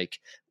God's sake,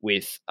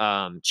 with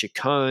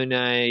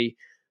Ciccone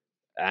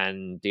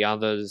and the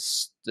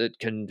others that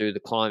can do the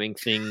climbing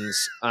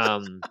things.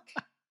 Juanpe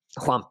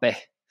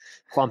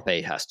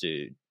has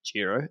to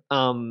Giro.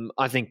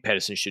 I think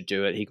Pedersen should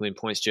do it. He can win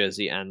points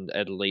jersey and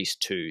at least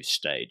 2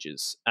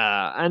 stages.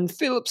 And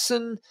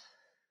Philipsen,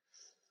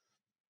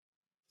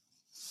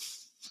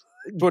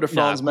 Tour de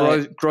France,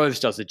 mate. Groves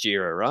does the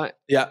Giro, right?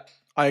 Yeah,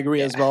 I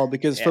agree as well,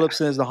 because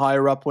Philipsen is the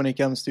higher up when it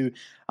comes to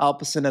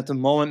Alpecin at the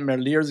moment.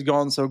 Merlier's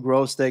gone, so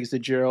Groves takes the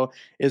Giro,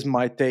 is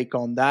my take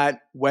on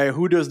that.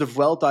 Who does the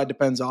Vuelta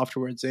depends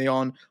afterwards,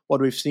 on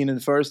what we've seen in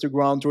the first 2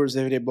 Grand Tours.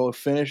 If they both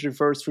finish the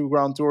first 2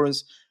 Grand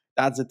Tours,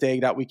 that's the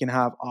take that we can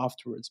have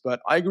afterwards.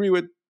 But I agree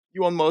with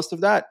you on most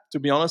of that. To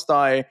be honest,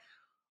 I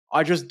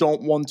just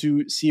don't want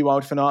to see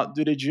Wout van Aert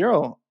do the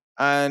Giro.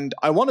 And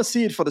I want to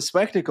see it for the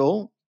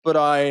spectacle, but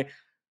I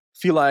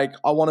feel like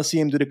I want to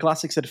see him do the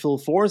classics at full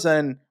force.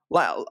 And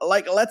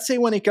like, let's say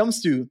when it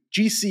comes to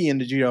GC in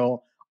the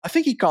Giro, I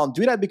think he can't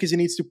do that because he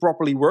needs to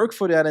properly work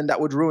for that, and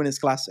that would ruin his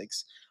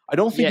classics. I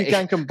don't think he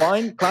can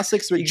combine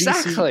classics with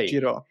GC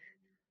Giro.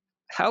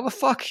 How the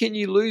fuck can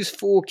you lose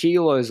 4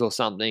 kilos or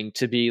something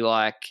to be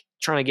like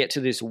trying to get to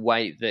this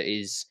weight that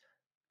is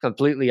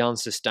completely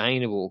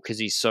unsustainable because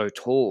he's so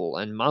tall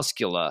and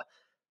muscular?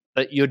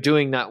 But you're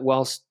doing that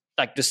whilst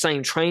like the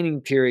same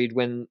training period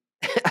when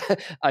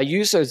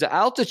Ayuso's at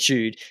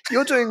altitude,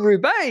 you're doing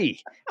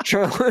Roubaix.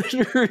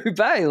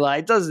 Roubaix,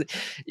 like, doesn't.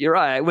 You're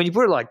right. When you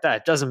put it like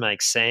that, it doesn't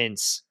make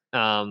sense.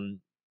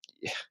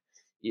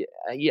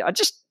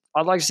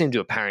 I'd like to see him do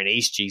a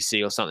Paris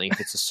GC or something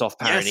if it's a soft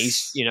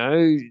Paris,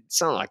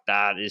 something like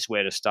that is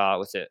where to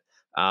start with it.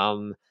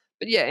 But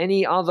yeah,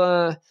 any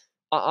other?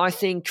 I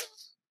think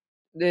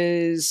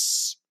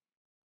there's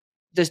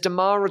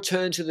Demar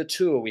return to the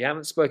Tour. We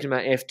haven't spoken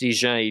about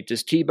FDJ.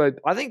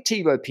 I think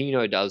Thibaut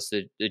Pinot does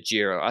the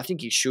Giro. I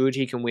think he should.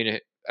 He can win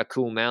a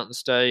cool mountain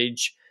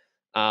stage.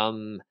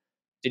 Did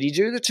he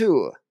do the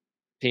Tour,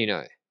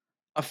 Pinot?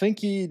 I think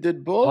he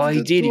did both. Oh,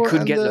 he did. He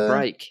couldn't get the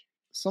break.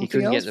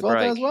 Something else about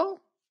that as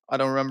well? I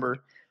don't remember.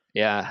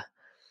 Yeah.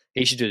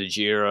 He should do the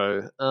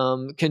Giro.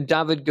 Can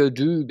David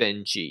Gaudu,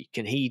 Benji?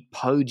 Can he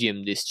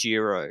podium this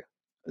Giro?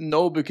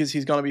 No, because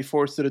he's going to be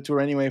forced to the Tour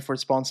anyway for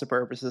sponsor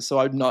purposes. So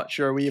I'm not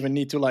sure we even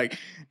need to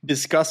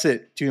discuss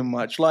it too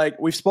much.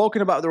 We've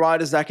spoken about the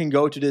riders that can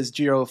go to this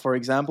Giro, for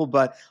example,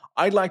 but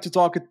I'd like to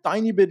talk a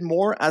tiny bit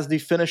more as the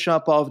finish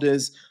up of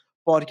this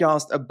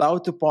podcast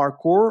about the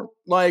parkour.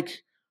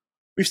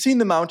 We've seen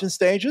the mountain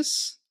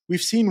stages.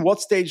 We've seen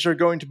what stages are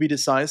going to be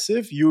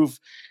decisive.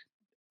 You've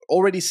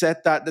already said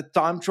that the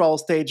time trial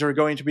stage are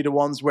going to be the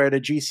ones where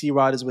the GC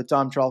riders with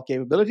time trial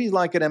capabilities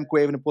like an Remco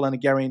Evenepoel and a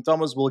Geraint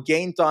Thomas will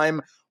gain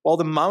time, while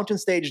the mountain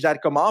stages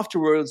that come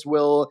afterwards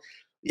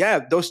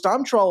those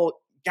time trial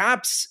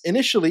gaps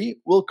initially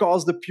will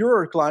cause the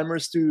purer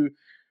climbers to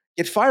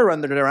get fire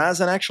under their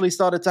ass and actually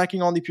start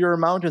attacking on the purer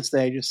mountain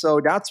stages.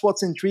 So that's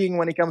what's intriguing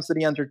when it comes to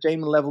the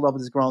entertainment level of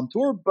this Grand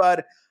Tour.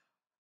 But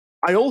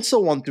I also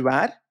want to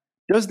add,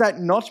 does that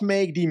not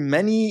make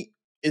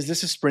is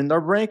this a sprint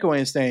or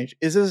breakaway stage?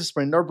 Is this a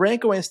sprint or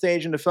breakaway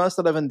stage in the first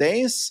 11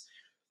 days?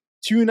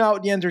 Tune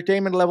out the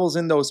entertainment levels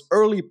in those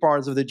early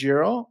parts of the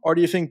Giro? Or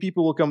do you think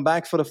people will come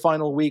back for the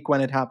final week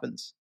when it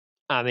happens?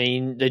 I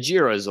mean, the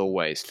Giro is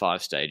always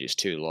 5 stages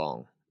too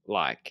long.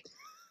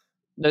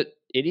 It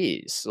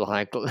is.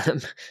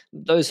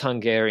 Those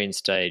Hungarian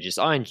stages,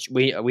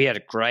 we had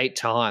a great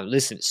time.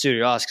 Listen, it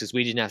suited us because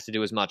we didn't have to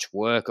do as much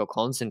work or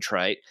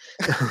concentrate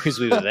because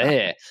we were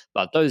there.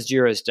 But those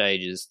Giro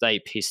stages, they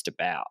pissed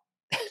about.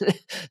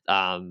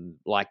 That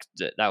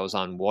was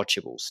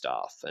unwatchable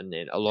stuff, and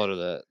then a lot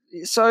of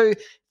so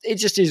it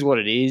just is what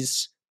it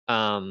is.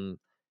 As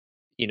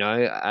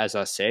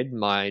I said,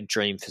 my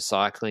dream for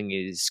cycling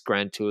is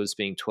Grand Tours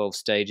being 12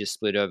 stages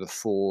split over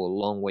 4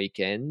 long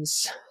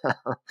weekends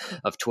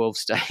of 12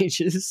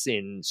 stages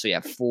so you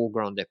have 4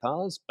 Grand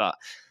Departs. But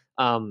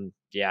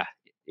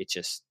it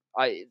just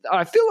I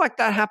feel like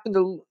that happened.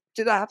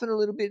 Did that happen a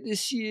little bit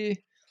this year?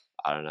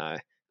 I don't know.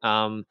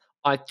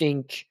 I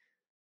think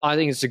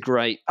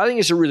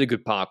it's a really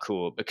good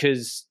parkour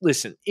because,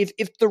 listen,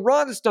 if the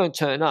riders don't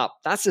turn up,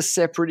 that's a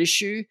separate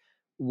issue.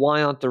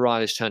 Why aren't the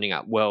riders turning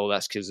up? Well,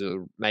 that's because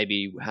of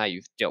maybe how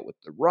you've dealt with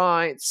the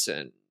rights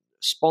and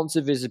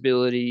sponsor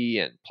visibility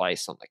and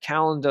place on the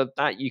calendar.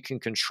 That you can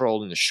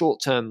control in the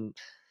short term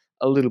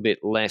a little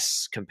bit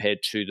less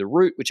compared to the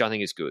route, which I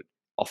think is good.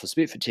 Offers a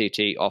bit for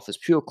TT, offers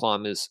pure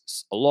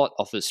climbers a lot,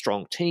 offers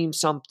strong team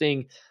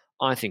something.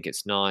 I think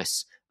it's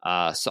nice.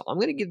 So I'm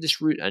going to give this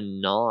route a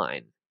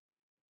 9.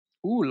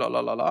 Ooh, la la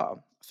la la. I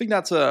think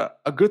that's a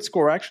good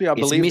score, actually. I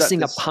believe it's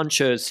missing a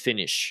puncher's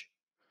finish.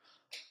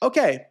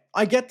 Okay,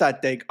 I get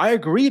that, Dave. I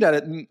agree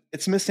that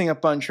it's missing a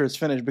puncher's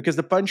finish because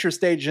the puncher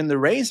stage in the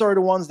race are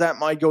the ones that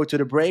might go to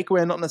the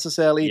breakaway and not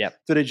necessarily to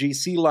the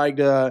GC, like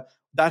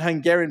that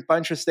Hungarian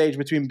puncher stage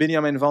between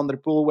Benjamin van der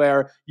Poel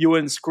where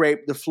Ewan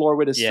scraped the floor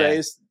with his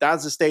face.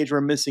 That's the stage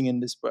we're missing in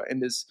this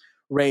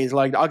race,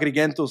 like the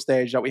Agrigento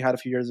stage that we had a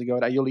few years ago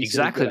that Ulysse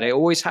Exactly. They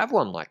always have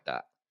one like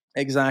that.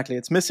 Exactly.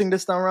 It's missing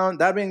this time around.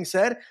 That being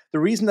said, the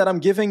reason that I'm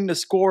giving the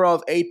score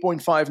of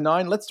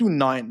 8.59, let's do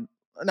 9.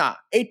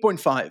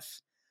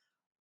 8.5.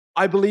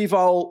 I believe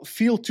I'll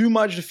feel too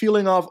much the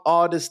feeling of,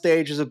 this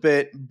stage is a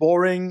bit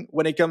boring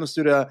when it comes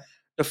to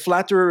the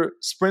flatter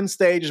sprint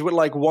stages with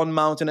like one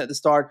mountain at the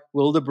start.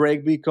 Will the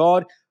break be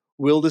caught?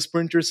 Will the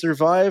sprinter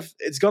survive?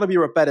 It's going to be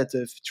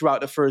repetitive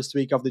throughout the first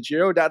week of the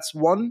Giro. That's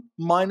one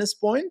minus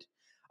point.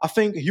 I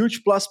think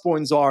huge plus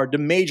points are the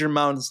major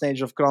mountain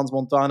stage of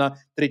Crans-Montana,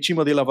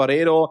 Trecimo di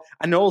Lavaredo,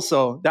 and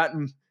also that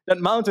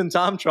mountain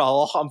time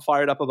trial. I'm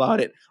fired up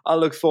about it. I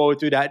look forward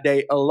to that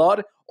day a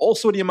lot.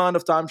 Also, the amount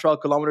of time trial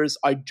kilometers,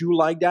 I do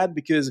like that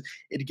because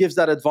it gives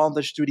that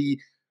advantage to the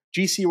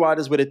GC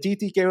riders with a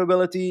TT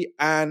capability,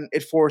 and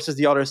it forces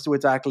the others to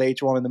attack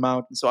later on in the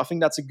mountain. So I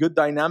think that's a good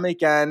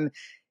dynamic, and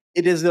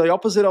it is the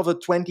opposite of a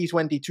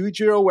 2022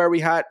 Giro where we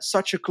had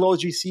such a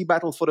close GC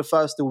battle for the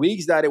first 2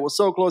 weeks that it was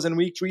so close in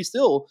week 3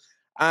 still.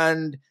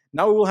 And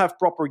now we will have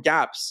proper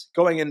gaps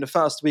going in the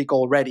first week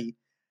already.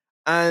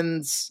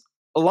 And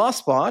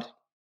last part,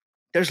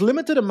 there's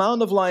limited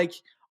amount of like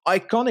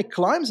iconic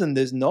climbs in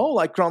this, no?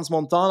 Like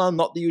Crans-Montana,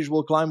 not the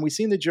usual climb we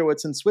see in the Giro.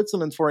 It's in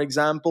Switzerland, for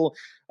example.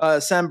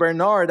 Saint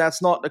Bernard,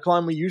 that's not the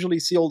climb we usually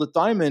see all the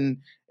time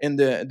in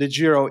the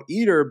Giro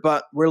either.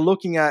 But we're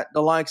looking at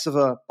the likes of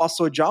a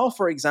Passo Giao,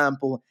 for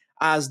example,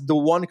 as the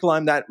one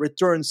climb that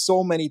returns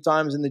so many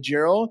times in the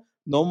Giro.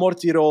 No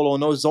Mortirolo,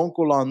 no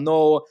Zoncolan,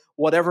 no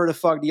whatever the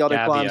fuck the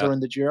other climbs are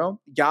in the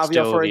Giro.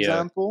 Gavia, for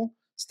example.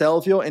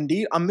 Stelvio,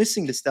 indeed. I'm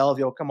missing the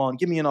Stelvio. Come on,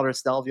 give me another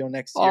Stelvio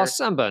next year. Oh,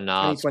 San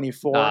Bernard.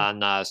 2024.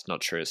 Nah, it's not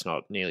true. It's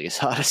not nearly as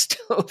hard as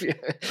Stelvio.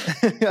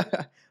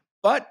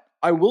 But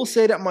I will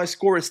say that my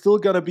score is still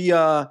going to be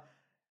an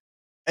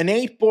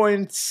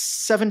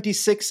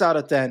 8.76 out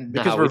of 10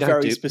 because we're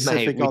very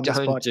specific on this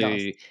podcast. We don't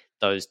do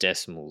those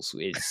decimals.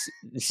 It's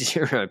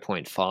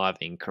 0.5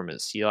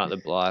 increments. You like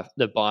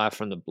the buyer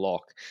from the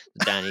block,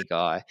 the Danny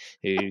guy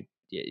who...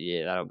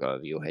 Yeah, that'll go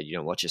over your head. You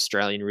don't watch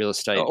Australian real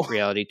estate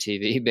reality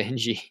TV,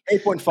 Benji.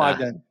 8.5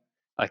 then.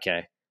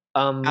 Okay.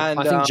 I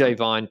think Jay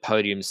Vine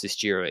podiums this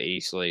Giro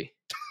easily.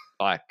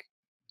 Like,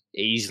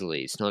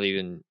 easily. It's not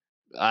even...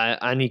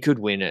 and he could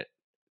win it,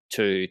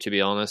 too, to be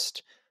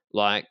honest.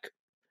 Like,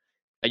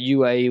 a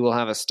UAE will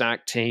have a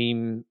stacked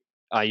team.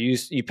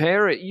 You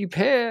pair...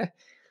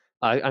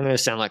 I'm going to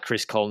sound like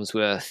Chris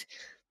Collinsworth.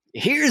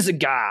 Here's a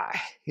guy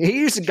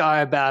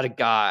about a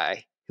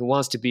guy who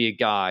wants to be a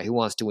guy who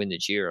wants to win the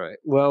Giro.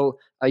 Well,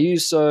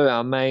 Ayuso,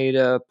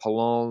 Almeida,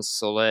 Polon,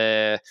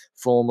 Soler,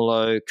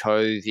 Formulo,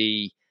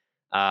 Covey,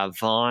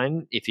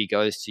 Vine, if he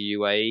goes to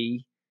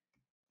UAE,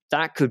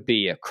 that could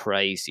be a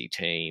crazy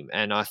team.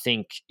 And I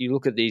think you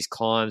look at these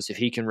climbs, if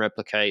he can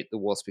replicate the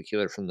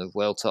Waspikula from the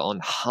Vuelta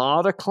on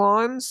harder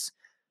climbs,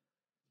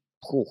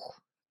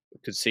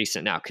 could see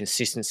some. Now,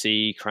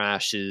 consistency,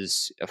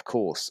 crashes, of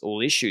course,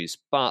 all issues.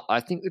 But I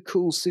think the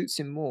cool suits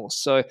him more.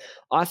 So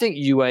I think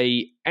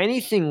UAE,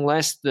 anything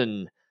less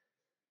than...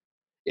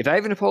 If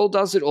Evenepoel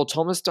does it or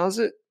Thomas does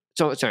it...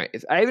 Sorry,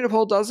 if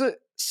Evenepoel does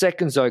it,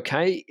 second's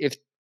okay. If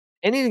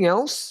anything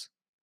else,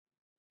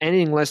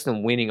 anything less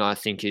than winning, I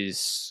think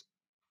is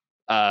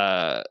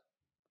not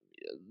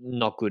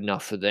good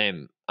enough for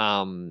them.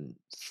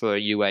 For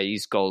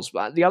UAE's goals.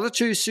 But the other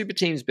two super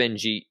teams,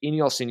 Benji,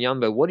 Ineos and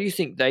Jumbo, what do you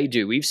think they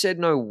do? We've said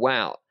no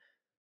Wout.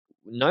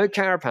 No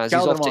Carapaz. He's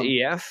off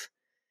to EF.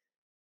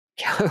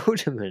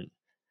 Kelderman.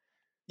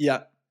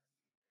 Yeah.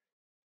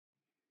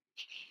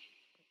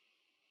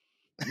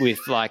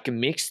 With like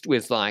mixed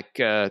with like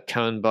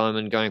Cohen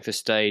Bowman going for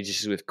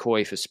stages with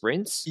Coy for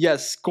sprints?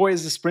 Yes, Coy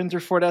is the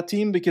sprinter for that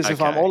team because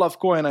if I'm Olaf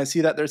Coy and I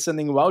see that they're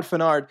sending Wout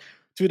van Aert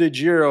to the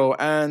Giro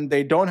and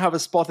they don't have a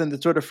spot in the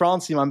Tour de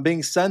France team, I'm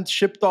being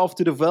shipped off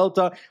to the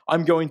Vuelta,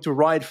 I'm going to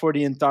ride for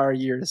the entire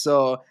year.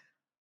 So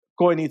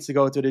Coy needs to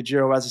go to the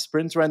Giro as a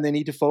sprinter and they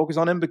need to focus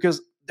on him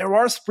because there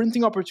are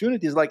sprinting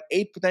opportunities, like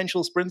 8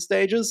 potential sprint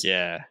stages.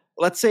 Yeah.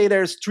 Let's say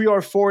there's 3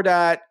 or 4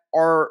 that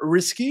are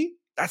risky.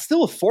 That's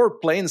still 4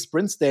 plain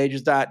sprint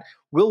stages that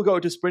will go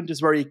to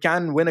sprinters where he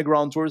can win a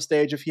Grand Tour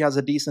stage if he has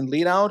a decent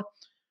lead out.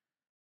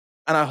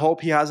 And I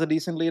hope he has a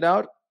decent lead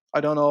out.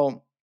 I don't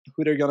know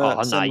who they're going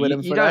to send with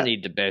him for that. You don't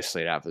need the best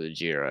lead out for the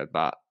Giro,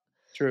 but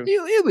true.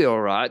 He'll be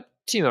all right.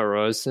 Timo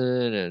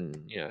Rosen,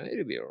 and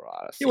it'll be all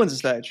right. He wins a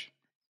stage.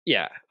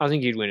 Yeah, I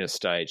think he'd win a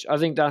stage. I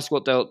think that's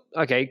what they'll...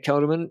 Okay,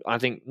 Kelderman, I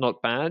think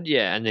not bad.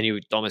 Yeah, and then he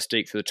would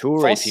domestique for the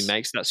Tour if he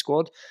makes that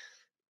squad.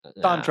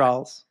 Time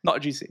trials,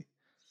 not GC.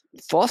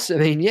 Foss, I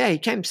mean, yeah, he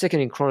came second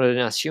in Chrono de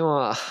Nation.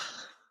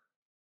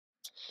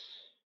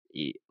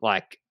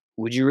 Like,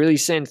 would you really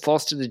send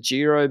Foss to the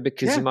Giro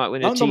because he might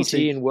win a TT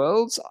in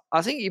Worlds?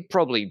 I think you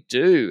probably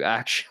do,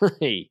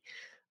 actually.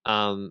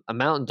 A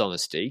mountain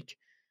domestique?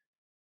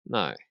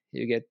 No,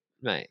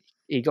 mate,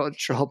 he got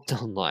dropped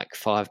on like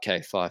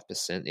 5K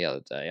 5% the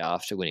other day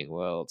after winning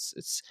Worlds.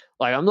 It's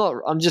like,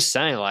 I'm just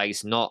saying, like,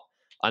 it's not,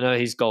 I know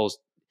his goals,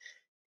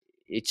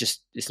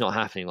 it's not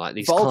happening. Like,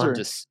 these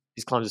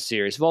climbs are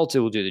serious.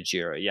 Volta will do the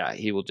Giro. Yeah,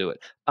 he will do it.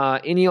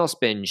 Ineos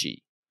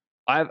Benji.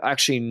 I have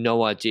actually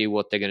no idea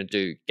what they're going to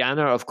do.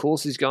 Ganna, of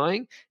course, is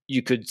going.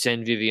 You could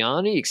send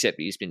Viviani, except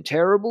he's been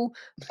terrible.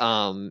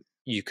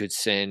 You could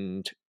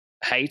send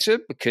Hayter,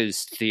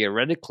 because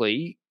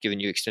theoretically, given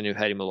you extended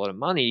paid him a lot of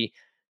money,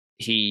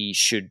 he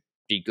should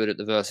be good at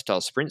the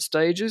versatile sprint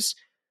stages.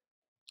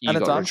 You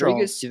got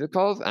Rodriguez,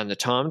 Sivakov, and the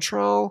time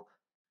trial.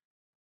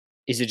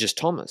 Is it just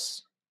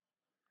Thomas?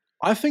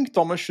 I think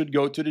Thomas should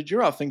go to the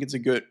Giro. I think it's a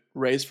good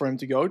race for him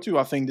to go to.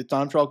 I think the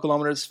time trial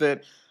kilometers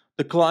fit.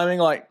 The climbing,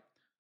 like,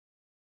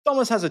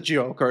 Thomas has a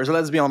Giro curse, so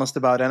let's be honest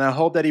about it. And I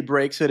hope that he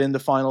breaks it in the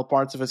final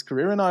parts of his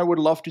career. And I would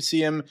love to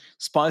see him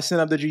spicing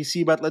up the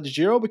GC battle at the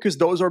Giro, because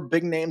those are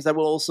big names that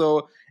will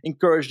also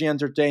encourage the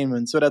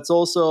entertainment. So that's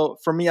also,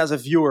 for me as a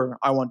viewer,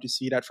 I want to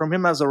see that. From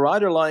him as a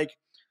rider, like,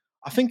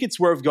 I think it's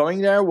worth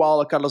going there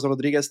while Carlos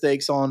Rodriguez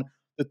takes on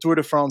the Tour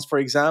de France, for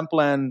example.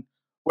 And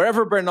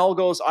wherever Bernal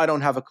goes, I don't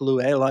have a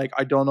clue. Like,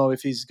 I don't know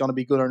if he's going to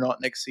be good or not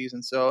next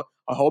season. So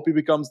I hope he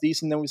becomes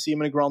decent and we see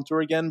him in the Grand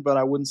Tour again, but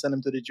I wouldn't send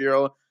him to the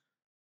Giro.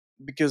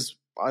 Because,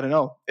 I don't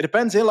know. It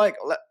depends.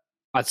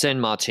 I'd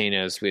send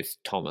Martinez with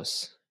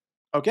Thomas.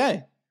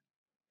 Okay.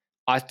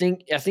 I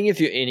think if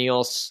you're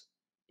Ineos,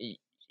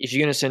 if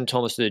you're going to send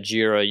Thomas to the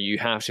Giro, you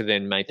have to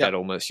then make that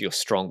almost your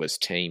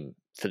strongest team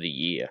for the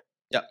year.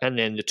 Yeah. And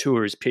then the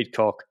Tour is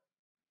Pidcock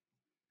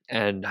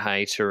and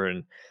Hayter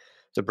and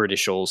the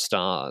British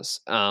All-Stars.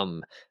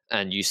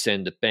 And you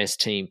send the best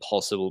team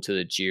possible to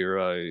the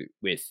Giro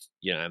with,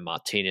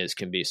 Martinez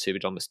can be a Super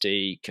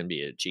Domestique, can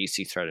be a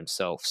GC threat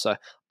himself. So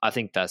I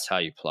think that's how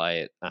you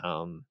play it.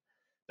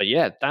 But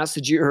yeah, that's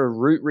the Giro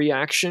route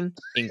reaction.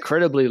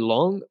 Incredibly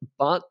long,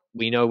 but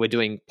we know we're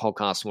doing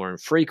podcasts more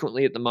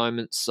infrequently at the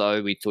moment,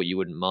 so we thought you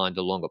wouldn't mind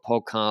a longer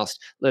podcast.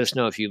 Let us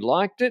know if you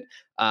liked it.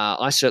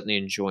 I certainly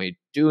enjoyed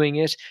doing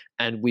it,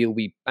 and we'll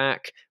be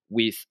back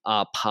with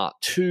part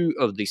 2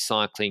 of the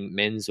Cycling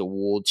Men's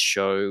Awards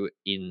show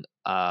in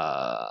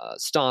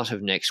start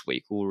of next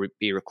week. We'll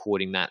be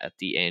recording that at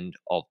the end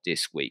of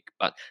this week.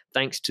 But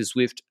thanks to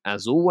Zwift,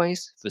 as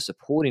always, for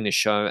supporting the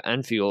show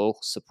and for your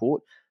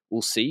support.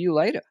 We'll see you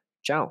later.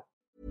 Ciao.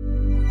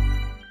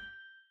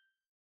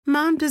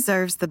 Mom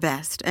deserves the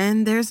best,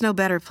 and there's no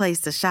better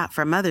place to shop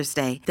for Mother's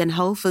Day than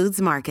Whole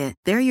Foods Market.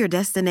 They're your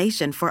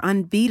destination for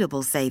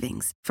unbeatable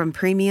savings, from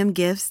premium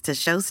gifts to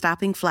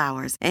show-stopping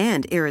flowers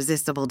and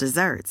irresistible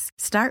desserts.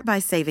 Start by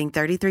saving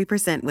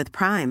 33% with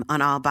Prime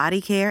on all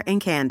body care and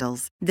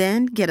candles.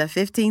 Then get a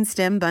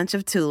 15-stem bunch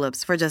of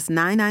tulips for just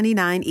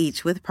 $9.99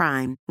 each with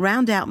Prime.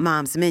 Round out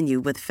Mom's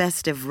menu with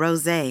festive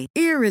rosé,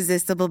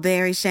 irresistible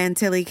berry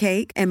chantilly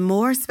cake, and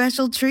more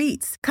special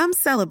treats. Come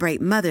celebrate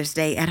Mother's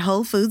Day at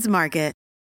Whole Foods Market.